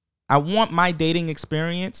me. I want my dating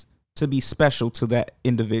experience to be special to that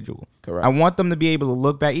individual. Correct. I want them to be able to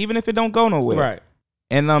look back, even if it don't go nowhere. Right.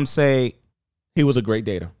 And say, he was a great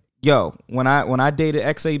dater. Yo, when I dated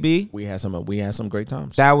XAB, we had some great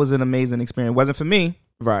times. That was an amazing experience. It wasn't for me.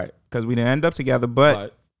 Right. Because we didn't end up together,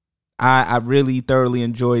 but I really thoroughly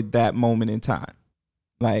enjoyed that moment in time.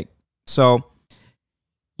 Like, so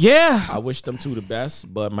yeah. I wish them two the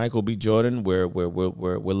best, but Michael B. Jordan, we're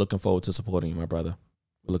looking forward to supporting you, my brother.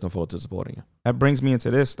 We're looking forward to supporting you. That brings me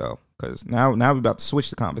into this though, because now we're about to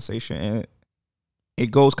switch the conversation, and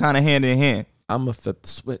it goes kind of hand in hand. I'm gonna flip the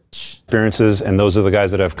switch. Experiences, and those are the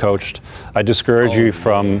guys that I've coached. I discourage you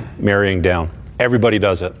from marrying down. Everybody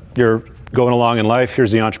does it. You're going along in life.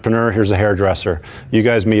 Here's the entrepreneur. Here's the hairdresser. You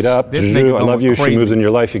guys meet up. I love you. She moves in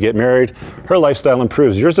your life. You get married. Her lifestyle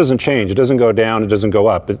improves. Yours doesn't change. It doesn't go down. It doesn't go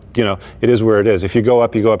up. It is where it is. If you go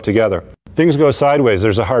up together. Things go sideways.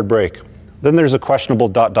 There's a hard break. Then there's a questionable ...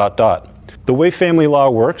 The way family law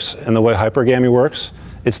works and the way hypergamy works,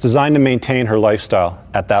 it's designed to maintain her lifestyle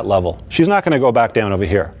at that level. She's not going to go back down over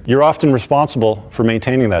here. You're often responsible for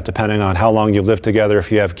maintaining that, depending on how long you live together,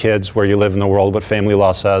 if you have kids, where you live in the world, what family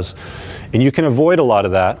law says. And you can avoid a lot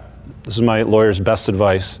of that, this is my lawyer's best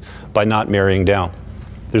advice, by not marrying down.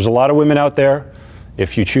 There's a lot of women out there.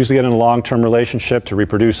 If you choose to get in a long-term relationship to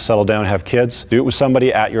reproduce, settle down, have kids, do it with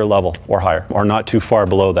somebody at your level or higher, or not too far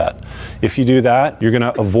below that. If you do that, you're going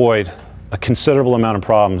to avoid a considerable amount of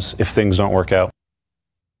problems if things don't work out.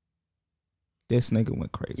 This nigga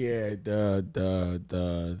went crazy. Yeah,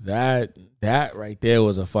 that right there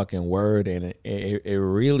was a fucking word, and it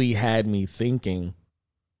really had me thinking.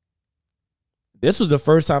 This was the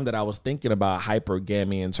first time that I was thinking about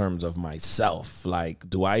hypergamy in terms of myself. Like,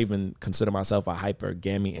 do I even consider myself a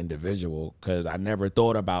hypergamy individual? Because I never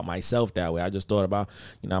thought about myself that way. I just thought about,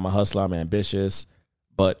 I'm a hustler, I'm ambitious.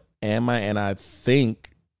 But am I? And I think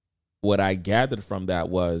what I gathered from that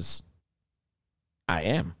was I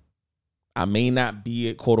am. I may not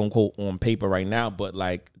be, quote unquote, on paper right now, but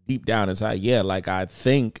like deep down inside, yeah, like I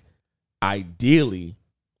think ideally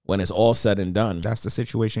when it's all said and done, that's the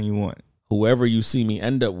situation you want. Whoever you see me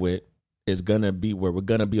end up with is going to be where we're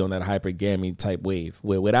going to be on that hypergamy type wave,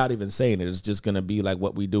 where without even saying it, it's just going to be like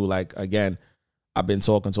what we do. Like, again, I've been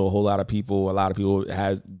talking to a whole lot of people. A lot of people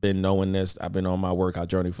has been knowing this. I've been on my workout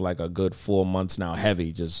journey for like a good 4 months now,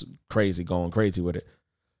 heavy, just crazy, going crazy with it.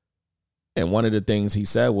 And one of the things he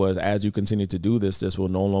said was, as you continue to do this, this will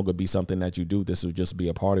no longer be something that you do. This will just be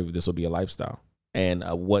a part of it. This will be a lifestyle. And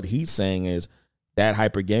what he's saying is that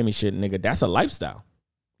hypergamy shit, nigga, that's a lifestyle.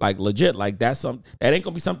 Like legit, like that ain't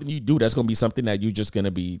gonna be something you do. That's gonna be something that you're just gonna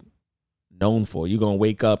be known for. You're gonna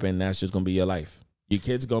wake up and that's just gonna be your life. Your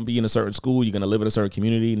kids gonna be in a certain school. You're gonna live in a certain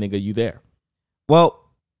community, nigga. You there? Well,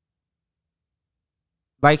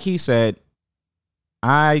 like he said,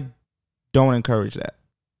 I don't encourage that.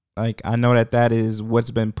 Like, I know that is what's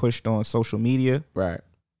been pushed on social media. Right.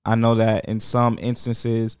 I know that in some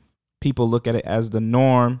instances, people look at it as the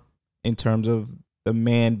norm in terms of the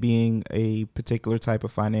man being a particular type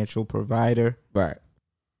of financial provider. Right.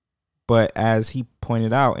 But as he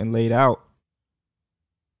pointed out and laid out,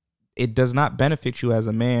 it does not benefit you as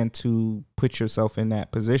a man to put yourself in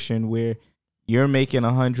that position where you're making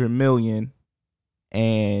 $100 million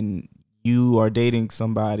and you are dating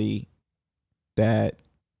somebody that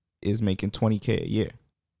is making $20K a year.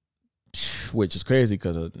 Which is crazy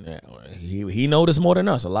because he noticed more than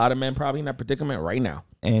us. A lot of men probably in that predicament right now.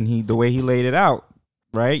 And the way he laid it out,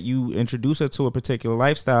 right? You introduce her to a particular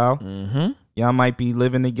lifestyle. Mm-hmm. Y'all might be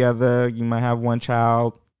living together. You might have one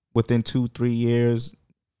child within 2-3 years.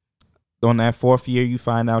 On that 4th year, you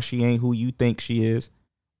find out she ain't who you think she is.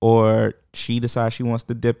 or she decides she wants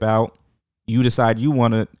to dip out. You decide you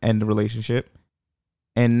want to end the relationship.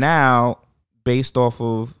 And now, based off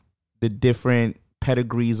of the different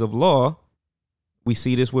pedigrees of law, we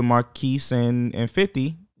see this with Marquise and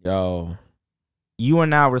 50. Yo. You are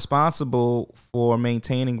now responsible for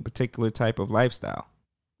maintaining a particular type of lifestyle.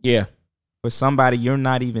 Yeah. For somebody you're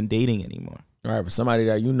not even dating anymore. All right, for somebody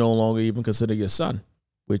that you no longer even consider your son,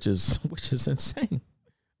 which is insane.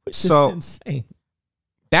 Which is insane.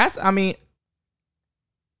 That's, I mean,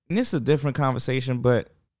 this is a different conversation, but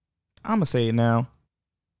I'm going to say it now.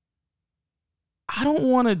 I don't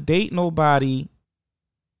want to date nobody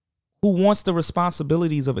who wants the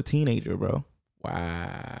responsibilities of a teenager, bro. Wow.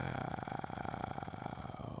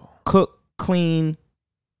 Cook, clean,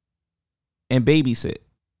 and babysit.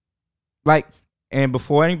 Like, and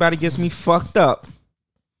before anybody gets me fucked up,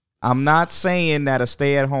 I'm not saying that a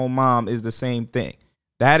stay-at-home mom is the same thing.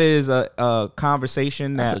 That is a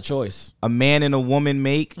conversation that's a choice a man and a woman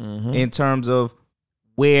make in terms of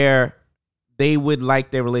where they would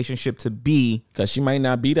like their relationship to be. Because she might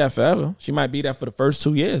not be that forever. She might be that for the first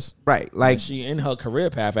 2 years. Right. Like, and she in her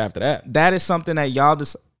career path after that. That is something that y'all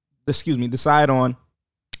decide on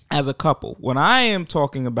as a couple. What I am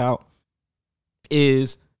talking about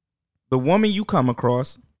is the woman you come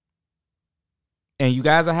across and you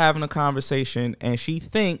guys are having a conversation and she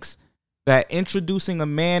thinks that introducing a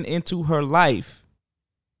man into her life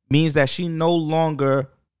means that she no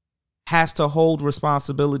longer has to hold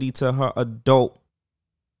responsibility to her adult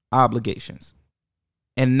obligations.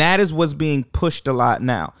 And that is what's being pushed a lot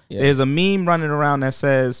now. Yeah. There's a meme running around that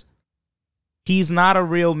says he's not a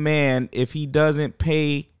real man if he doesn't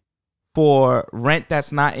pay for rent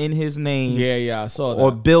that's not in his name. Yeah, I saw that.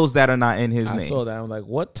 Or bills that are not in his name. I saw that. I'm like,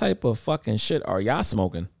 what type of fucking shit are y'all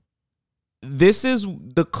smoking? This is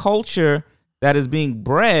the culture that is being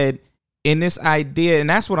bred in this idea. And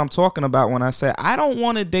that's what I'm talking about when I say I don't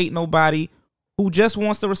want to date nobody who just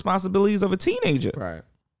wants the responsibilities of a teenager. Right.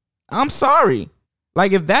 I'm sorry.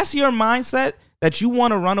 Like, if that's your mindset, that you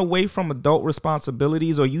want to run away from adult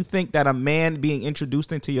responsibilities, or you think that a man being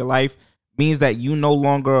introduced into your life means that you no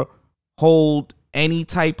longer hold any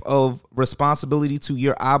type of responsibility to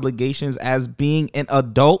your obligations as being an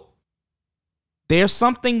adult, there's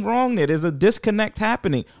something wrong there. There's a disconnect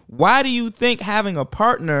happening. Why do you think having a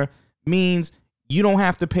partner means you don't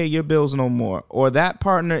have to pay your bills no more, or that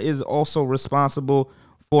partner is also responsible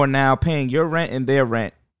for now paying your rent and their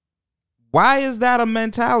rent? Why is that a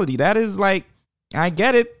mentality? That is like, I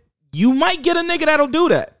get it. You might get a nigga that'll do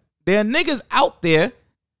that. There are niggas out there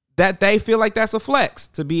that they feel like that's a flex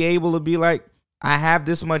to be able to be like, I have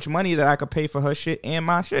this much money that I could pay for her shit and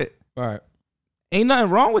my shit. All right. Ain't nothing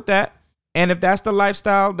wrong with that. And if that's the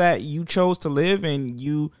lifestyle that you chose to live and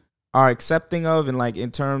you are accepting of, and like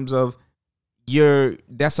in terms of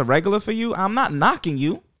that's a regular for you, I'm not knocking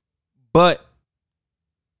you. But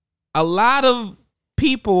a lot of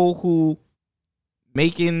people who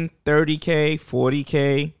making 30K,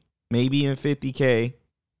 40K, maybe even 50K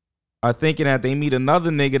are thinking that they meet another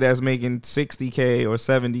nigga that's making 60K or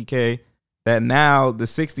 70K, that now the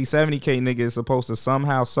 60, 70K nigga is supposed to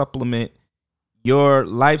somehow supplement your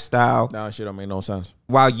lifestyle. No, shit don't make no sense.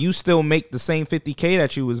 While you still make the same 50K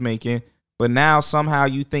that you was making, but now somehow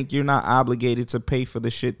you think you're not obligated to pay for the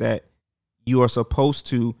shit that you are supposed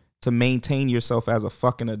to maintain yourself as a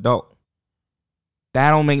fucking adult. That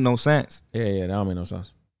don't make no sense. Yeah, that don't make no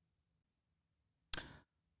sense.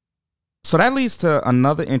 So that leads to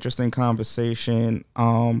another interesting conversation.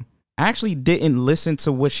 I actually didn't listen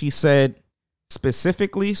to what she said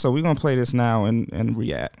specifically, so we're gonna play this now and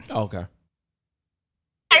react. Okay.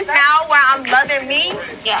 It's now where I'm loving me.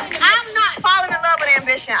 Yeah. I'm not falling in love with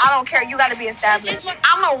ambition. I don't care. You got to be established.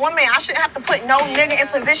 I'm a woman. I shouldn't have to put no nigga in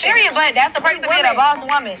position. Period. But that's the first to be a boss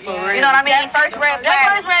woman. You know what I mean? That first red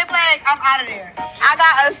flag. I'm out of there. I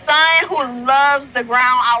got a son who loves the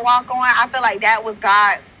ground I walk on. I feel like that was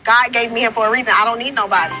God. God gave me him for a reason. I don't need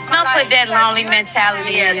nobody. Don't put that lonely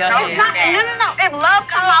mentality in your head. No. If love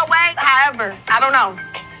comes my way, however, I don't know.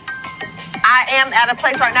 I am at a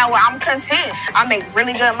place right now where I'm content. I make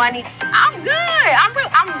really good money. I'm good. I'm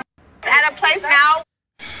at a place now.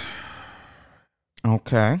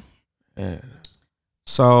 Okay.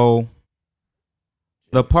 So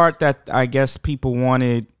the part that I guess people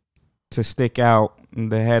wanted to stick out in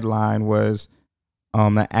the headline was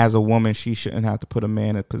that as a woman, she shouldn't have to put a man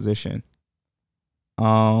in a position.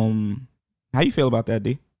 How you feel about that,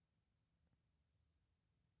 D?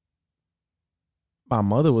 My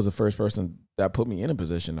mother was the first person that put me in a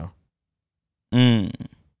position, though.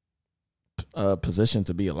 A position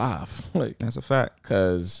to be alive. Like, that's a fact.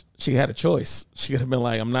 Because she had a choice. She could have been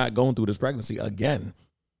like, I'm not going through this pregnancy again.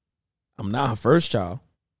 I'm not her first child.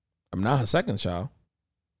 I'm not her second child.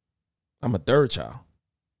 I'm a third child.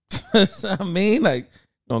 I mean, like,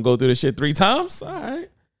 gonna go through this shit 3 times? All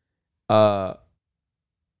right.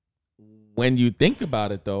 When you think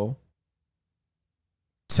about it, though,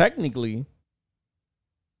 technically,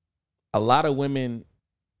 a lot of women,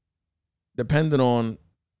 depending on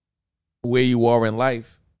where you are in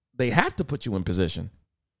life, they have to put you in position.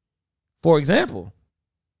 For example,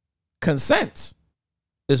 consent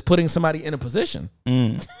is putting somebody in a position.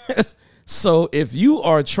 So if you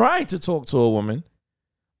are trying to talk to a woman,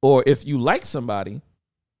 or if you like somebody,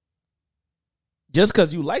 just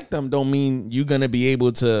because you like them don't mean you're going to be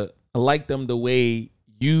able to like them the way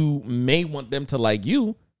you may want them to like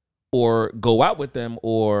you, or go out with them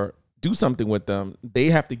or do something with them. They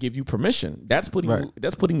have to give you permission. That's putting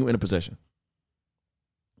you in a position.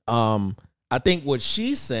 I think what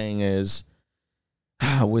she's saying is,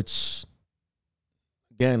 which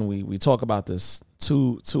again, we talk about this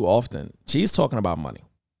too often. She's talking about money.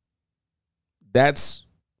 That's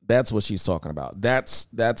what she's talking about. That's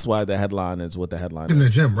why the headline is what the headline is. In the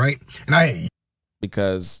gym, right? And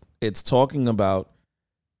because it's talking about,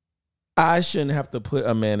 I shouldn't have to put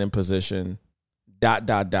a man in position, ...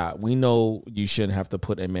 We know you shouldn't have to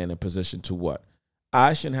put a man in position to what?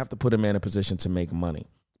 I shouldn't have to put a man in position to make money,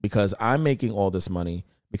 because I'm making all this money,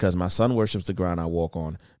 because my son worships the ground I walk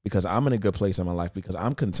on, because I'm in a good place in my life, because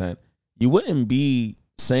I'm content. You wouldn't be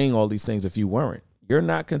saying all these things if you weren't. You're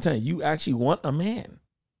not content. You actually want a man.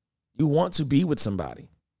 You want to be with somebody.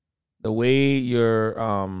 The way you're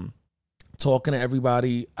talking to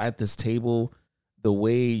everybody at this table, the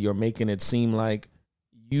way you're making it seem like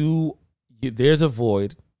there's a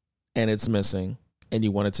void and it's missing and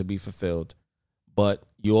you want it to be fulfilled. But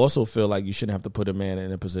you also feel like you shouldn't have to put a man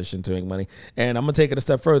in a position to make money. And I'm going to take it a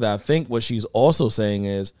step further. I think what she's also saying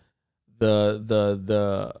is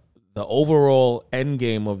the overall end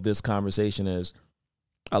game of this conversation is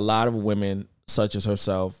a lot of women, such as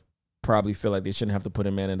herself, probably feel like they shouldn't have to put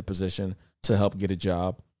a man in a position to help get a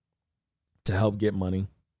job, to help get money,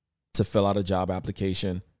 to fill out a job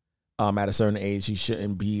application. At a certain age, he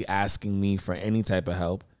shouldn't be asking me for any type of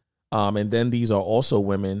help. And then these are also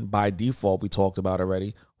women, by default, we talked about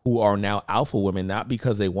already, who are now alpha women, not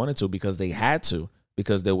because they wanted to, because they had to,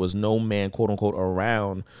 because there was no man, quote unquote,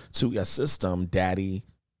 around to assist them, daddy,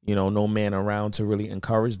 no man around to really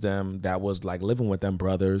encourage them that was like living with them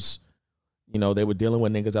brothers. They were dealing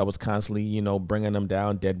with niggas that was constantly, bringing them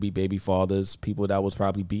down, deadbeat baby fathers, people that was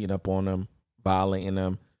probably beating up on them, violating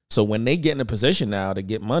them. So when they get in a position now to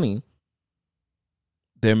get money,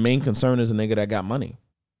 their main concern is a nigga that got money.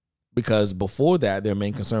 Because before that, their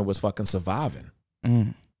main concern was fucking surviving.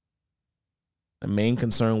 The main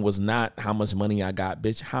concern was not how much money I got,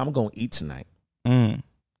 bitch, how I'm going to eat tonight.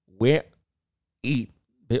 Where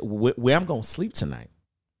I'm going to sleep tonight.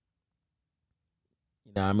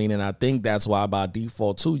 You know what I mean? And I think that's why by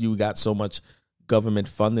default, too, you got so much government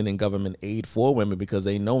funding and government aid for women, because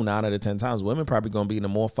they know 9 out of 10 times women probably going to be in a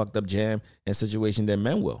more fucked up jam and situation than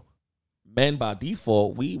men will. Men, by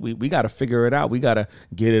default, we got to figure it out. We got to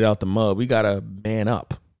get it out the mud. We got to man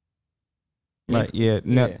up. Right. Yeah.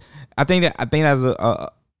 No, yeah. I think that's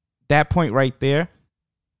that point right there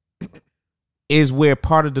is where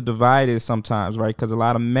part of the divide is sometimes, right? Because a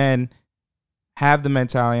lot of men have the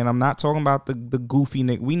mentality, and I'm not talking about the goofy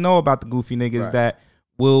nigga. We know about the goofy niggas that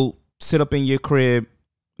will sit up in your crib,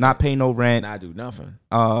 not pay no rent, not do nothing,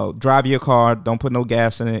 drive your car, don't put no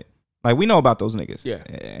gas in it. Like, we know about those niggas. Yeah.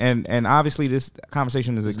 And obviously this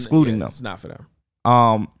conversation is excluding them. It's not for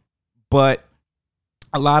them. But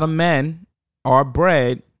a lot of men are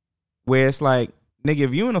bred where it's like, nigga,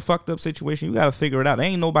 if you in a fucked up situation, you got to figure it out. There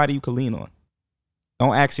ain't nobody you can lean on.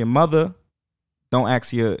 Don't ask your mother. Don't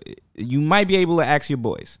ask you might be able to ask your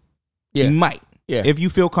boys. Yeah. You might. Yeah. If you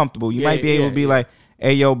feel comfortable, you might be able to be like,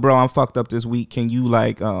 hey, yo, bro, I'm fucked up this week. Can you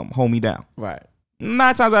hold me down? Right.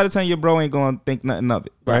 9 times out of 10, your bro ain't going to think nothing of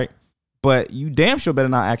it. Right. But you damn sure better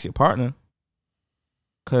not ask your partner.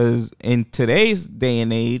 Because in today's day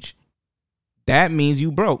and age, that means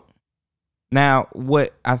you broke. Now,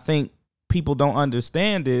 what I think people don't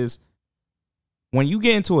understand is when you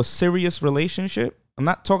get into a serious relationship, I'm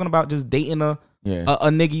not talking about just dating a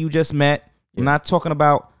nigga you just met. I'm not talking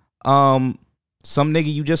about some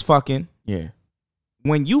nigga you just fucking. Yeah.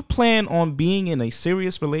 When you plan on being in a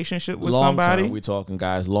serious relationship with long somebody, term, we talking,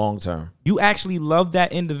 guys, long term. You actually love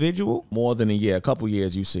that individual more than a year, a couple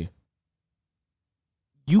years. You see,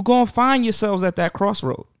 you gonna find yourselves at that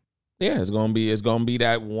crossroad. Yeah, it's gonna be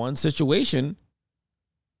that one situation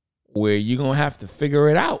where you're gonna have to figure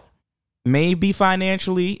it out. Maybe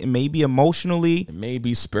financially, it may be emotionally, it may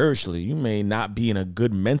be spiritually. You may not be in a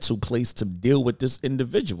good mental place to deal with this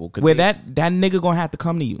individual. Where that nigga gonna have to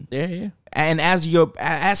come to you. Yeah. And as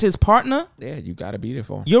his partner, yeah, you gotta be there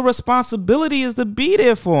for him. Your responsibility is to be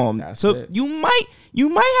there for him. That's it. You might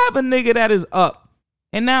have a nigga that is up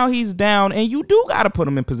and now he's down, and you do gotta put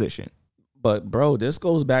him in position. But bro, this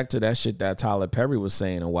goes back to that shit that Tyler Perry was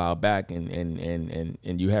saying a while back, and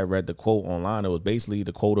you had read the quote online. It was basically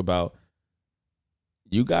the quote about,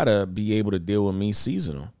 you gotta be able to deal with me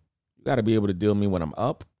seasonal. You gotta be able to deal with me when I'm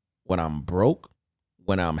up, when I'm broke,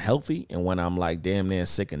 when I'm healthy, and when I'm like damn near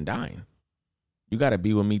sick and dying. You gotta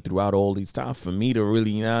be with me throughout all these times for me to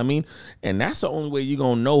really, you know what I mean? And that's the only way you're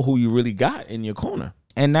gonna know who you really got in your corner.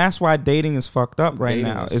 And that's why dating is fucked up right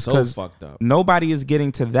now. It's so fucked up. Nobody is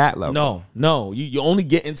getting to that level. No. You only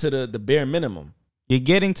get into the bare minimum. You're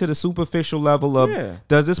getting to the superficial level of,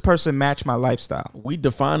 does this person match my lifestyle? We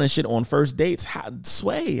defining shit on first dates.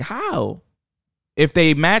 How? If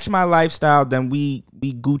they match my lifestyle, then we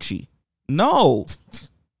Gucci. No.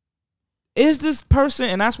 Is this person,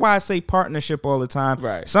 and that's why I say partnership all the time.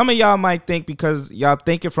 Right. Some of y'all might think, because y'all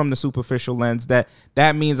thinking from the superficial lens, that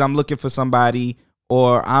means I'm looking for somebody,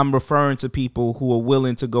 or I'm referring to people who are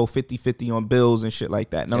willing to go 50-50 on bills and shit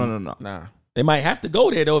like that. No. Nah. They might have to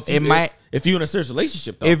go there, though, if you're in a serious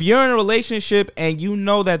relationship, though. If you're in a relationship and you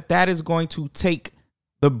know that is going to take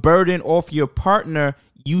the burden off your partner,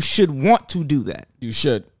 you should want to do that. You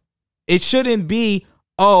should. It shouldn't be,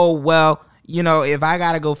 oh, well, you know, if I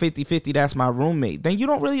got to go 50-50, that's my roommate. Then you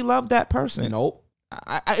don't really love that person. Nope.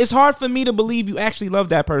 It's hard for me to believe you actually love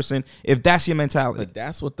that person if that's your mentality. But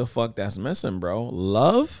that's what the fuck that's missing, bro.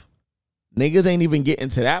 Love? Niggas ain't even getting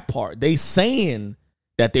to that part. They saying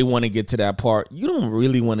that they want to get to that part. You don't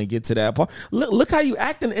really want to get to that part. Look how you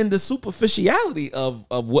acting in the superficiality of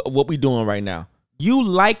what we doing right now. You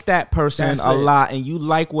like that person a lot, and you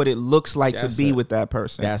like what it looks like to be with that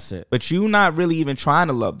person. That's it. But you're not really even trying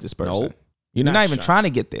to love this person. Nope. You're not even trying to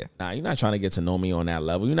get there. Nah, you're not trying to get to know me on that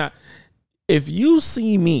level. You're not. If you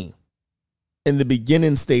see me in the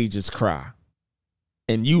beginning stages cry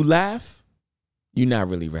and you laugh, you're not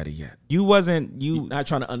really ready yet. You're not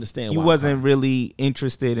trying to understand. You wasn't really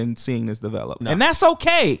interested in seeing this develop. No. And that's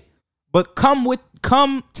okay. But come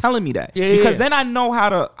telling me that. Because then I know how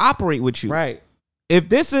to operate with you. Right. If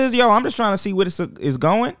this is, I'm just trying to see where this is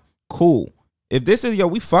going, cool. If this is,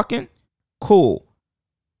 we fucking, cool.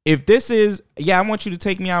 If this is, I want you to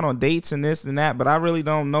take me out on dates and this and that, but I really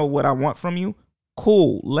don't know what I want from you,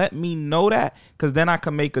 cool. Let me know that, because then I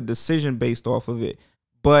can make a decision based off of it.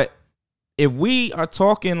 But if we are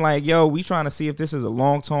talking like, we trying to see if this is a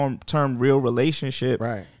long-term real relationship,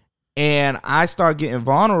 right? And I start getting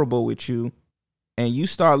vulnerable with you, and you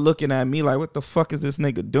start looking at me like, what the fuck is this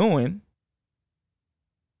nigga doing?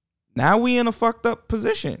 Now we in a fucked up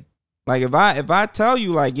position. Like if I tell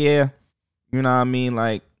you like, you know what I mean?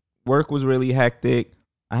 Like work was really hectic.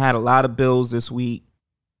 I had a lot of bills this week.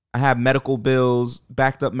 I had medical bills,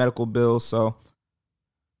 backed up medical bills. So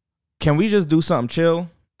can we just do something chill?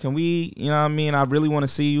 Can we, you know what I mean? I really want to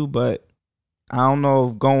see you, but I don't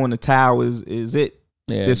know if going to Tao is it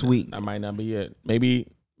this week. That might not be it. Maybe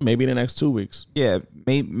the next 2 weeks. Yeah.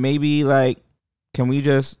 Maybe like, can we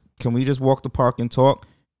just walk the park and talk?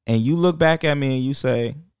 And you look back at me and you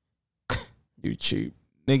say, you cheap.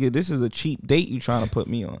 Nigga, this is a cheap date you trying to put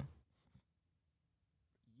me on.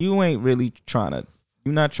 You ain't really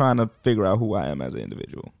you're not trying to figure out who I am as an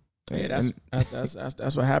individual. Yeah,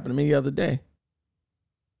 that's what happened to me the other day.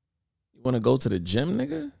 You want to go to the gym,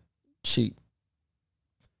 nigga? Cheap.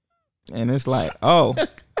 And it's like, oh.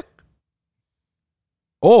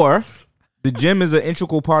 Or the gym is an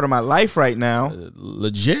integral part of my life right now.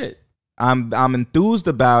 Legit. I'm enthused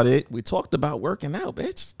about it. We talked about working out,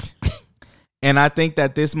 bitch. And I think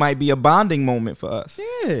that this might be a bonding moment for us.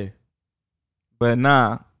 Yeah. But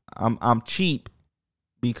nah, I'm cheap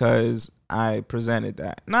because I presented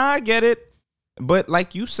that. Nah, I get it. But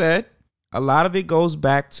like you said, a lot of it goes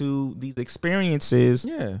back to these experiences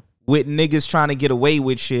with niggas trying to get away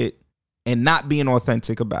with shit and not being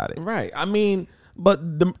authentic about it. Right. I mean,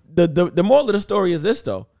 but the moral of the story is this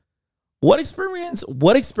though. What experience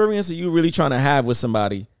are you really trying to have with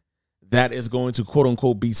somebody that is going to quote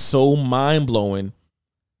unquote be so mind blowing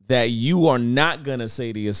that you are not going to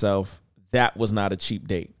say to yourself, that was not a cheap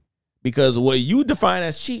date? Because what you define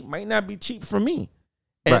as cheap might not be cheap for me.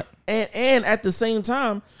 And, and at the same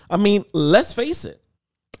time, I mean, let's face it.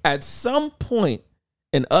 At some point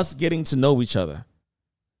in us getting to know each other,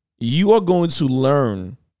 you are going to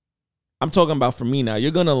learn. I'm talking about for me now.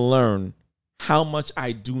 You're going to learn how much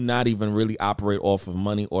I do not even really operate off of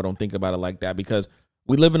money or don't think about it like that. Because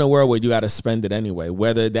we live in a world where you got to spend it anyway.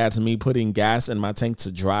 Whether that's me putting gas in my tank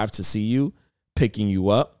to drive to see you, picking you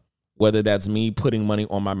up, whether that's me putting money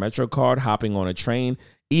on my Metro card, hopping on a train.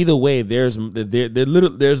 Either way, there's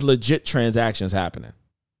legit transactions happening.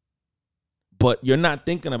 But you're not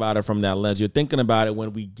thinking about it from that lens. You're thinking about it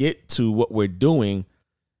when we get to what we're doing,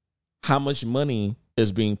 how much money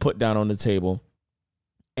is being put down on the table.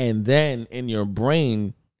 And then in your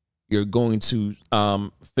brain, you're going to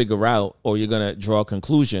figure out, or you're going to draw a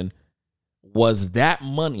conclusion. Was that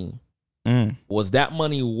money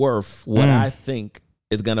worth what I think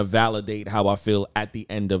is going to validate how I feel at the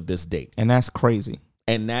end of this date? And that's crazy.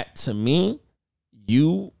 And that, to me,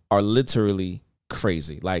 you are literally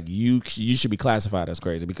crazy. Like you should be classified as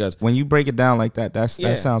crazy, because when you break it down like that, that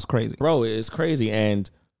sounds crazy, bro. It's crazy. And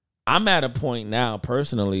I'm at a point now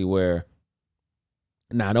personally where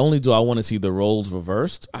not only do I want to see the roles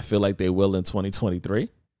reversed, I feel like they will in 2023.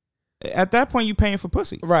 At that point, you paying for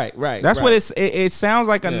pussy, right? That's what it sounds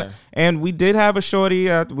like. And we did have a shorty.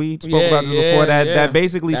 We spoke about this before. That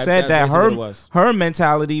basically said that her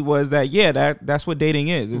mentality was that that's what dating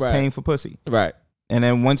is paying for pussy, right? And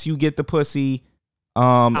then once you get the pussy,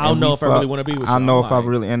 I don't know if I really want to be with you. I don't know if I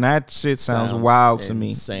really, and that shit sounds wild to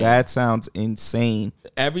me. That sounds insane.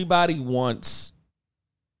 Everybody wants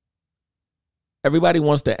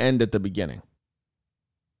the end at the beginning.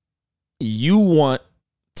 You want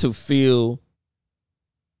to feel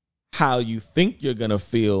how you think you're going to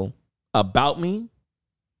feel about me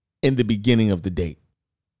in the beginning of the date.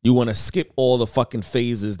 You want to skip all the fucking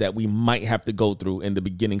phases that we might have to go through in the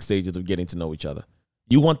beginning stages of getting to know each other.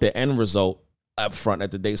 You want the end result up front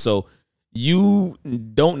at the date. So you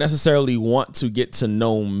don't necessarily want to get to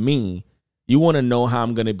know me. You want to know how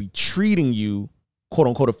I'm going to be treating you, quote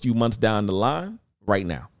unquote, a few months down the line right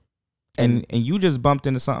now. And you just bumped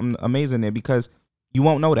into something amazing there, because you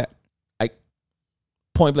won't know that.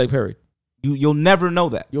 Point blank, period. You'll never know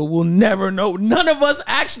that. You will never know. None of us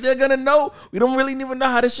actually are gonna know. We don't really even know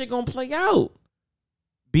how this shit gonna play out.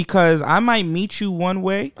 Because I might meet you one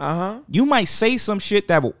way. You might say some shit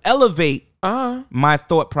that will elevate my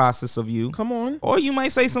thought process of you. Come on. Or you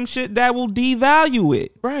might say some shit that will devalue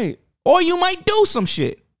it. Right. Or you might do some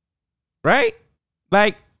shit. Right?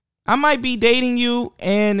 Like, I might be dating you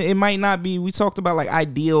and it might not be, we talked about like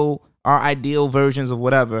our ideal versions of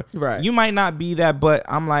whatever. Right. You might not be that, but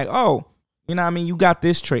I'm like, oh, you know what I mean? You got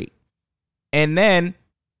this trait. And then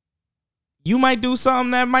you might do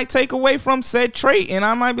something that might take away from said trait. And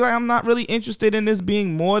I might be like, I'm not really interested in this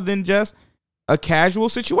being more than just a casual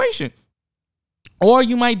situation. Or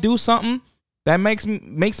you might do something that makes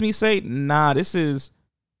me say, nah, this is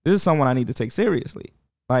someone I need to take seriously.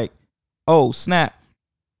 Like, oh, snap.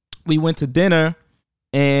 We went to dinner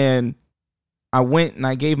and I went and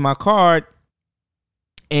I gave my card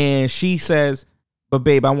and she says, but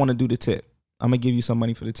babe, I want to do the tip. I'm going to give you some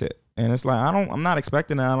money for the tip. And it's like, I'm not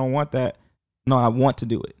expecting that. I don't want that. No, I want to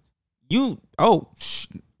do it.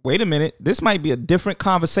 Wait a minute. This might be a different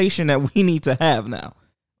conversation that we need to have now.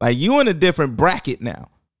 Like, you in a different bracket now.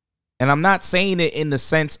 And I'm not saying it in the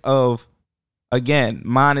sense of, again,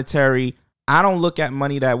 monetary. I don't look at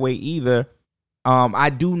money that way either. I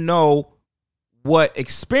do know what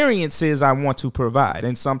experiences I want to provide.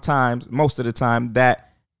 And sometimes, most of the time,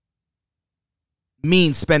 that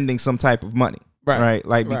means spending some type of money. Right?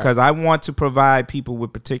 Like, because I want to provide people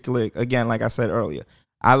with particular, again, like I said earlier,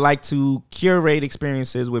 I like to curate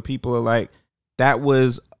experiences where people are like, that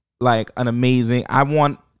was like an amazing, I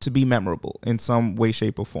want to be memorable in some way,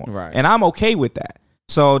 shape, or form. Right. And I'm okay with that.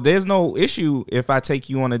 So there's no issue if I take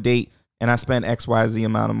you on a date and I spend XYZ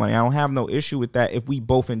amount of money. I don't have no issue with that if we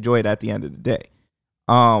both enjoy it at the end of the day.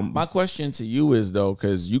 My question to you is, though,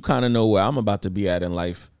 because you kind of know where I'm about to be at in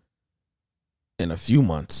life in a few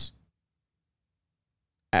months.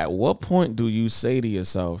 At what point do you say to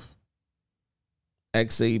yourself,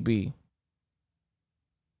 XAB,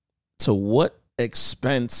 to what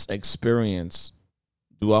experience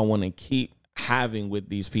do I want to keep having with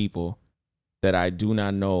these people that I do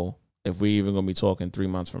not know if we're even going to be talking 3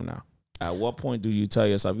 months from now? At what point do you tell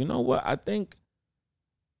yourself, you know what, I think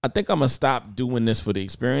I'm going to stop doing this for the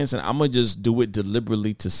experience and I'm going to just do it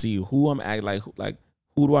deliberately to see who I'm like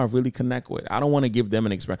who do I really connect with? I don't want to give them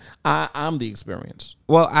an experience. I'm the experience.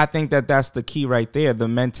 Well, I think that's the key right there. The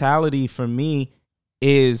mentality for me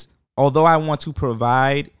is, although I want to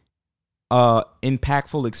provide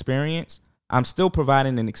impactful experience, I'm still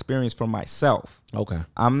providing an experience for myself. Okay.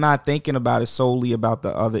 I'm not thinking about it solely about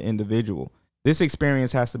the other individual. This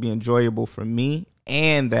experience has to be enjoyable for me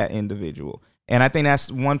and that individual. And I think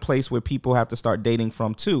that's one place where people have to start dating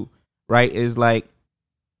from too, right? Is like,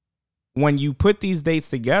 when you put these dates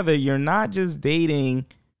together, you're not just dating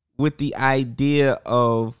with the idea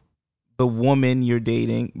of the woman you're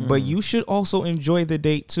dating, but you should also enjoy the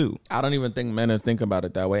date too. I don't even think men are thinking about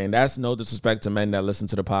it that way. And that's no disrespect to men that listen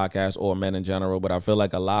to the podcast or men in general, but I feel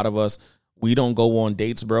like a lot of us, we don't go on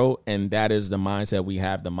dates, bro. And that is the mindset we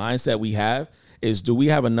have. The mindset we have is, do we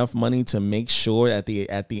have enough money to make sure at the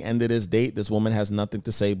end of this date, this woman has nothing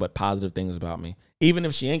to say but positive things about me? Even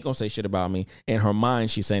if she ain't gonna say shit about me, in her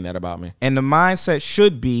mind, she's saying that about me. And the mindset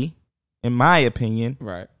should be, in my opinion,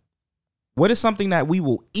 right, what is something that we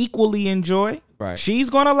will equally enjoy? Right. She's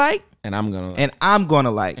gonna like, and I'm gonna like, and I'm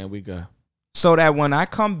gonna like, and we go. So that when I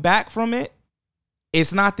come back from it,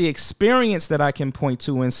 it's not the experience that I can point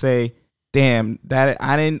to and say, damn, that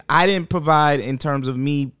I didn't provide in terms of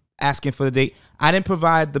me asking for the date. I didn't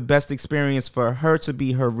provide the best experience for her to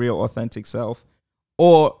be her real authentic self.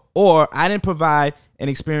 Or I didn't provide an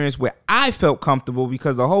experience where I felt comfortable,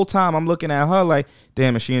 because the whole time I'm looking at her like,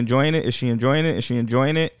 damn, is she enjoying it? Is she enjoying it? Is she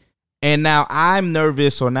enjoying it? And now I'm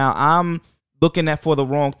nervous, or now I'm looking at for the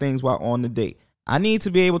wrong things while on the date. I need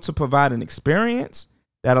to be able to provide an experience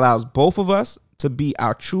that allows both of us to be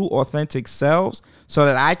our true, authentic selves, so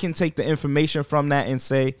that I can take the information from that and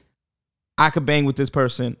say, I could bang with this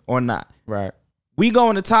person or not. Right. We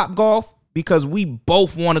going to Top Golf because we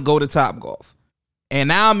both want to go to Top Golf. And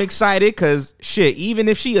now I'm excited because shit, even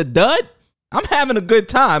if she a dud, I'm having a good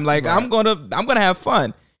time. Like, right. I'm gonna have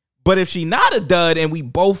fun. But if she not a dud and we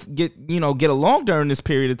both get along during this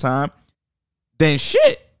period of time, then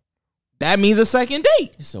shit, that means a second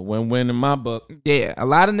date. It's a win-win in my book. Yeah, a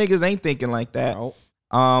lot of niggas ain't thinking like that. Nope.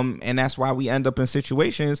 And that's why we end up in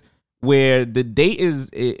situations where the date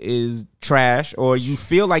is trash, or you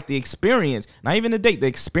feel like the experience, not even the date, the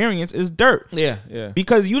experience is dirt. Yeah.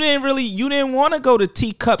 Because you didn't want to go to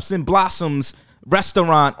Teacups and Blossoms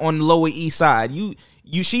restaurant on the Lower East Side.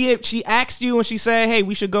 She asked you and she said, hey,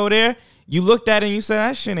 we should go there. You looked at it and you said,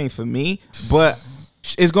 that shit ain't for me, but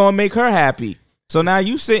it's gonna make her happy. So now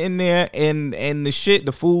you sitting there and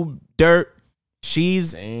the food dirt.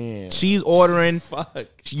 She's ordering. Fuck.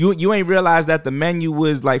 You ain't realized that the menu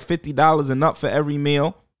was like $50 and up for every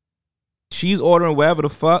meal. She's ordering whatever the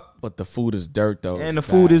fuck. But the food is dirt though. And the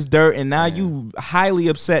food is dirt, and now you highly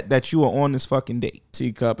upset that you are on this fucking date.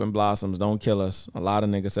 Teacup and Blossoms, don't kill us. A lot of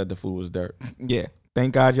niggas said the food was dirt. Yeah.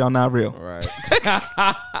 Thank God y'all not real. Right.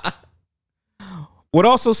 What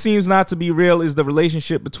also seems not to be real is the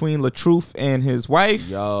relationship between LaTruth and his wife.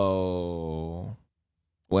 Yo.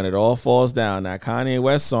 When it all falls down, that Kanye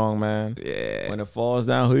West song, man. Yeah. When it falls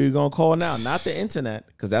down, who you gonna call now? Not the internet,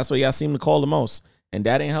 because that's what y'all seem to call the most. And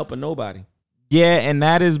that ain't helping nobody. Yeah, and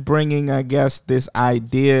that is bringing, I guess, this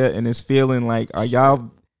idea and this feeling like,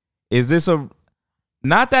 is this a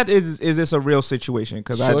real situation?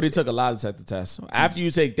 Because Shorty took a lot to take the test. After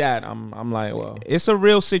you take that, I'm like, well. It's a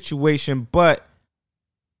real situation, but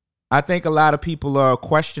I think a lot of people are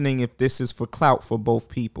questioning if this is for clout for both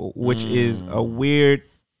people, which is a weird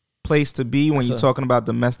place to be when you're talking about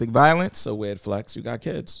domestic violence. It's a weird flex. You got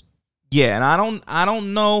kids. Yeah, and I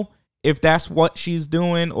don't know if that's what she's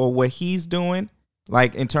doing or what he's doing,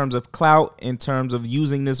 like in terms of clout, in terms of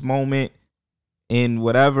using this moment in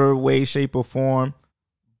whatever way, shape, or form.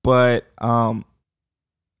 But I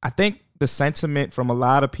think the sentiment from a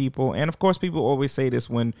lot of people, and of course people always say this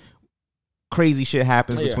when crazy shit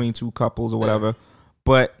happens between two couples or whatever,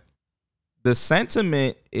 but the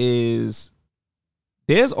sentiment is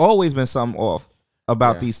there's always been something off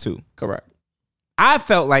about these two. Correct. I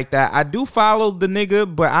felt like that. I do follow the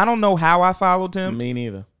nigga, but I don't know how I followed him. Me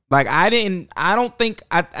neither. Like I don't think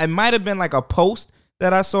it might have been like a post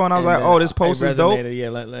that I saw and I was like, oh, this post is dope. Yeah,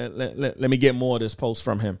 let me get more of this post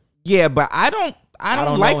from him. Yeah, but I don't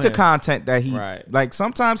like the content that he like.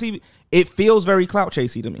 Sometimes it feels very clout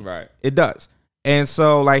chasey to me. Right. It does. And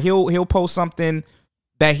so like he'll post something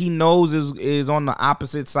that he knows is on the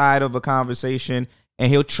opposite side of a conversation, and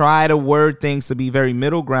he'll try to word things to be very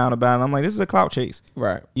middle ground about it. I'm like, this is a clout chase.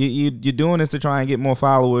 Right. You're doing this to try and get more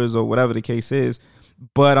followers or whatever the case is.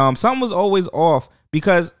 But something was always off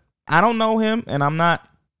because I don't know him, and I'm not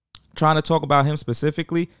trying to talk about him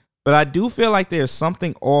specifically, but I do feel like there's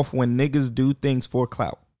something off when niggas do things for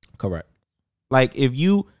clout. Correct. Like if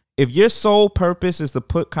your sole purpose is to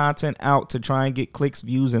put content out to try and get clicks,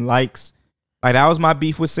 views, and likes, like that was my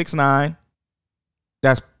beef with 6ix9ine.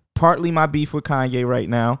 That's partly my beef with Kanye right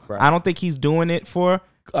now. Right. I don't think he's doing it for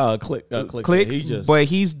clicks, but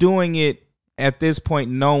he's doing it at this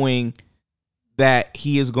point knowing that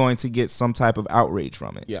he is going to get some type of outrage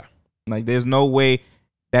from it. Yeah. Like there's no way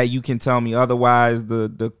that you can tell me otherwise.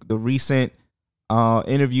 The recent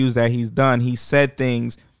interviews that he's done, he said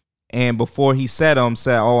things And before he said them,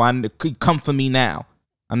 said, "Oh, come for me now.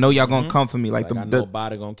 I know y'all gonna come for me." Like I know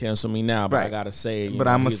nobody gonna cancel me now, but I gotta say it. But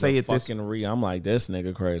I'm gonna say it I'm like, this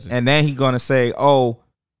nigga crazy. And then he gonna say, "Oh,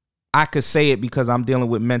 I could say it because I'm dealing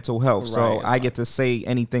with mental health, so I get to say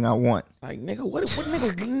anything I want." Like, nigga, what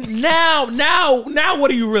niggas now? What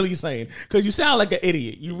are you really saying? Because you sound like an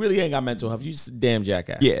idiot. You really ain't got mental health. You just a damn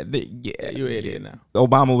jackass. Yeah, you're an idiot now.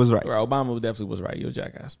 Obama was right. Obama definitely was right. You're a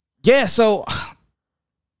jackass. Yeah. So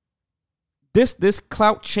this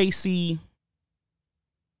clout chasey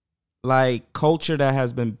like culture that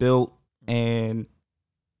has been built, and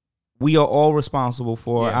we are all responsible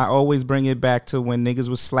for. I always bring it back to when niggas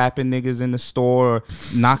was slapping niggas in the store, or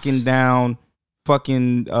knocking down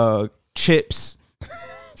fucking chips,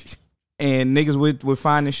 and niggas would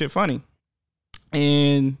find this shit funny.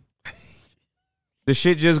 And the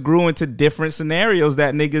shit just grew into different scenarios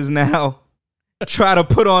that niggas now try to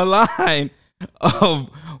put online of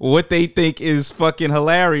what they think is fucking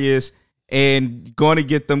hilarious and going to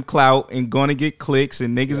get them clout and going to get clicks,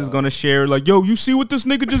 and niggas is going to share like, yo, you see what this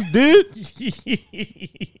nigga just did?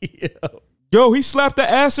 Yo, he slapped the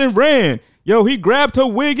ass and ran. Yo, he grabbed her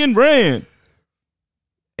wig and ran.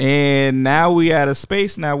 And now we at a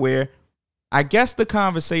space now where I guess the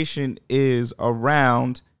conversation is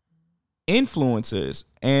around influencers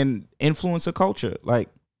and influencer culture. Like,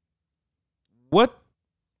 what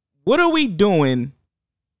are we doing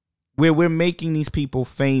where we're making these people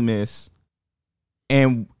famous?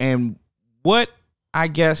 And what, I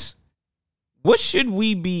guess, what should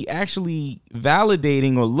we be actually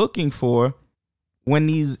validating or looking for when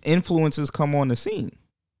these influencers come on the scene?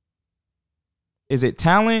 Is it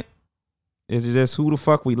talent? Is it just who the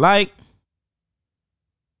fuck we like?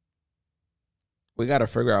 We got to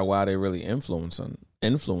figure out why they really influencing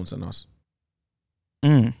us.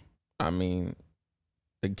 I mean,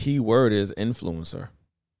 the key word is influencer.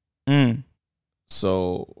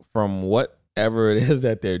 So from whatever it is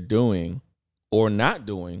that they're doing or not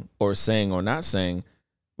doing or saying or not saying,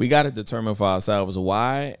 we got to determine for ourselves,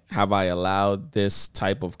 why have I allowed this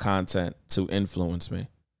type of content to influence me?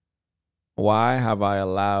 Why have I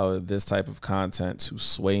allowed this type of content to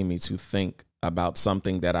sway me to think about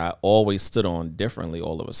something that I always stood on differently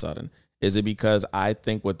all of a sudden? Is it because I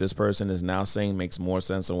think what this person is now saying makes more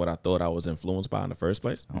sense than what I thought I was influenced by in the first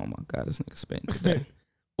place? Oh my God, this nigga spitting today.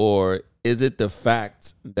 Or is it the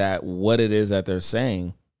fact that what it is that they're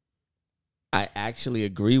saying, I actually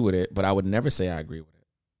agree with it, but I would never say I agree with it.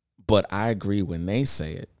 But I agree when they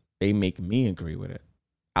say it. They make me agree with it.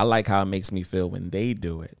 I like how it makes me feel when they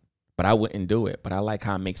do it, but I wouldn't do it. But I like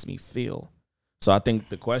how it makes me feel. So I think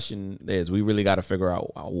the question is, we really got to figure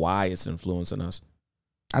out why it's influencing us.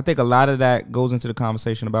 I think a lot of that goes into the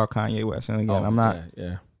conversation about Kanye West. And again, I'm not,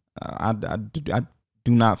 I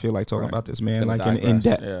do not feel like talking about this man like in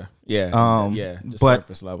depth. Just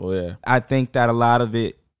surface level. Yeah, I think that a lot of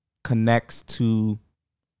it connects to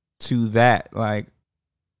that. Like,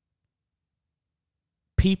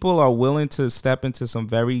 people are willing to step into some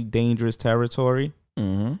very dangerous territory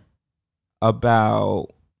about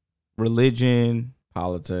religion,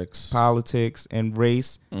 politics, and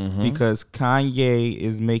race, because Kanye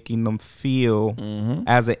is making them feel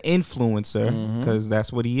as an influencer, because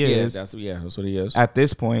that's what he is. That's what he is at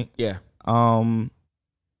this point. Yeah,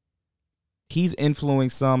 he's influencing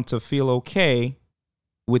some to feel okay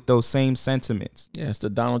with those same sentiments. Yeah, it's the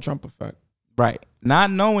Donald Trump effect, right? Not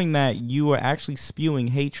knowing that you are actually spewing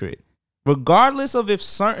hatred, regardless of if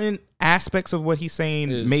certain aspects of what he's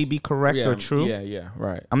saying may be correct or true. Yeah,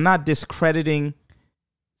 right. I'm not discrediting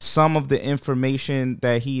some of the information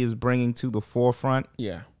that he is bringing to the forefront.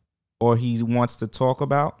 Yeah. Or he wants to talk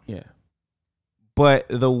about. Yeah. But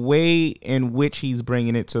the way in which he's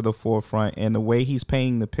bringing it to the forefront and the way he's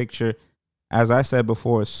painting the picture, as I said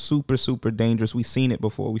before, is super, super dangerous. We've seen it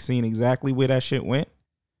before. We've seen exactly where that shit went.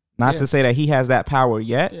 Not to say that he has that power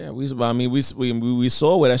yet. Yeah, we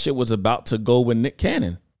saw where that shit was about to go with Nick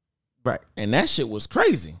Cannon. Right. And that shit was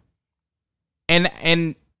crazy.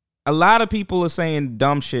 And a lot of people are saying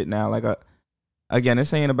dumb shit now. Like, again,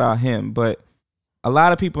 it's saying about him, but a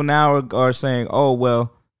lot of people now are saying, oh,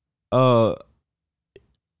 well,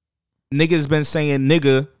 nigga's been saying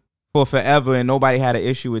nigga for forever and nobody had an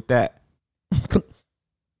issue with that.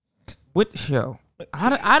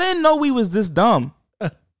 I didn't know we was this dumb.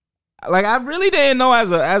 Like, I really didn't know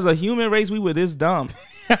as a human race we were this dumb.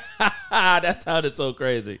 That sounded so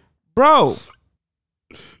crazy. Bro,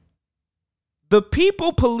 the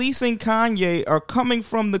people policing Kanye are coming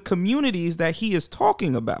from the communities that he is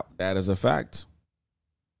talking about. That is a fact.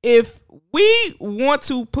 If we want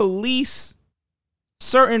to police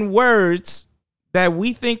certain words that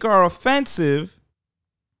we think are offensive,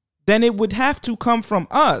 then it would have to come from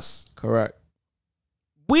us. Correct.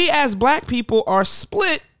 We as black people are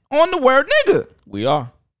split on the word nigga. We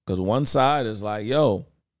are. Because one side is like, yo,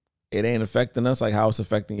 it ain't affecting us like how it's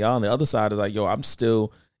affecting y'all. And the other side is like, yo,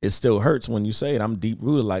 it still hurts when you say it. I'm deep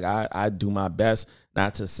rooted. Like I do my best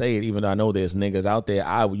not to say it, even though I know there's niggas out there.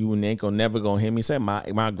 You ain't never gonna hear me say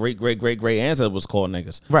my great ancestor was called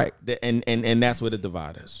niggas. Right. And that's where the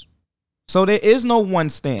divide is. So there is no one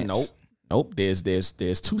stance. Nope. There's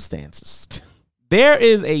two stances. There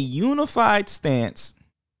is a unified stance.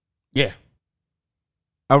 Yeah.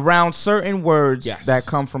 Around certain words that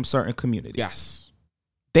come from certain communities. Yes.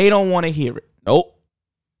 They don't want to hear it. Nope.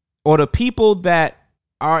 Or the people that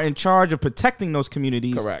are in charge of protecting those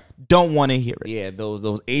communities don't want to hear it. Yeah,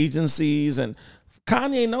 those agencies, and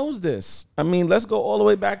Kanye knows this. I mean, let's go all the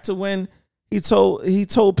way back to when he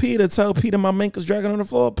told Peter, tell Peter my mink is dragging on the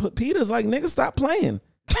floor. Peter's like, nigga, stop playing.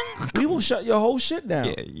 We will shut your whole shit down.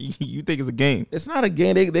 Yeah, you think it's a game. It's not a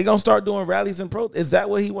game. They going to start doing rallies and protests. Is that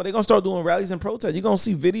what he want? They're going to start doing rallies and protests. You're going to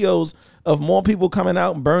see videos of more people coming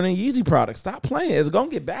out and burning Yeezy products. Stop playing. It's going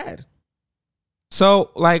to get bad.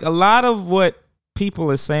 So, like, a lot of what people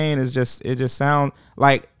are saying is it just sound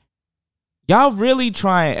like y'all really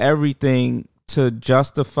trying everything to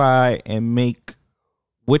justify and make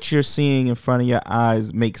what you're seeing in front of your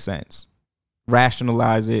eyes make sense.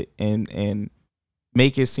 Rationalize it and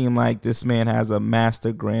make it seem like this man has a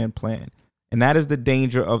master grand plan. And that is the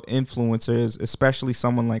danger of influencers, especially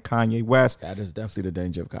someone like Kanye West. That is definitely the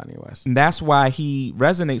danger of Kanye West. And that's why he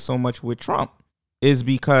resonates so much with Trump, is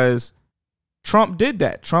because Trump did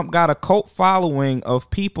that. Trump got a cult following of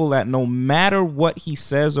people that no matter what he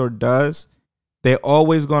says or does, they're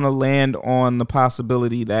always going to land on the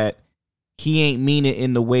possibility that he ain't mean it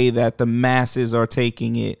in the way that the masses are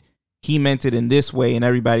taking it. He meant it in this way and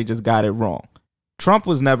everybody just got it wrong. Trump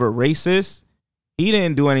was never racist. He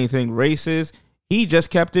didn't do anything racist. He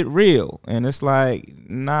just kept it real. And it's like,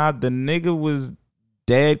 nah, the nigga was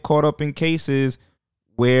dead caught up in cases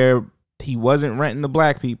where he wasn't renting to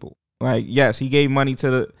black people. Like, yes, he gave money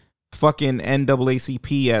to the fucking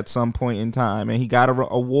NAACP at some point in time, and he got an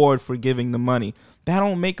award for giving the money. That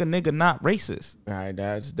don't make a nigga not racist. All right,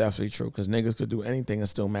 that's definitely true, because niggas could do anything and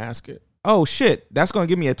still mask it. Oh, shit. That's going to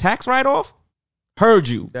give me a tax write-off? Heard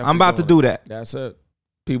you. Definitely I'm about to do that. That's it.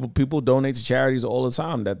 People donate to charities all the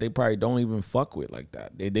time that they probably don't even fuck with like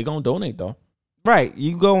that. They going to donate, though. Right.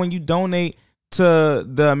 You go and you donate to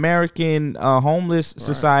the American Homeless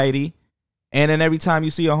Society, and then every time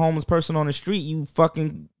you see a homeless person on the street, you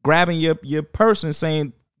fucking grabbing your purse and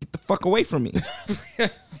saying, get the fuck away from me.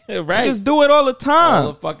 Right. You just do it all the time.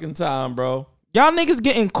 All the fucking time, bro. Y'all niggas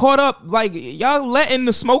getting caught up, like, y'all letting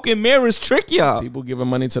the smoke and mirrors trick y'all. People giving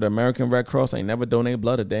money to the American Red Cross ain't never donate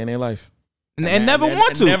blood a day in their life. And never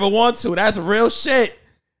want to. Never want to. That's real shit.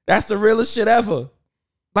 That's the realest shit ever.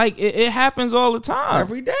 Like, it happens all the time.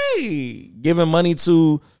 Every day. Giving money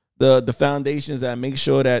to the foundations that make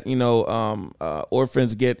sure that,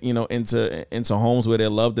 orphans get, into homes where they're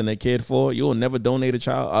loved and they're cared for. You'll never donate a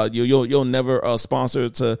child. You'll never sponsor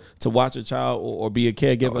to watch a child or be a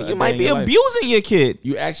caregiver. You might be abusing your kid.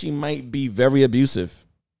 You actually might be very abusive.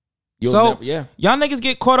 Y'all niggas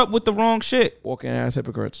get caught up with the wrong shit. Walking ass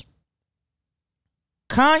hypocrites.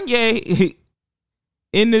 Kanye,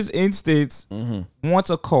 in this instance,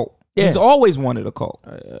 wants a cult. Yeah. He's always wanted a cult.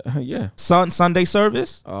 Yeah. Sunday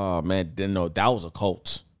service. Oh man, no, that was a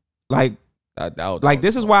cult. Like,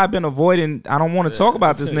 this is why I've been avoiding. I don't want to talk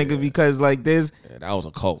about this nigga because like that was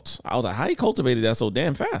a cult. I was like, how he cultivated that so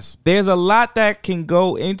damn fast? There's a lot that can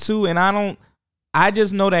go into, and I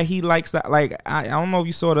just know that he likes that. Like, I don't know if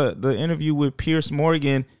you saw the interview with Piers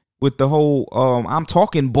Morgan with the whole I'm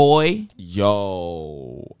talking boy.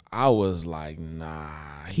 Yo, I was like, nah.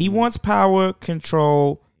 He wants power,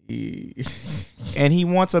 control. And he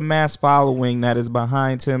wants a mass following that is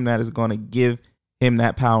behind him, that is going to give him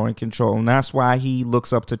that power and control. And that's why he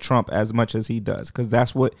looks up to Trump as much as he does, because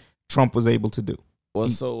that's what Trump was able to do.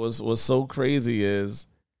 What's so crazy is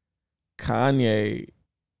Kanye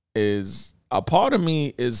is a part of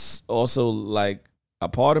me is also like, a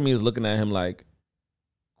part of me is looking at him like,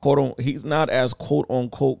 he's not as quote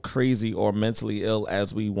unquote crazy or mentally ill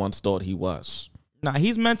as we once thought he was. Nah,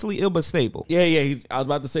 he's mentally ill but stable. Yeah. I was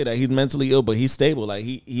about to say that he's mentally ill, but he's stable. Like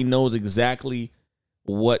he knows exactly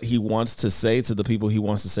what he wants to say to the people he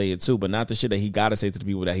wants to say it to, but not the shit that he got to say to the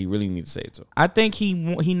people that he really needs to say it to. I think he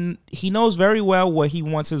knows very well what he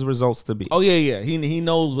wants his results to be. Oh yeah. He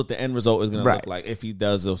knows what the end result is going to look like. If he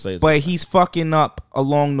does, he'll say it. But he's fucking up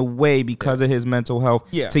along the way because of his mental health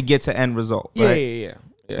to get to end result. Yeah, right? Yeah.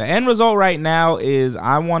 The end result right now is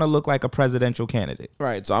I want to look like a presidential candidate.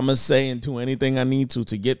 Right. So I'm going to say and do anything I need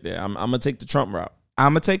to get there. I'm going to take the Trump route.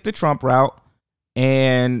 I'm going to take the Trump route.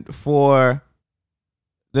 And for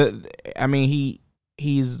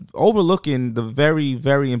he's overlooking the very,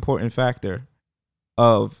 very important factor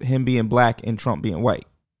of him being black and Trump being white.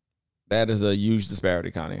 That is a huge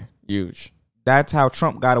disparity, Kanye. Huge. That's how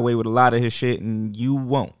Trump got away with a lot of his shit, and you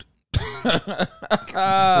won't.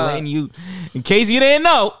 Letting you, in case you didn't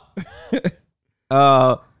know.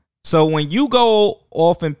 So when you go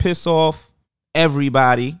off and piss off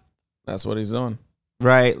everybody, that's what he's doing,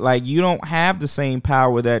 right? Like you don't have the same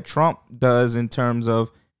power that Trump does in terms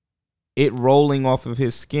of it rolling off of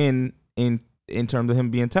his skin in terms of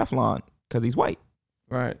him being Teflon because he's white,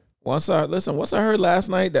 right? Once I heard last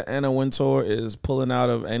night that Anna Wintour is pulling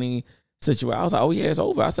out of any situation, I was like, oh yeah, it's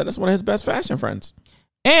over. I said that's one of his best fashion friends,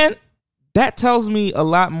 and that tells me a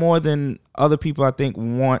lot more than other people I think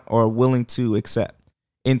want or are willing to accept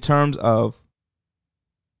in terms of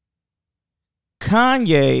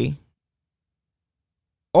Kanye.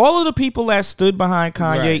 All of the people that stood behind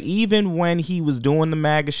Kanye, right, even when he was doing the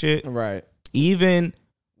MAGA shit, right, even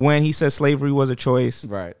when he said slavery was a choice,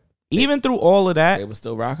 right, even through all of that, they were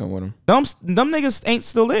still rocking with him. Them niggas ain't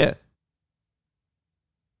still there.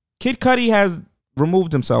 Kid Cudi has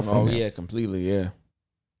removed himself from him. Yeah, completely, yeah.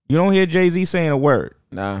 You don't hear Jay-Z saying a word.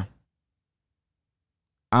 Nah.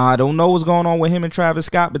 I don't know what's going on with him and Travis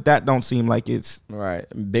Scott, but that don't seem like it's right.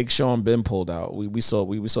 Big Sean been pulled out. We saw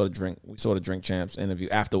the Drink Champs interview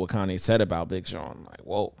after what Kanye said about Big Sean. Like,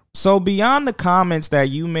 whoa. So beyond the comments that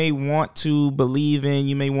you may want to believe in,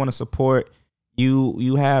 you may want to support,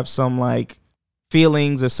 you have some like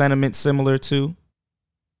feelings or sentiments similar to.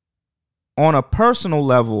 On a personal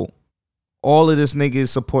level, all of this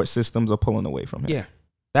nigga's support systems are pulling away from him. Yeah.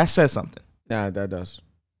 That says something. Nah, that does.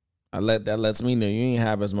 That lets me know you ain't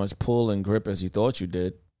have as much pull and grip as you thought you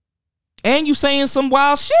did. And you saying some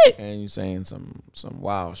wild shit. And you saying some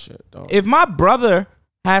wild shit, dog. If my brother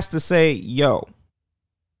has to say, yo,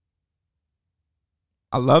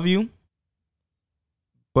 I love you,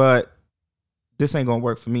 but this ain't gonna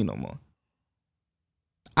work for me no more,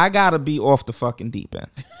 I gotta be off the fucking deep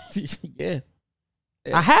end. Yeah.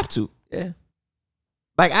 I have to. Yeah.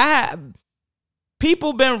 Like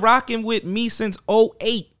people been rocking with me since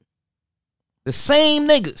 2008. The same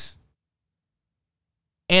niggas.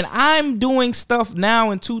 And I'm doing stuff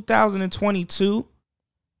now in 2022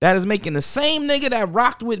 that is making the same nigga that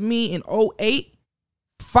rocked with me in 2008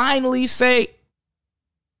 finally say,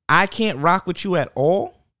 I can't rock with you at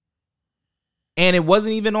all. And it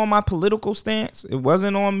wasn't even on my political stance. It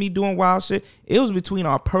wasn't on me doing wild shit. It was between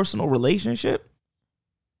our personal relationship.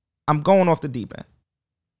 I'm going off the deep end.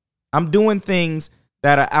 I'm doing things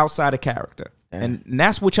that are outside of character. And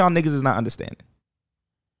that's what y'all niggas is not understanding.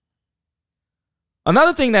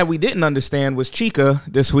 Another thing that we didn't understand was Chica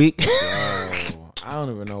this week. Yo, I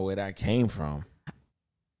don't even know where that came from.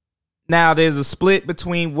 Now, there's a split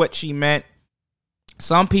between what she meant.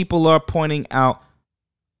 Some people are pointing out,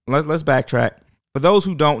 let's backtrack. For those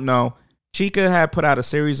who don't know, Chica had put out a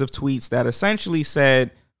series of tweets that essentially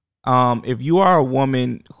said, if you are a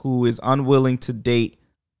woman who is unwilling to date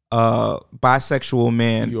bisexual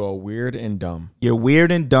man, you're weird and dumb. You're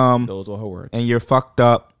weird and dumb. Those were her words. And you're fucked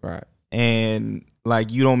up. Right. And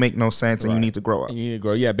like you don't make no sense, and you need to grow up. You need to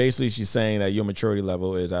grow. Yeah, basically she's saying that your maturity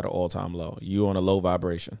level is at an all-time low. You on a low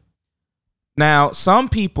vibration. Now, some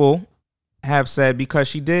people have said, because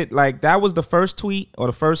she did, like, that was the first tweet or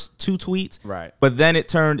the first two tweets. Right. But then it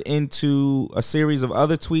turned into a series of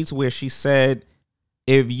other tweets where she said,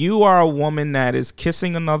 if you are a woman that is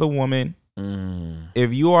kissing another woman,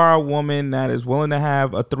 if you are a woman that is willing to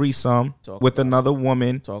have a threesome with another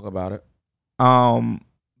woman, talk about it.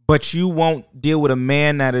 But you won't deal with a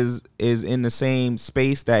man that is in the same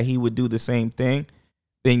space that he would do the same thing,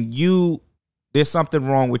 then there's something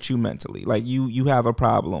wrong with you mentally. Like you have a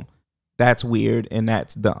problem. That's weird and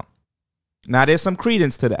that's dumb. Now there's some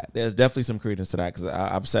credence to that. There's definitely some credence to that because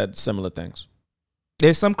I've said similar things.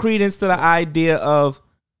 There's some credence to the idea of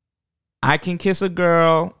I can kiss a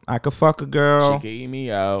girl, I could fuck a girl. She can eat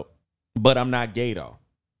me out, but I'm not gay though.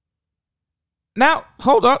 Now,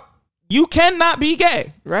 hold up. You cannot be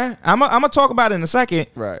gay. Right. I'm gonna talk about it in a second.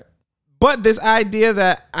 Right. But this idea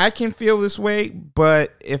that I can feel this way,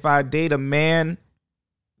 but if I date a man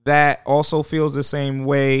that also feels the same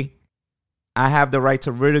way, I have the right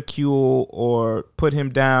to ridicule or put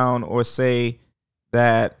him down or say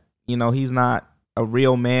that, he's not a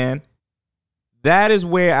real man. That is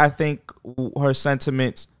where I think her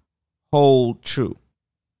sentiments hold true.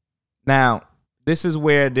 Now, this is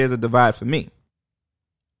where there's a divide for me.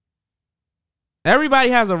 Everybody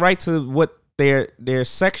has a right to what their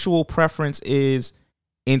sexual preference is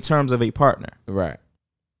in terms of a partner. Right.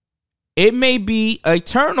 It may be a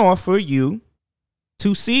turn off for you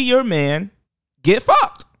to see your man get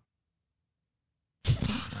fucked.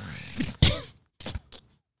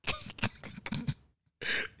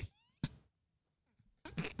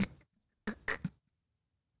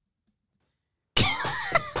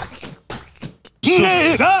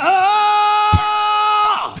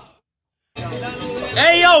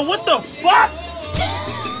 Hey, yo, what the fuck?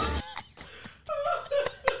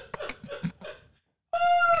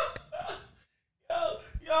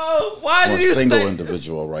 Yo, why I'm did a you single say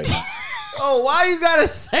individual right now. Oh, why you gotta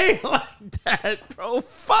say it like that, bro?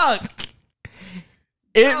 Fuck.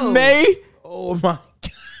 It may. Oh my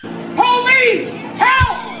Police!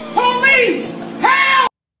 Help! Police! Help!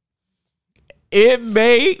 It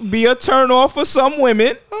may be a turn off for some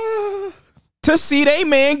women to see they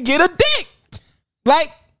man get a dick. Like,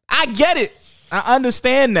 I get it. I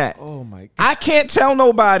understand that. Oh my God. I can't tell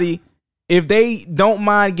nobody if they don't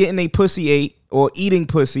mind getting a pussy ate or eating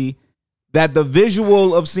pussy that the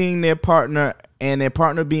visual of seeing their partner and their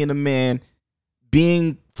partner being a man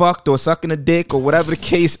being fucked or sucking a dick or whatever the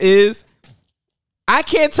case is, I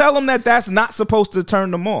can't tell them that that's not supposed to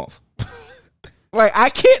turn them off. Like, I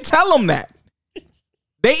can't tell them that.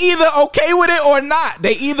 They either okay with it or not.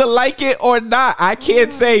 They either like it or not. I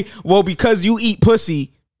can't say, well, because you eat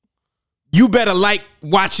pussy, you better like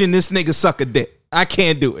watching this nigga suck a dick. I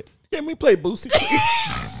can't do it. Can we play Boosie, please?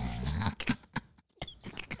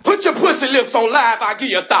 Put your pussy lips on live, I'll give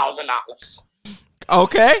you $1,000.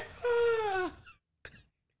 Okay.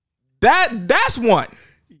 That's one.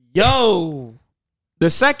 Yo.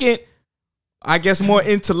 The second, I guess, more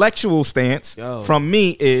intellectual stance from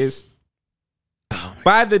me is,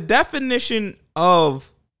 by the definition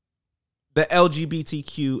of the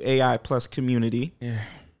LGBTQ AI plus community,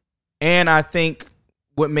 and I think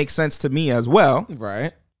what makes sense to me as well,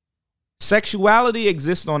 right? Sexuality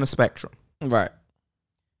exists on a spectrum, right?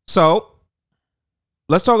 So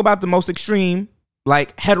let's talk about the most extreme,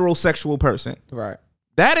 like heterosexual person, right?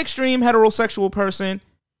 That extreme heterosexual person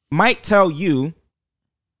might tell you,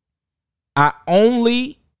 I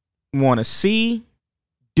only want to see,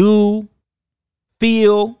 do,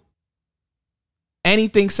 feel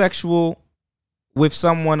anything sexual with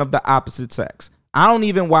someone of the opposite sex. I don't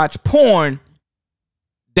even watch porn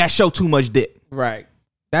that show too much dick. Right.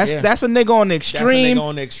 That's a nigga on the extreme,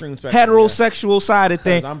 spectrum, heterosexual side of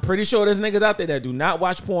things. I'm pretty sure there's niggas out there that do not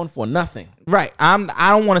watch porn for nothing. Right. I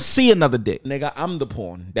don't want to see another dick. Nigga, I'm the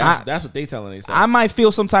porn. That's what they telling themselves. I might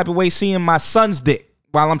feel some type of way seeing my son's dick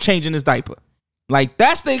while I'm changing his diaper. Like,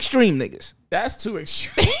 that's the extreme niggas. That's too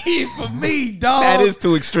extreme for me, dog. That is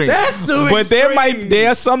too extreme. That's too But extreme. there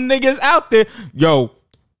are some niggas out there. Yo,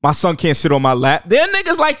 my son can't sit on my lap. There are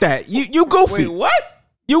niggas like that. You goofy. Wait, what?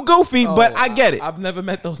 You goofy, but I get it. I've never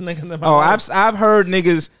met those niggas in my life. I've heard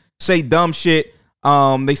niggas say dumb shit.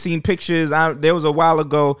 They seen pictures. There was a while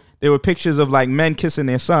ago, there were pictures of like men kissing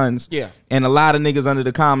their sons. Yeah. And a lot of niggas under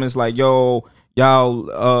the comments like, yo,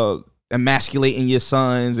 y'all emasculating your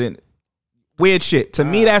sons and weird shit. To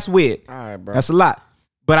me, that's weird. All right, bro. That's a lot.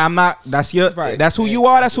 But I'm not. That's your. Right. That's who you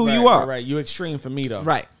are. That's who you are. Right. You extreme for me though.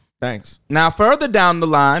 Right. Thanks. Now further down the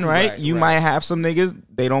line, right? You might have some niggas.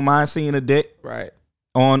 They don't mind seeing a dick. Right.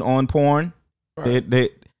 On porn. Right.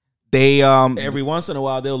 They every once in a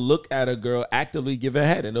while they'll look at a girl actively give a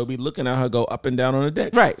head and they'll be looking at her go up and down on the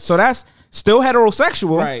dick. Right. So that's still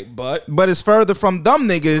heterosexual. Right. But it's further from dumb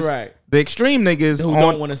niggas. Right. The extreme niggas who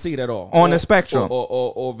don't want to see it at all on the spectrum,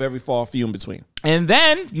 or very far few in between. And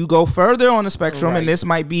then you go further on the spectrum, and this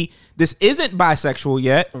isn't bisexual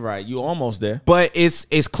yet. Right, you almost there, but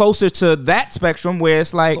it's closer to that spectrum where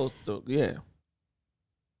it's like,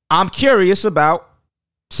 I'm curious about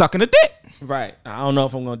sucking a dick. Right, I don't know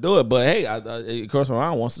if I'm gonna do it, but hey, it crossed my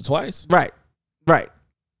mind once or twice. Right.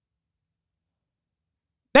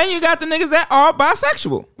 Then you got the niggas that are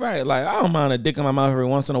bisexual. Right, like I don't mind a dick in my mouth every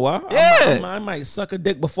once in a while. Yeah. I might suck a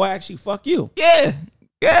dick before I actually fuck you. Yeah.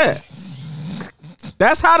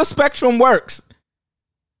 That's how the spectrum works.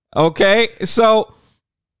 Okay, so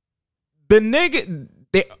the nigga,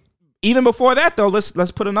 even before that though, let's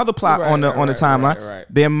put another plot on the timeline. Right.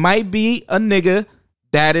 There might be a nigga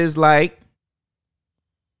that is like,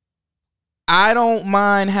 I don't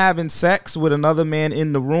mind having sex with another man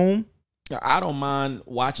in the room. I don't mind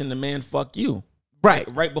watching the man fuck you. Right.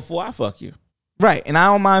 Right before I fuck you. Right. And I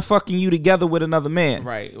don't mind fucking you together with another man.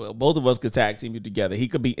 Right. Well, both of us could tag team you together. He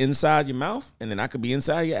could be inside your mouth and then I could be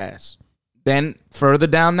inside your ass. Then further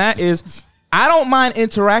down that is I don't mind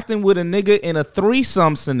interacting with a nigga in a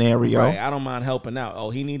threesome scenario. Right. I don't mind helping out. Oh,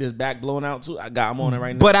 he need his back blown out too? I'm on it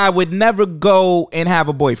right now. But I would never go and have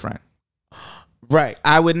a boyfriend. Right.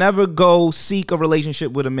 I would never go seek a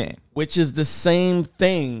relationship with a man. Which is the same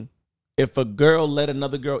thing if a girl let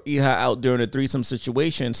another girl eat her out during a threesome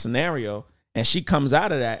situation scenario, and she comes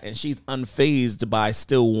out of that and she's unfazed by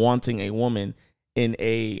still wanting a woman in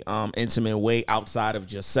a intimate way outside of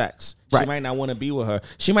just sex. She might not want to be with her.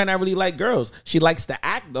 She might not really like girls. She likes the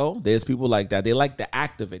act, though. There's people like that. They like the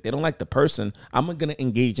act of it. They don't like the person. I'm going to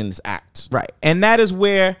engage in this act. Right. And that is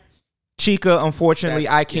where, Chica, unfortunately,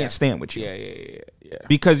 I can't stand with you. Yeah.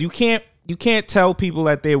 Because you can't tell people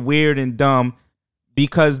that they're weird and dumb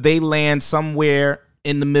because they land somewhere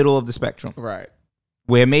in the middle of the spectrum. Right.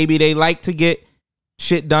 Where maybe they like to get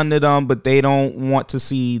shit done to them, but they don't want to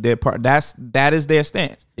see their part. That is their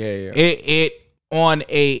stance. Yeah. It on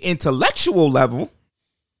a intellectual level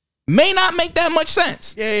may not make that much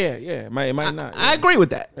sense. Yeah. It might not. I agree with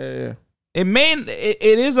that. Yeah.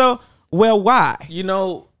 It is a why? You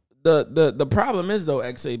know, the problem is though,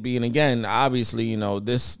 XAB, and again, obviously, you know,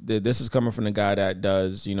 this is coming from the guy that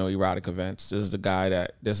does, you know, erotic events. This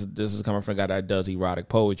is coming from the guy that does erotic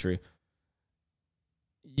poetry.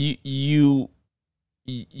 You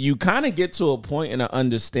kind of get to a point in an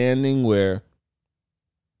understanding where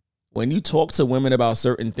when you talk to women about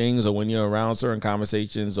certain things, or when you're around certain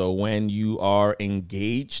conversations, or when you are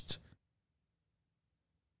engaged,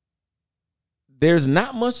 there's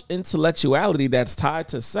not much intellectuality that's tied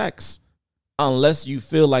to sex unless you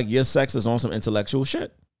feel like your sex is on some intellectual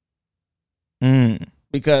shit.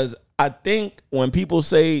 Because I think when people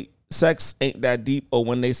say sex ain't that deep, or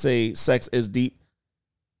when they say sex is deep,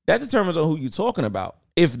 that determines on who you're talking about.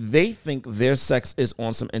 If they think their sex is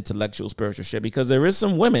on some intellectual, spiritual shit, because there is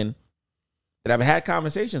some women that I've had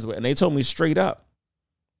conversations with, and they told me straight up,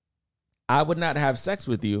 I would not have sex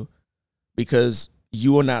with you because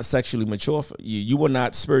you are not sexually mature for you. You are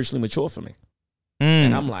not spiritually mature for me.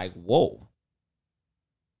 And I'm like, whoa.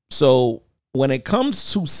 So when it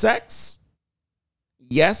comes to sex,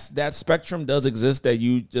 yes, that spectrum does exist that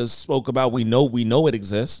you just spoke about. We know it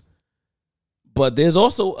exists. But there's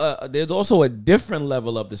also a different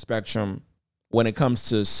level of the spectrum when it comes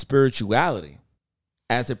to spirituality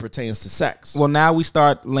as it pertains to sex. Well, now we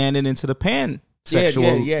start landing into the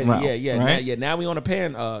pansexual realm, right? Now we on a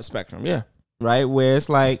pan spectrum, yeah. Right, where it's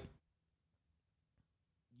like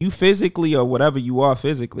you physically or whatever you are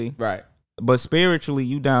physically, right, but spiritually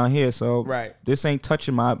you down here. So right, this ain't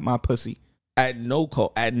touching my pussy at no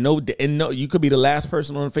cost. You could be the last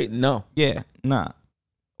person on the face. No, yeah, nah,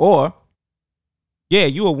 or. Yeah,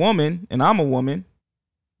 you a woman and I'm a woman,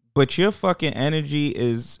 but your fucking energy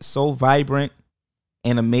is so vibrant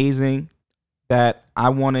and amazing that I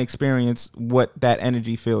want to experience what that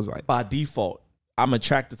energy feels like. By default, I'm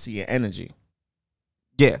attracted to your energy.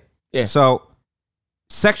 Yeah. So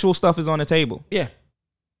sexual stuff is on the table. Yeah.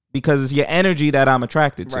 Because it's your energy that I'm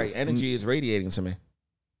attracted to. Right. Energy is radiating to me.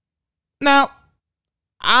 Now,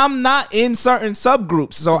 I'm not in certain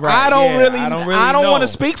subgroups, so I don't really want to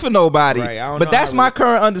speak for nobody. Right, but that's my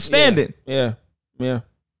current understanding. Yeah.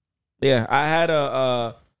 I had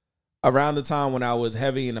around the time when I was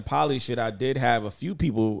heavy in the poly shit, I did have a few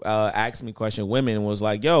people ask me question. Women was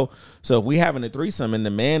like, "Yo, so if we having a threesome and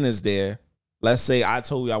the man is there, let's say I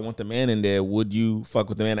told you I want the man in there, would you fuck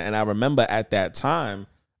with the man?" And I remember at that time,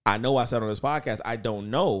 I know I said on this podcast, I don't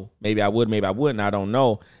know. Maybe I would, maybe I wouldn't. I don't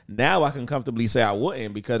know. Now I can comfortably say I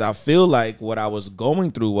wouldn't, because I feel like what I was going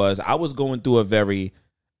through was I was going through a very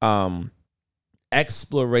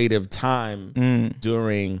explorative time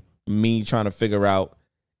during me trying to figure out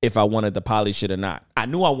if I wanted the poly shit or not. I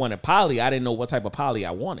knew I wanted poly. I didn't know what type of poly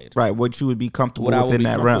I wanted. Right, what you would be comfortable with in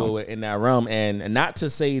that realm. In that realm, and not to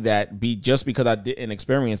say that just because I didn't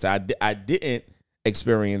experience that, I didn't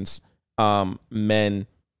experience men.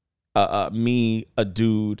 Me, a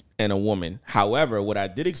dude, and a woman. However, what I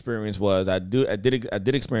did experience was I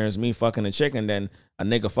did experience me fucking a chick and then a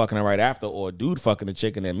nigga fucking her right after, or a dude fucking a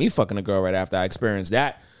chick and then me fucking a girl right after. I experienced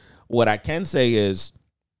that. What I can say is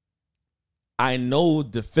I know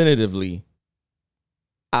definitively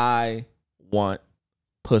I want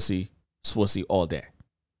pussy, swussy all day.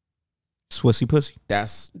 Swussy pussy.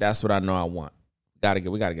 That's what I know I want.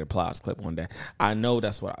 We gotta get applause clip one day. I know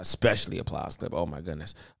that's what, especially applause clip. Oh my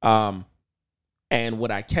goodness. And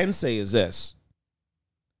what I can say is this: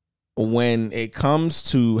 when it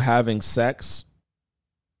comes to having sex,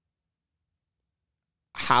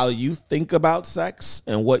 how you think about sex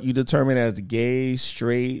and what you determine as gay,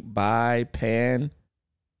 straight, bi, pan,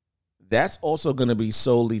 that's also going to be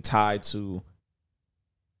solely tied to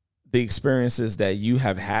the experiences that you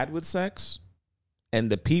have had with sex and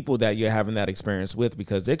the people that you're having that experience with,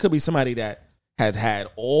 because there could be somebody that has had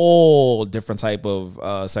all different type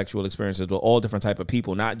of sexual experiences with all different type of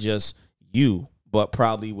people, not just you, but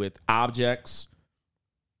probably with objects,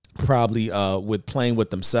 probably with playing with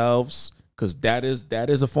themselves, because that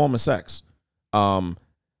is a form of sex.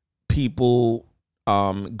 People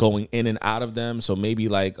going in and out of them, so maybe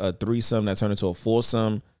like a threesome that turned into a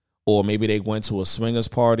foursome, or maybe they went to a swingers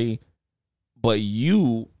party, but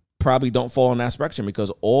you probably don't fall in that spectrum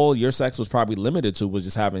because all your sex was probably limited to was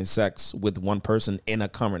just having sex with one person in a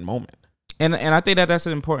current moment. And I think that that's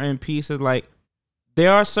an important piece, is like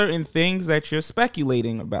there are certain things that you're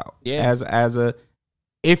speculating about. Yeah. As a,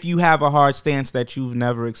 if you have a hard stance that you've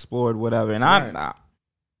never explored, whatever. And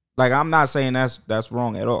I'm not saying that's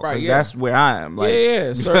wrong at all. Right, That's where I am.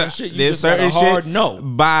 Like, certain shit you just got a hard no.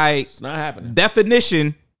 By it's not happening.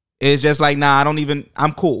 Definition, it's just like, nah,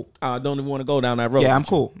 I'm cool. I don't even want to go down that road. Yeah, I'm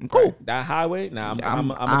cool. I'm cool. Right. That highway, nah, I'm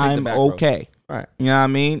gonna take the I'm back okay. road. Right. You know what I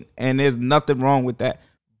mean? And there's nothing wrong with that.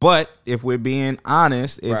 But if we're being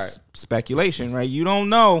honest, it's speculation, right? You don't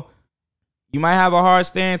know. You might have a hard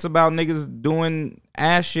stance about niggas doing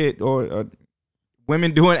ass shit or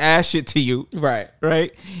women doing ass shit to you. Right.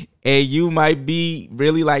 Right. And you might be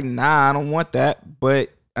really like, nah, I don't want that. But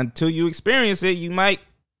until you experience it, you might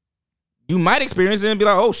experience it and be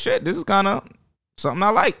like, oh shit, this is kind of something I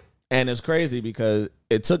like. And it's crazy because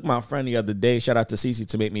it took my friend the other day, shout out to Cece,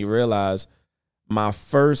 to make me realize my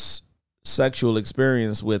first sexual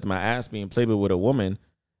experience with my ass being played with a woman,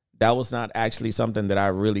 that was not actually something that I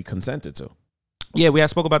really consented to. Yeah, we had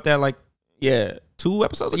spoke about that like 2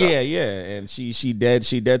 episodes ago. Yeah. And she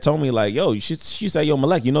dead told me like, yo, she said, yo,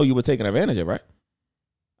 Malek, you know you were taking advantage of, right?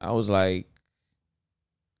 I was like,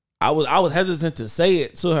 I was hesitant to say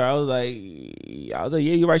it to her. I was like, yeah,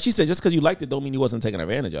 you're right. She said, just because you liked it don't mean you wasn't taken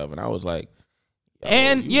advantage of. And I was like,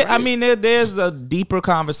 and yeah, right. I mean, there's a deeper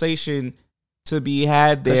conversation to be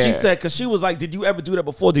had there. She said, because she was like, did you ever do that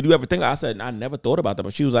before? Did you ever think? I said, I never thought about that.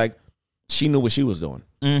 But she was like, she knew what she was doing.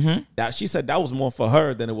 Mm-hmm. That she said that was more for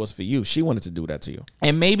her than it was for you. She wanted to do that to you.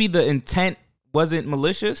 And maybe the intent wasn't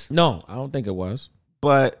malicious. No, I don't think it was.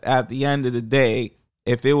 But at the end of the day,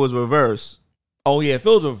 if it was reverse. Oh, yeah. If it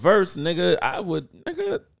was reverse, nigga,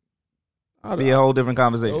 I'd be a whole different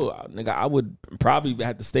conversation. Oh, nigga, I would probably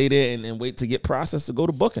have to stay there and wait to get processed to go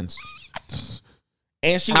to bookings.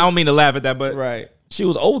 And she, I don't mean to laugh at that, but right, she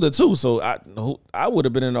was older too, so I would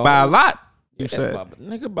have been in by a lot. You said,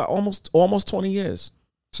 nigga, by almost 20 years.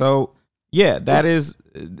 So yeah, that is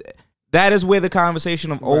where the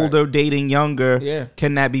conversation of older dating younger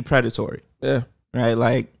can that be predatory? Yeah, right.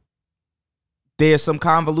 Like there's some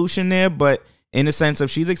convolution there, but in the sense of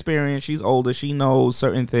she's experienced, she's older, she knows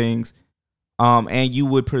certain things, and you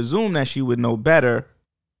would presume that she would know better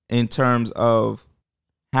in terms of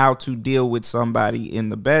how to deal with somebody in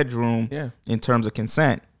the bedroom in terms of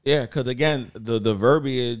consent. Yeah, because again, the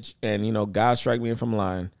verbiage, and you know, God strike me if I'm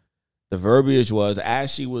lying, the verbiage was,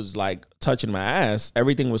 as she was like touching my ass,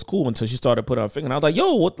 everything was cool until she started putting her finger. And I was like,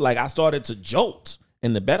 yo, what? Like I started to jolt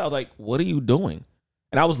in the bed. I was like, what are you doing?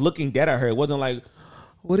 And I was looking dead at her. It wasn't like,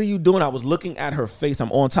 what are you doing? I was looking at her face.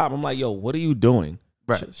 I'm on top. I'm like, yo, what are you doing?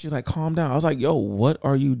 Right. She's like, calm down. I was like, yo, what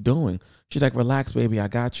are you doing? She's like, relax, baby. I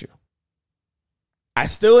got you. I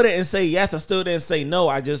still didn't say yes. I still didn't say no.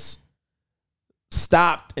 I just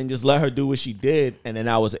stopped and just let her do what she did. And then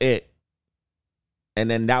that was it. And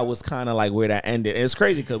then that was kind of like where that ended. And it's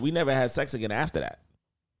crazy because we never had sex again after that.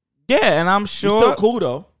 Yeah, and I'm sure. We're still cool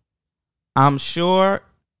though. I'm sure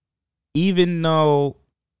even though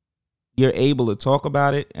you're able to talk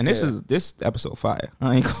about it, and this episode fire.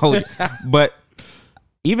 I ain't call it. But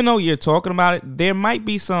even though you're talking about it, there might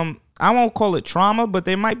be some, I won't call it trauma, but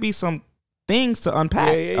there might be some things to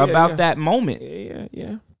unpack about that moment.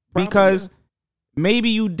 Yeah. Probably, because maybe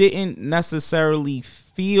you didn't necessarily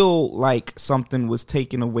feel like something was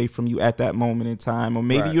taken away from you at that moment in time, or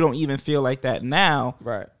maybe you don't even feel like that now.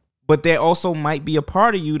 Right. But there also might be a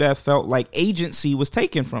part of you that felt like agency was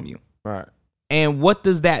taken from you. Right. And what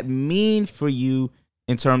does that mean for you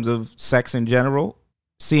in terms of sex in general?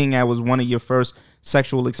 Seeing that was one of your first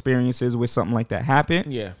sexual experiences where something like that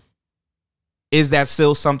happened. Yeah. Is that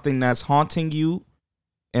still something that's haunting you?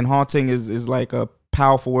 And haunting is like a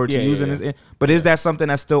powerful word to use in this. But is that something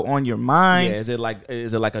that's still on your mind? Yeah. Is it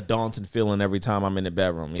like a daunting feeling every time I'm in the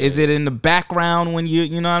bedroom? Yeah. Is it in the background when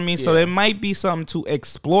you know what I mean? Yeah. So there might be something to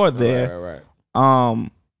explore there. Right.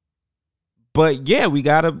 But yeah, we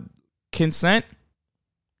gotta consent.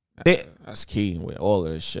 That's key with all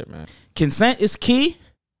of this shit, man. Consent is key.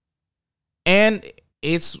 And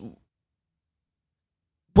it's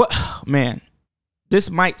man, this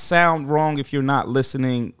might sound wrong if you're not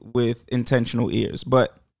listening with intentional ears,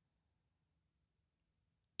 but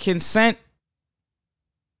consent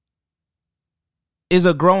is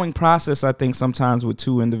a growing process, I think, sometimes with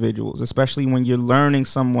two individuals, especially when you're learning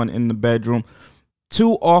someone in the bedroom.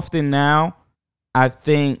 Too often now, I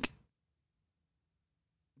think,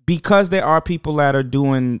 because there are people that are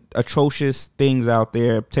doing atrocious things out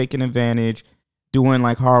there, taking advantage, doing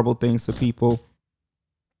like horrible things to people,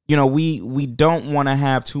 you know, we don't want to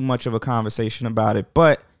have too much of a conversation about it.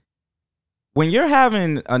 But when you're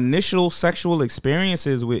having initial sexual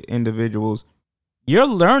experiences with individuals, you're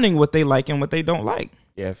learning what they like and what they don't like.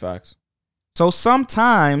 Yeah, facts. So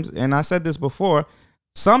sometimes, and I said this before,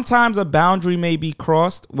 sometimes a boundary may be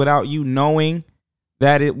crossed without you knowing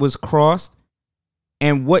that it was crossed.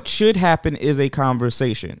 And what should happen is a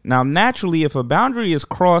conversation. Now, naturally, if a boundary is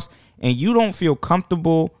crossed and you don't feel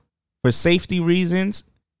comfortable for safety reasons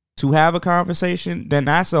to have a conversation, then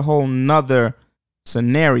that's a whole nother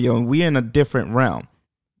scenario. And we're in a different realm.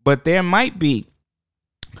 But there might be,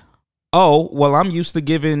 oh, well, I'm used to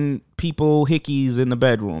giving people hickeys in the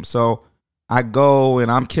bedroom. So I go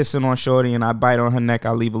and I'm kissing on shorty and I bite on her neck.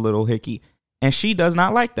 I leave a little hickey. And she does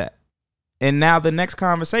not like that. And now the next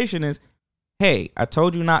conversation is, hey, I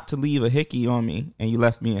told you not to leave a hickey on me and you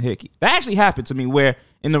left me a hickey. That actually happened to me where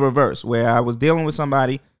in the reverse, where I was dealing with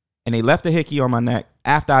somebody and they left a hickey on my neck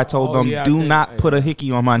after I told them, do not put a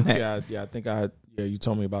hickey on my neck. Yeah, I think you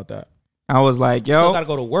told me about that. I was like, yo. Still gotta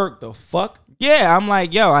go to work, the fuck? Yeah, I'm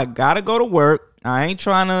like, yo, I gotta go to work. I ain't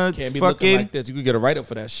trying to Can't be looking like this. You could get a write-up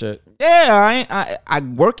for that shit. Yeah, I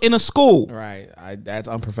work in a school. Right. That's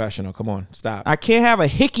unprofessional. Come on, stop. I can't have a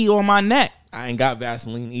hickey on my neck. I ain't got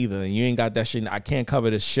Vaseline either, and you ain't got that shit. I can't cover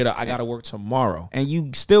this shit up. I gotta work tomorrow. And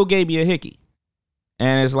you still gave me a hickey.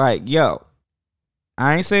 And it's like, yo,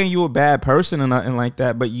 I ain't saying you a bad person or nothing like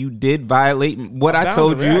that, but you did violate what I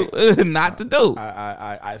told you not to do.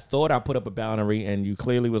 I thought I put up a boundary, and you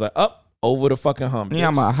clearly was like, up over the fucking hump. Yeah,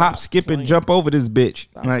 I'm a hop, skip, and jump over this bitch.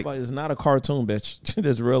 Like, it's not a cartoon, bitch.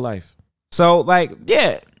 It's real life. So, like,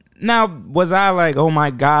 yeah. Now, was I like, oh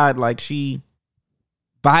my God, like she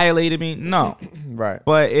violated me? No. Right.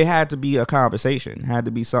 But it had to be a conversation. It had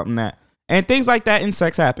to be something that, and things like that in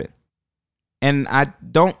sex happen. And I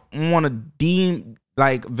don't want to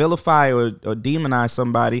vilify or demonize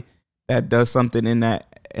somebody that does something in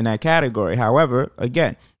that category. However,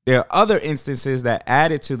 again, there are other instances that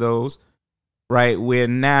added to those, right, where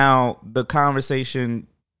now the conversation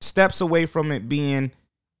steps away from it being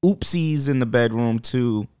oopsies in the bedroom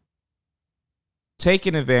to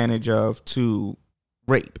taken advantage of to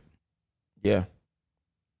rape. Yeah.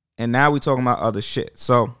 And now we're talking about other shit.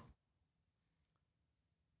 So,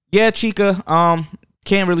 yeah, Chica,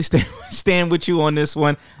 can't really stand with you on this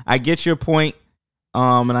one. I get your point,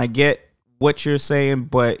 and I get what you're saying,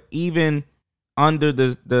 but even under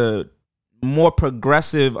the more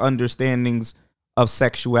progressive understandings of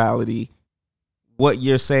sexuality, what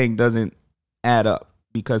you're saying doesn't add up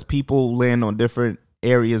because people land on different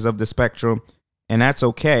areas of the spectrum, and that's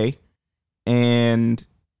okay. And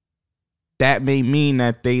that may mean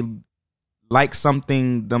that they like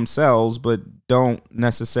something themselves, but don't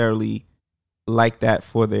necessarily like that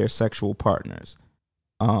for their sexual partners.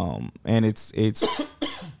 And it's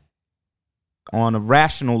on a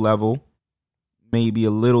rational level, maybe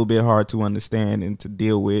a little bit hard to understand and to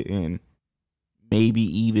deal with, and maybe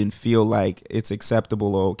even feel like it's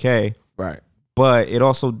acceptable or okay. Right. But it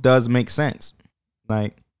also does make sense.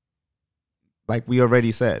 Like we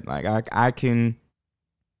already said, like I can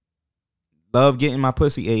love getting my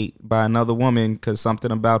pussy ate by another woman because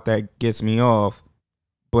something about that gets me off,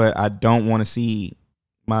 but I don't want to see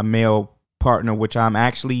my male partner, which I'm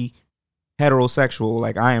actually heterosexual.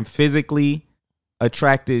 Like I am physically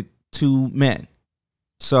attracted to men.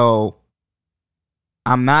 So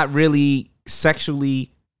I'm not really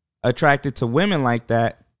sexually attracted to women like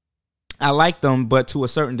that. I like them, but to a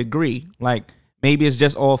certain degree. Like maybe it's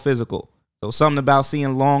just all physical. So something about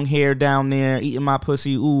seeing long hair down there, eating my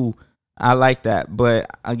pussy, ooh, I like that. But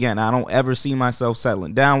again, I don't ever see myself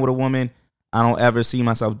settling down with a woman. I don't ever see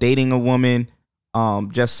myself dating a woman.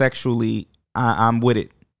 Just sexually, I'm with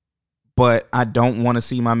it. But I don't want to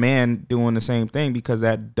see my man doing the same thing because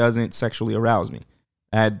that doesn't sexually arouse me.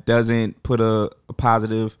 That doesn't put a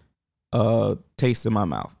positive taste in my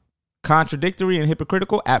mouth. Contradictory and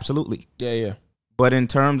hypocritical? Absolutely. Yeah. But in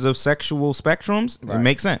terms of sexual spectrums, It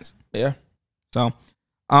makes sense. Yeah. So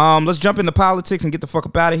let's jump into politics and get the fuck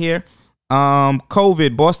up out of here.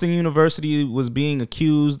 COVID. Boston University was being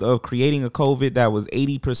accused of creating a COVID that was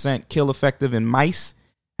 80% kill effective in mice.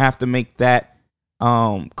 Have to make that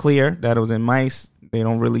clear that it was in mice. They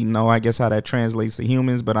don't really know, I guess, how that translates to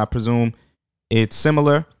humans, but I presume it's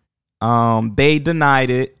similar. They denied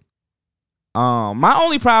it. My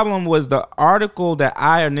only problem was the article that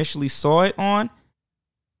I initially saw it on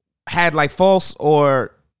had like false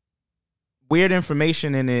or weird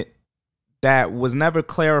information in it that was never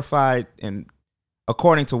clarified. And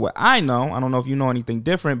according to what I know, I don't know if you know anything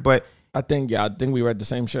different, but I think we read the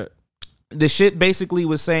same shit. The shit basically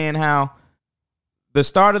was saying how the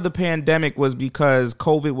start of the pandemic was because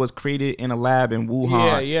COVID was created in a lab in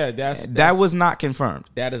Wuhan. Yeah, that was not confirmed.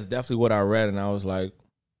 That is definitely what I read, and I was like,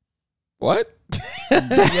 "What?"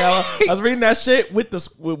 I was reading that shit with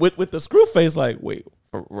the screw face. Like, wait,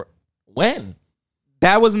 when?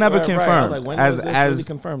 That was never confirmed. Right. I was like, when was this really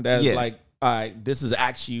confirmed? As like, all right, this is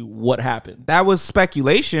actually what happened. That was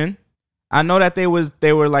speculation. I know that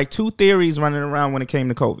there were like two theories running around when it came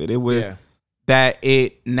to COVID. It was that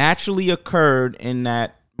it naturally occurred in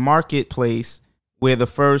that marketplace where the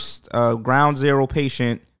first ground zero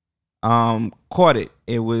patient caught it.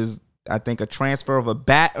 It was, I think, a transfer of a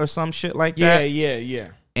bat or some shit like that. Yeah.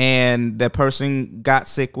 And the person got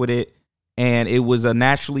sick with it, and it was a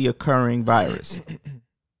naturally occurring virus.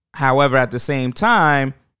 However, at the same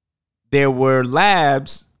time, there were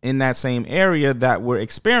labs in that same area that were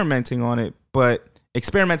experimenting on it, but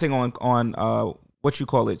experimenting on what you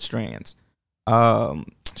call it, strands.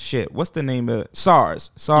 What's the name of it?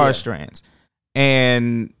 SARS strands.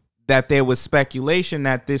 And that there was speculation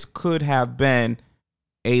that this could have been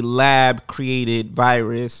a lab created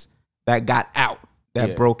virus that got out,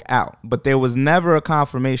 that broke out. But there was never a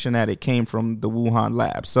confirmation that it came from the Wuhan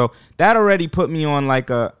lab. So that already put me on like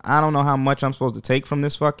I don't know how much I'm supposed to take from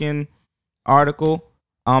this fucking article.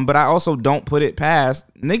 But I also don't put it past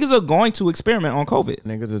niggas are going to experiment on COVID.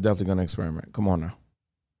 Niggas is definitely going to experiment. Come on now.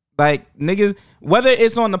 Like niggas, whether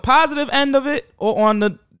it's on the positive end of it or on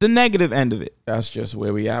the negative end of it. That's just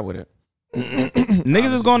where we at with it.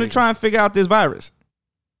 Niggas is going to try and figure out this virus.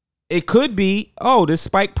 It could be, this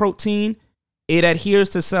spike protein, it adheres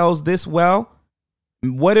to cells this well.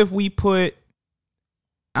 What if we put,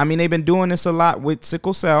 they've been doing this a lot with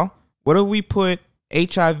sickle cell. What if we put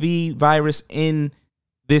HIV virus in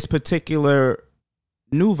this particular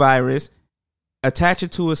new virus, attach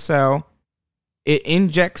it to a cell, it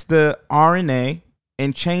injects the RNA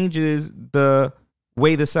and changes the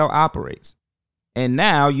way the cell operates. And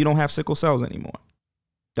now you don't have sickle cells anymore.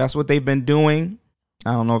 That's what they've been doing.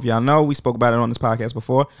 I don't know if y'all know. We spoke about it on this podcast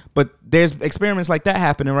before. But there's experiments like that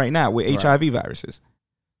happening right now with HIV viruses.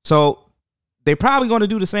 So they're probably going to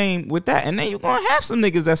do the same with that. And then you're going to have some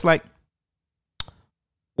niggas that's like,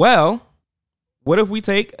 well, what if we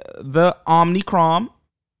take the Omicron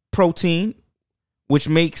protein, which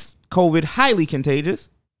makes COVID highly contagious,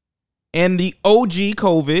 and the OG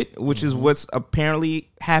COVID, which is what's apparently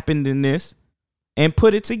happened in this, and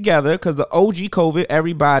put it together, because the OG COVID,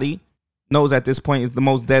 everybody knows at this point, is the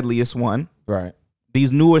most deadliest one. Right.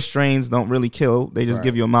 These newer strains don't really kill. They just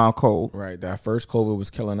give you a mild cold. Right. That first COVID was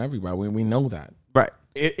killing everybody. We know that. Right.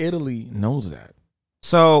 Italy knows that.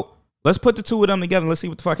 So let's put the two of them together and let's see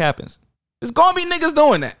what the fuck happens. There's going to be niggas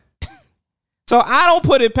doing that. So I don't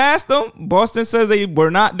put it past them. Boston says they were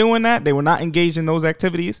not doing that. They were not engaged in those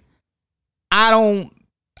activities. I don't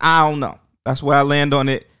know. That's where I land on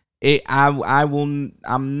it.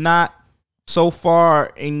 I'm not so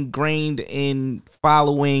far ingrained in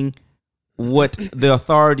following what the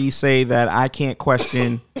authorities say that I can't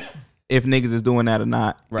question if niggas is doing that or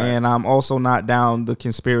not. Right. And I'm also not down the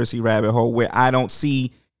conspiracy rabbit hole where I don't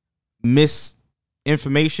see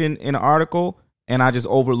misinformation in an article and I just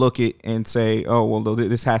overlook it and say, oh, well,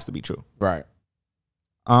 this has to be true. Right.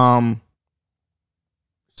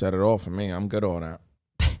 Set it off for me. I'm good on that.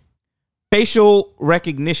 Facial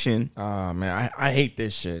recognition. Man, I hate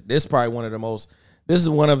this shit. This is probably one of the most. This is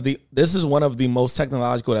one of the most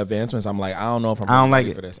technological advancements. I'm like, I don't know if I'm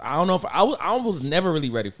ready for this. I don't know if I was never really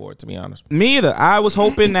ready for it, to be honest. Me either. I was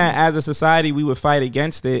hoping that as a society we would fight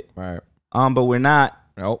against it. Right. But we're not.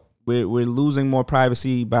 Nope. We're losing more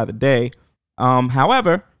privacy by the day.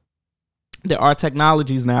 However, there are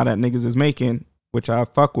technologies now that niggas is making, which I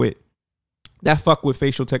fuck with, that fuck with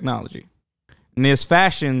facial technology. And there's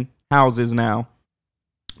fashion houses now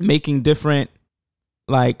making different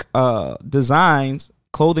designs,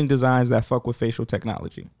 clothing designs that fuck with facial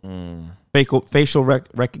technology, facial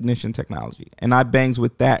recognition technology. And I bangs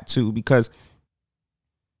with that too, because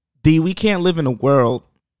we can't live in a world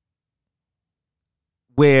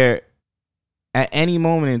where at any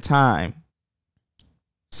moment in time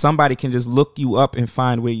somebody can just look you up and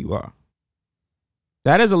find where you are.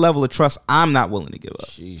 That is a level of trust I'm not willing to give up.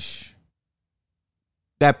 Sheesh.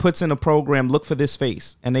 That puts in a program, look for this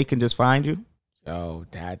face, and they can just find you. Yo,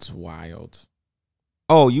 that's wild.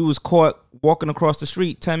 Oh, you was caught walking across the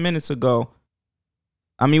street 10 minutes ago.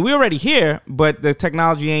 I mean, we already here, but the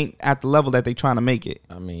technology ain't at the level that they trying to make it.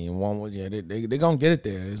 I mean, they gonna get it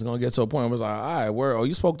there. It's gonna get to a point where it's like, all right, word. Oh,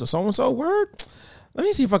 you spoke to so and so. Word. Let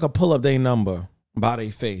me see if I can pull up their number by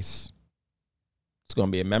their face. It's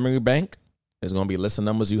gonna be a memory bank. There's gonna be a list of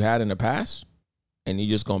numbers you had in the past, and you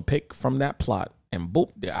just gonna pick from that plot, and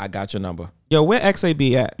boop, there, I got your number. Yo, where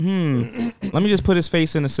XAB at? Let me just put his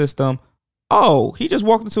face in the system. Oh, he just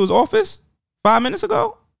walked into his office 5 minutes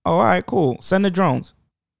ago? Oh, all right, cool. Send the drones.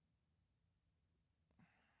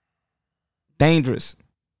 Dangerous.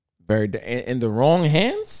 Very in the wrong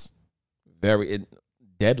hands. Very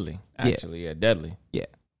deadly. Actually, yeah, deadly.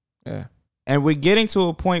 Yeah. And we're getting to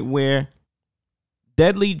a point where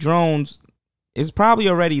deadly drones is probably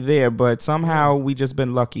already there, but somehow we just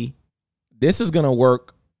been lucky. This is gonna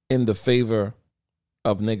work in the favor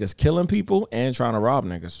of niggas killing people and trying to rob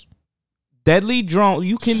niggas. Deadly drone,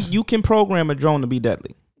 you can program a drone to be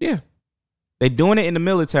deadly. Yeah. They doing it in the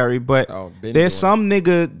military, but there's some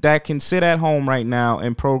nigga that can sit at home right now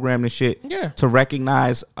and program the shit to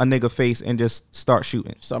recognize a nigga face and just start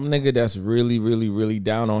shooting. Some nigga that's really, really, really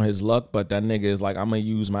down on his luck, but that nigga is like, I'm going to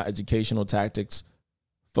use my educational tactics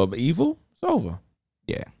for evil. It's over.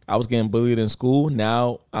 Yeah. I was getting bullied in school.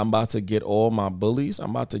 Now I'm about to get all my bullies.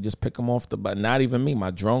 I'm about to just pick them off but not even me.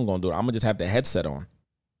 My drone going to do it. I'm going to just have the headset on.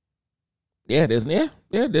 Yeah, there's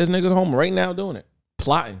niggas home right now doing it.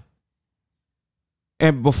 Plotting.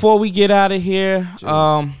 And before we get out of here,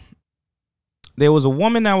 there was a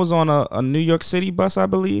woman that was on a New York City bus, I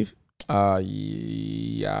believe.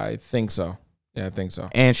 Yeah, I think so. Yeah, I think so.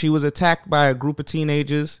 And she was attacked by a group of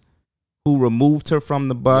teenagers who removed her from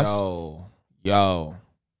the bus. Yo.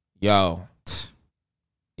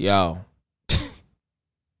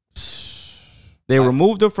 They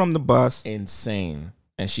removed her from the bus. Insane.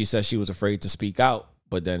 And she said she was afraid to speak out,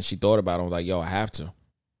 but then she thought about it and was like, yo, I have to.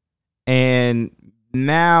 And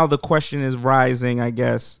now the question is rising, I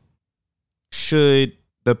guess. Should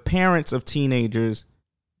the parents of teenagers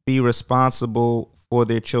be responsible for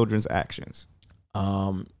their children's actions?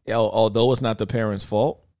 Although it's not the parents'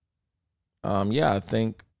 fault, I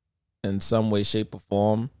think in some way, shape, or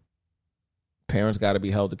form, parents got to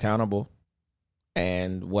be held accountable.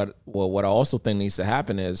 And what I also think needs to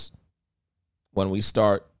happen is when we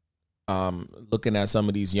start looking at some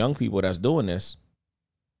of these young people that's doing this,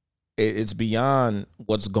 it's beyond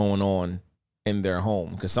what's going on in their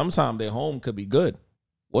home. Because sometimes their home could be good.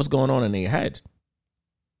 What's going on in their head?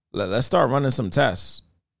 Let's start running some tests.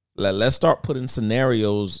 Let's start putting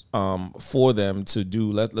scenarios for them to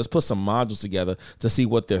do. Let's put some modules together to see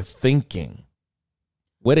what they're thinking.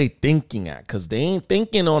 Where they thinking at? Because they ain't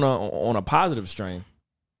thinking on a positive strain.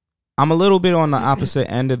 I'm a little bit on the opposite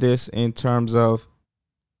end of this in terms of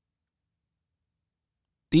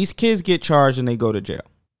these kids get charged and they go to jail.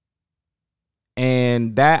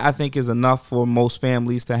 And that, I think, is enough for most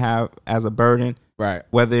families to have as a burden. Right.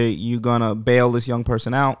 Whether you're going to bail this young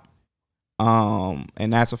person out,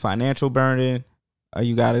 and that's a financial burden,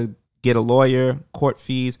 you got to get a lawyer, court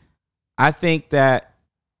fees. I think that,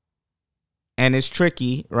 and it's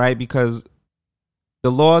tricky, right? Because the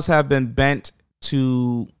laws have been bent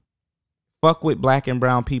to fuck with black and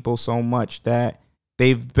brown people so much that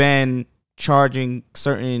they've been charging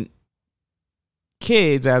certain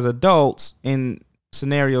kids as adults in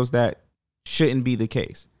scenarios that shouldn't be the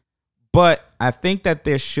case. But I think that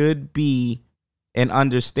there should be an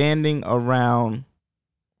understanding around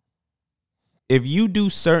if you do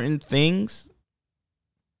certain things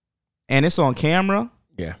and it's on camera.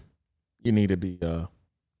 Yeah, you need to be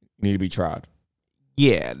tried.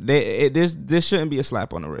 Yeah, this shouldn't be a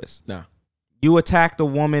slap on the wrist. Nah. You attacked a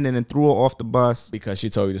woman and then threw her off the bus because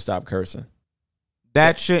she told you to stop cursing.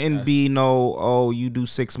 That shouldn't be you do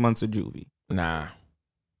 6 months of juvie. Nah.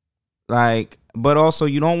 Like, but also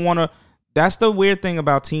you don't want to, that's the weird thing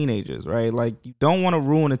about teenagers, right? Like, you don't want to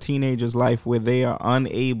ruin a teenager's life where they are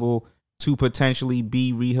unable to potentially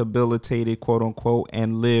be rehabilitated, quote unquote,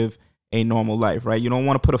 and live a normal life, right? You don't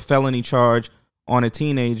want to put a felony charge on a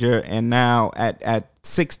teenager and now at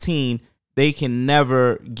 16, they can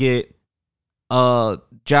never get a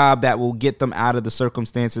job that will get them out of the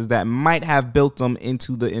circumstances that might have built them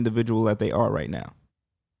into the individual that they are right now.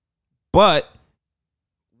 But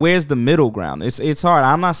where's the middle ground? It's hard.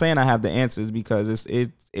 I'm not saying I have the answers because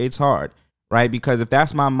it's hard, right? Because if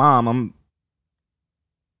that's my mom,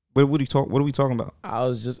 what are we talking about?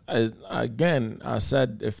 I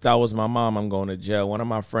said if that was my mom, I'm going to jail. One of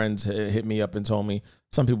my friends hit me up and told me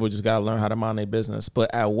some people just got to learn how to mind their business.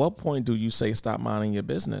 But at what point do you say stop minding your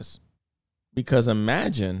business? Because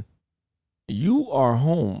imagine You are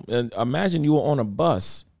home. And imagine you were on a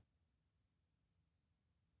bus.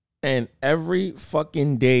 And every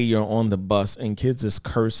fucking day you're on the bus and kids is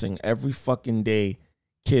cursing. Every fucking day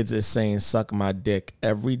kids is saying, suck my dick.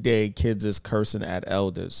 Every day kids is cursing at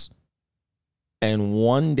elders. And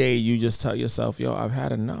one day you just tell yourself, yo, I've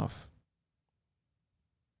had enough.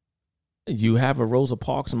 You have a Rosa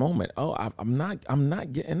Parks moment. Oh, I'm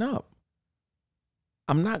not getting up.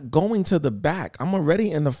 I'm not going to the back. I'm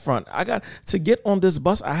already in the front. I got to get on this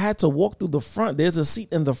bus. I had to walk through the front. There's a seat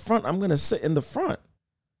in the front. I'm going to sit in the front.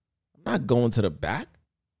 I'm not going to the back.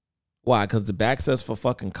 Why? Because the back says for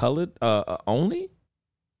fucking colored only?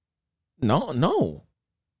 No.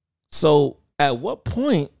 So at what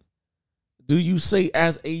point do you say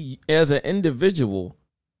as an individual,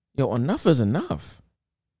 yo, enough is enough?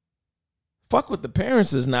 Fuck what the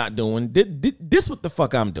parents is not doing. This what the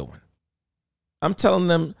fuck I'm doing. I'm telling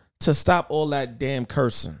them to stop all that damn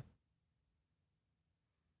cursing.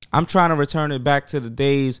 I'm trying to return it back to the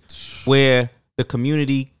days where the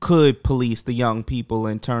community could police the young people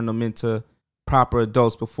and turn them into proper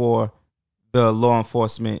adults before the law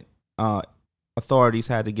enforcement authorities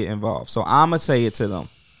had to get involved. So I'm going to say it to them.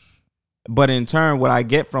 But in turn, what I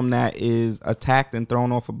get from that is attacked and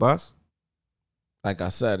thrown off a bus. Like I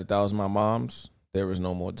said, if that was my mom's, there is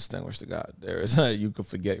no more distinguished to God. There is you could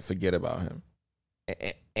forget about him.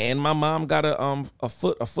 And my mom got a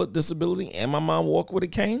foot disability, and my mom walk with a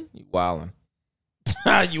cane. You wildin'.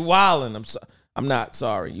 You wildin'. I'm not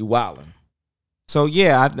sorry. You wildin'. So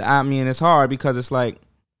yeah, I mean it's hard because it's like,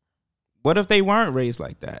 what if they weren't raised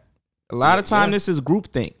like that? A lot of time this is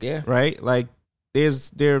groupthink, right? Like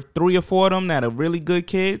there are 3 or 4 of them that are really good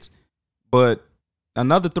kids, but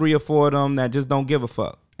another 3 or 4 of them that just don't give a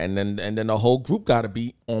fuck. And then the whole group got to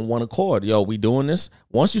be on one accord. Yo, we doing this.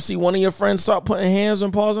 Once you see one of your friends start putting hands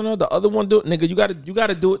and paws on her, the other one do it. Nigga, you got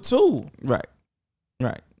to do it too. Right.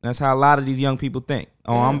 That's how a lot of these young people think.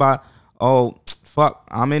 Fuck,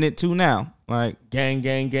 I'm in it too now. Like gang,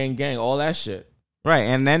 all that shit. Right.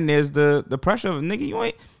 And then there's the pressure of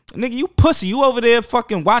nigga, you pussy. You over there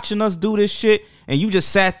fucking watching us do this shit and you just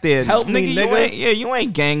sat there. Help me, nigga. You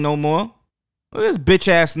ain't gang no more. Look at this bitch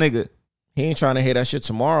ass nigga. He ain't trying to hear that shit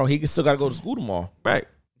tomorrow. He still got to go to school tomorrow. Right.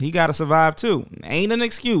 He got to survive too. Ain't an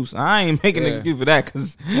excuse. I ain't making an excuse for that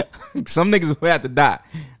because some niggas will have to die.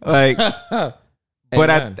 Like, but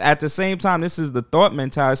at the same time, this is the thought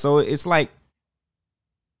mentality. So it's like,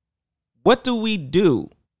 what do we do?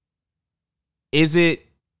 Is it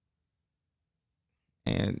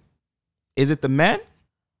the men?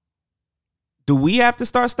 Do we have to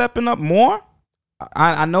start stepping up more?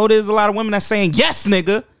 I know there's a lot of women that's saying, yes,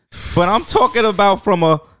 nigga. But I'm talking about from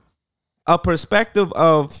a perspective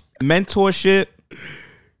of mentorship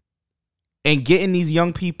and getting these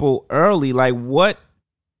young people early. Like, what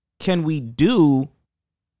can we do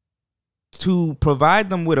to provide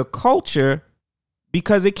them with a culture?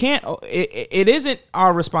 Because it isn't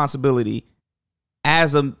our responsibility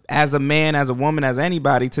as a man, as a woman, as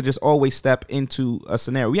anybody to just always step into a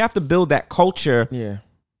scenario. We have to build that culture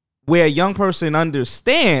where a young person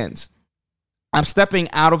understands I'm stepping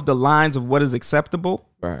out of the lines of what is acceptable.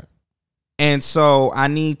 Right. And so I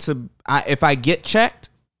need to, if I get checked,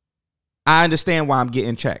 I understand why I'm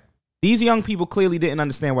getting checked. These young people clearly didn't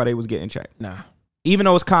understand why they was getting checked. Nah. Even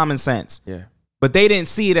though it's common sense. Yeah. But they didn't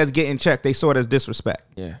see it as getting checked. They saw it as disrespect.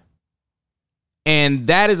 Yeah. And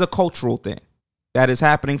that is a cultural thing. That is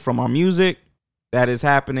happening from our music. That is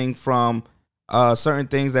happening from certain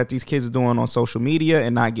things that these kids are doing on social media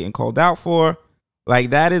and not getting called out for.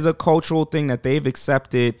 Like, that is a cultural thing that they've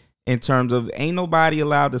accepted in terms of ain't nobody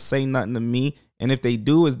allowed to say nothing to me. And if they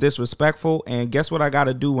do, it's disrespectful. And guess what I got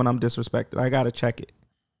to do when I'm disrespected? I got to check it.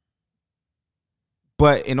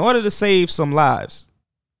 But in order to save some lives,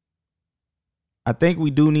 I think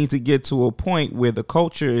we do need to get to a point where the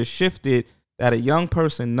culture is shifted that a young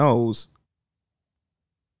person knows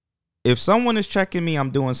if someone is checking me,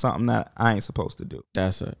 I'm doing something that I ain't supposed to do.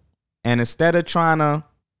 That's it. And instead of trying to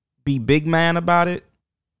be big man about it,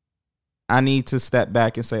 I need to step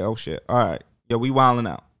back and say, oh shit, all right, yo, we wilding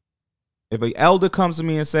out. If an elder comes to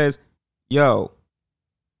me and says, yo,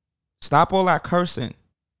 stop all that cursing,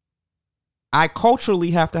 I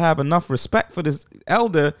culturally have to have enough respect for this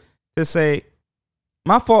elder to say,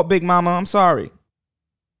 my fault, big mama, I'm sorry.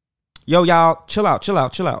 Yo, y'all, chill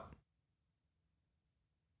out.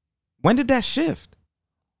 When did that shift?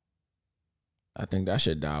 I think that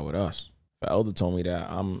should die with us. The elder told me that,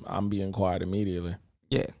 I'm being quiet immediately.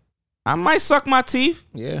 Yeah. I might suck my teeth.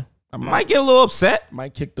 Yeah. I might get a little upset.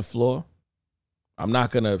 Might kick the floor. I'm not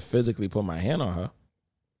going to physically put my hand on her.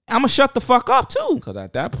 I'm gonna shut the fuck up too. Because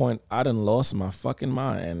at that point, I done lost my fucking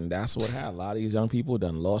mind, and that's what happened. A lot of these young people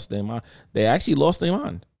done lost their mind. They actually lost their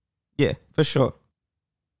mind. Yeah, for sure.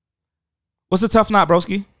 What's the tough knot,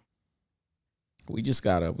 broski? We just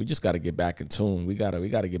gotta get back in tune. We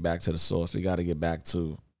gotta get back to the source. We gotta get back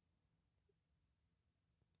to.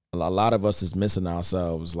 A lot of us is missing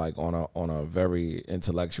ourselves, like on a very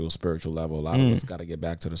intellectual, spiritual level. A lot of us got to get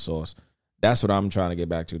back to the source. That's what I'm trying to get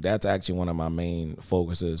back to. That's actually one of my main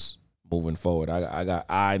focuses moving forward.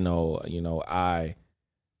 I know what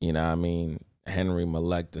I mean, Henry,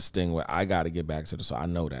 Malek, the Sting. I got to get back to the source. I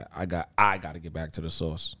know that. I got to get back to the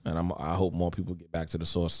source, and I hope more people get back to the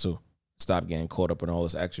source too. Stop getting caught up in all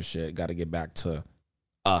this extra shit. Got to get back to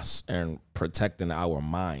us and protecting our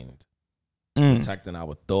mind. Protecting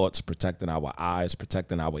our thoughts, protecting our eyes,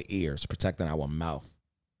 protecting our ears, protecting our mouth.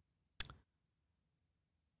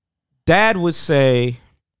 Dad would say,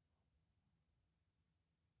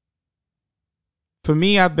 for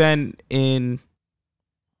me, I've been in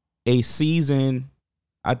a season,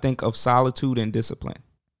 I think, of solitude and discipline.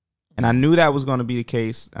 And I knew that was going to be the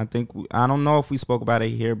case. I don't know if we spoke about it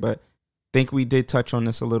here, but I think we did touch on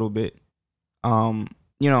this a little bit.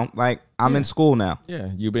 Like I'm in school now.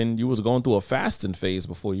 Yeah, you was going through a fasting phase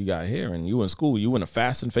before you got here, and you in school. You in a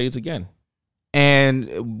fasting phase again.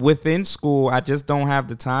 And within school, I just don't have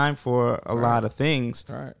the time for a lot of things.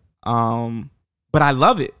 Right. But I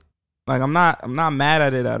love it. Like I'm not mad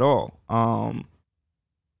at it at all.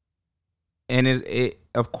 And it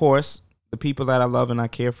of course, the people that I love and I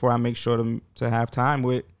care for, I make sure to have time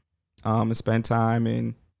with, and spend time,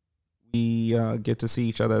 and we get to see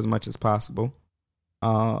each other as much as possible.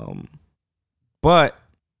 But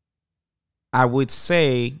I would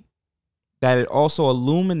say that it also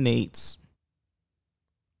illuminates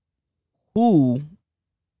who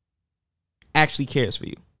actually cares for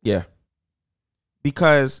you. Yeah.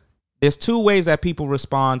 Because there's two ways that people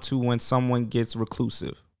respond to when someone gets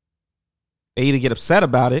reclusive. They either get upset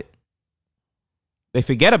about it, they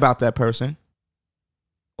forget about that person,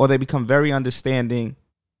 or they become very understanding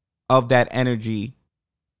of that energy,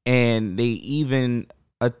 and they even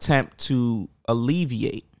attempt to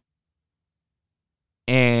alleviate.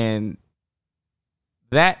 And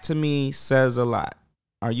that to me says a lot.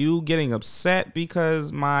 Are you getting upset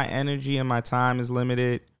because my energy and my time is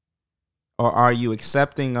limited? Or are you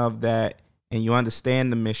accepting of that and you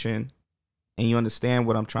understand the mission and you understand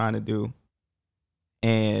what I'm trying to do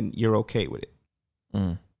and you're okay with it?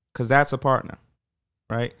 Because that's a partner,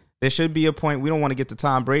 right? There should be a point. We don't want to get to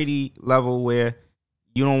Tom Brady level where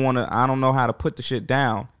you don't want to, I don't know how to put the shit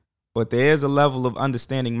down. But there is a level of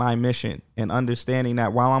understanding my mission and understanding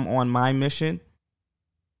that while I'm on my mission,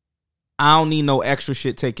 I don't need no extra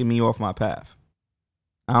shit taking me off my path.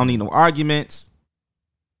 I don't need no arguments.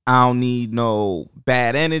 I don't need no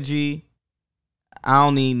bad energy. I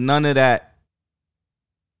don't need none of that.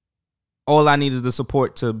 All I need is the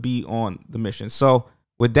support to be on the mission. So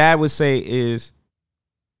what Dad would say is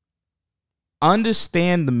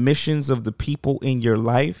understand the missions of the people in your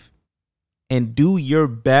life and do your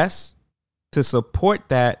best to support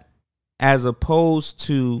that, as opposed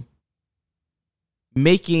to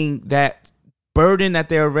making that burden that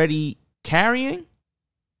they're already carrying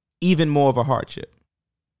even more of a hardship.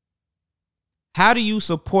 How do you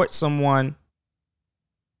support someone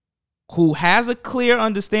who has a clear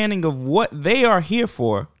understanding of what they are here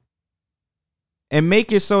for and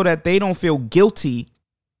make it so that they don't feel guilty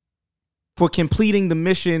for completing the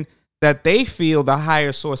mission that they feel the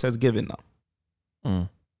higher source has given them?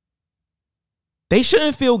 They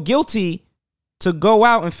shouldn't feel guilty to go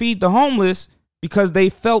out and feed the homeless because they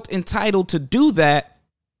felt entitled to do that,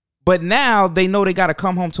 but now they know they got to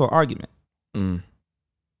come home to an argument.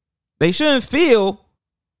 They shouldn't feel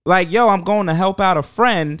like, yo, I'm going to help out a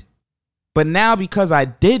friend, but now because I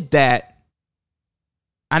did that,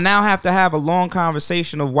 I now have to have a long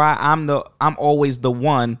conversation of why I'm always the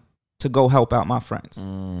one to go help out my friends.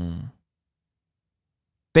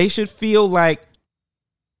 They should feel like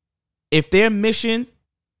if their mission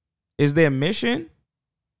is their mission,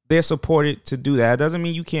 they're supported to do that. That doesn't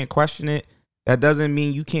mean you can't question it. That doesn't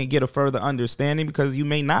mean you can't get a further understanding, because you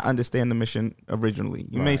may not understand the mission originally.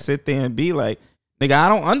 You may sit there and be like, nigga, I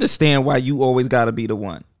don't understand why you always got to be the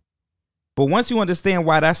one. But once you understand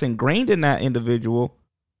why that's ingrained in that individual,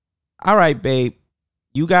 all right, babe,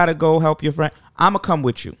 you got to go help your friend. I'm going to come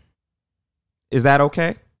with you. Is that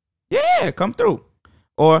okay? Yeah, come through.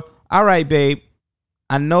 Or, all right, babe,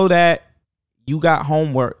 I know that you got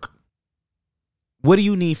homework. What do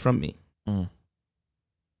you need from me?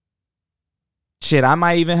 Shit, I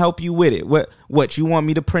might even help you with it. What you want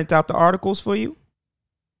me to print out the articles for you?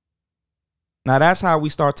 Now that's how we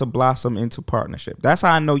start to blossom into partnership. That's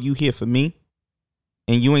how I know you here for me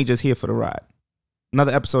and you ain't just here for the ride.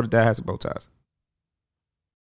 Another episode of Dad Has Bow Ties.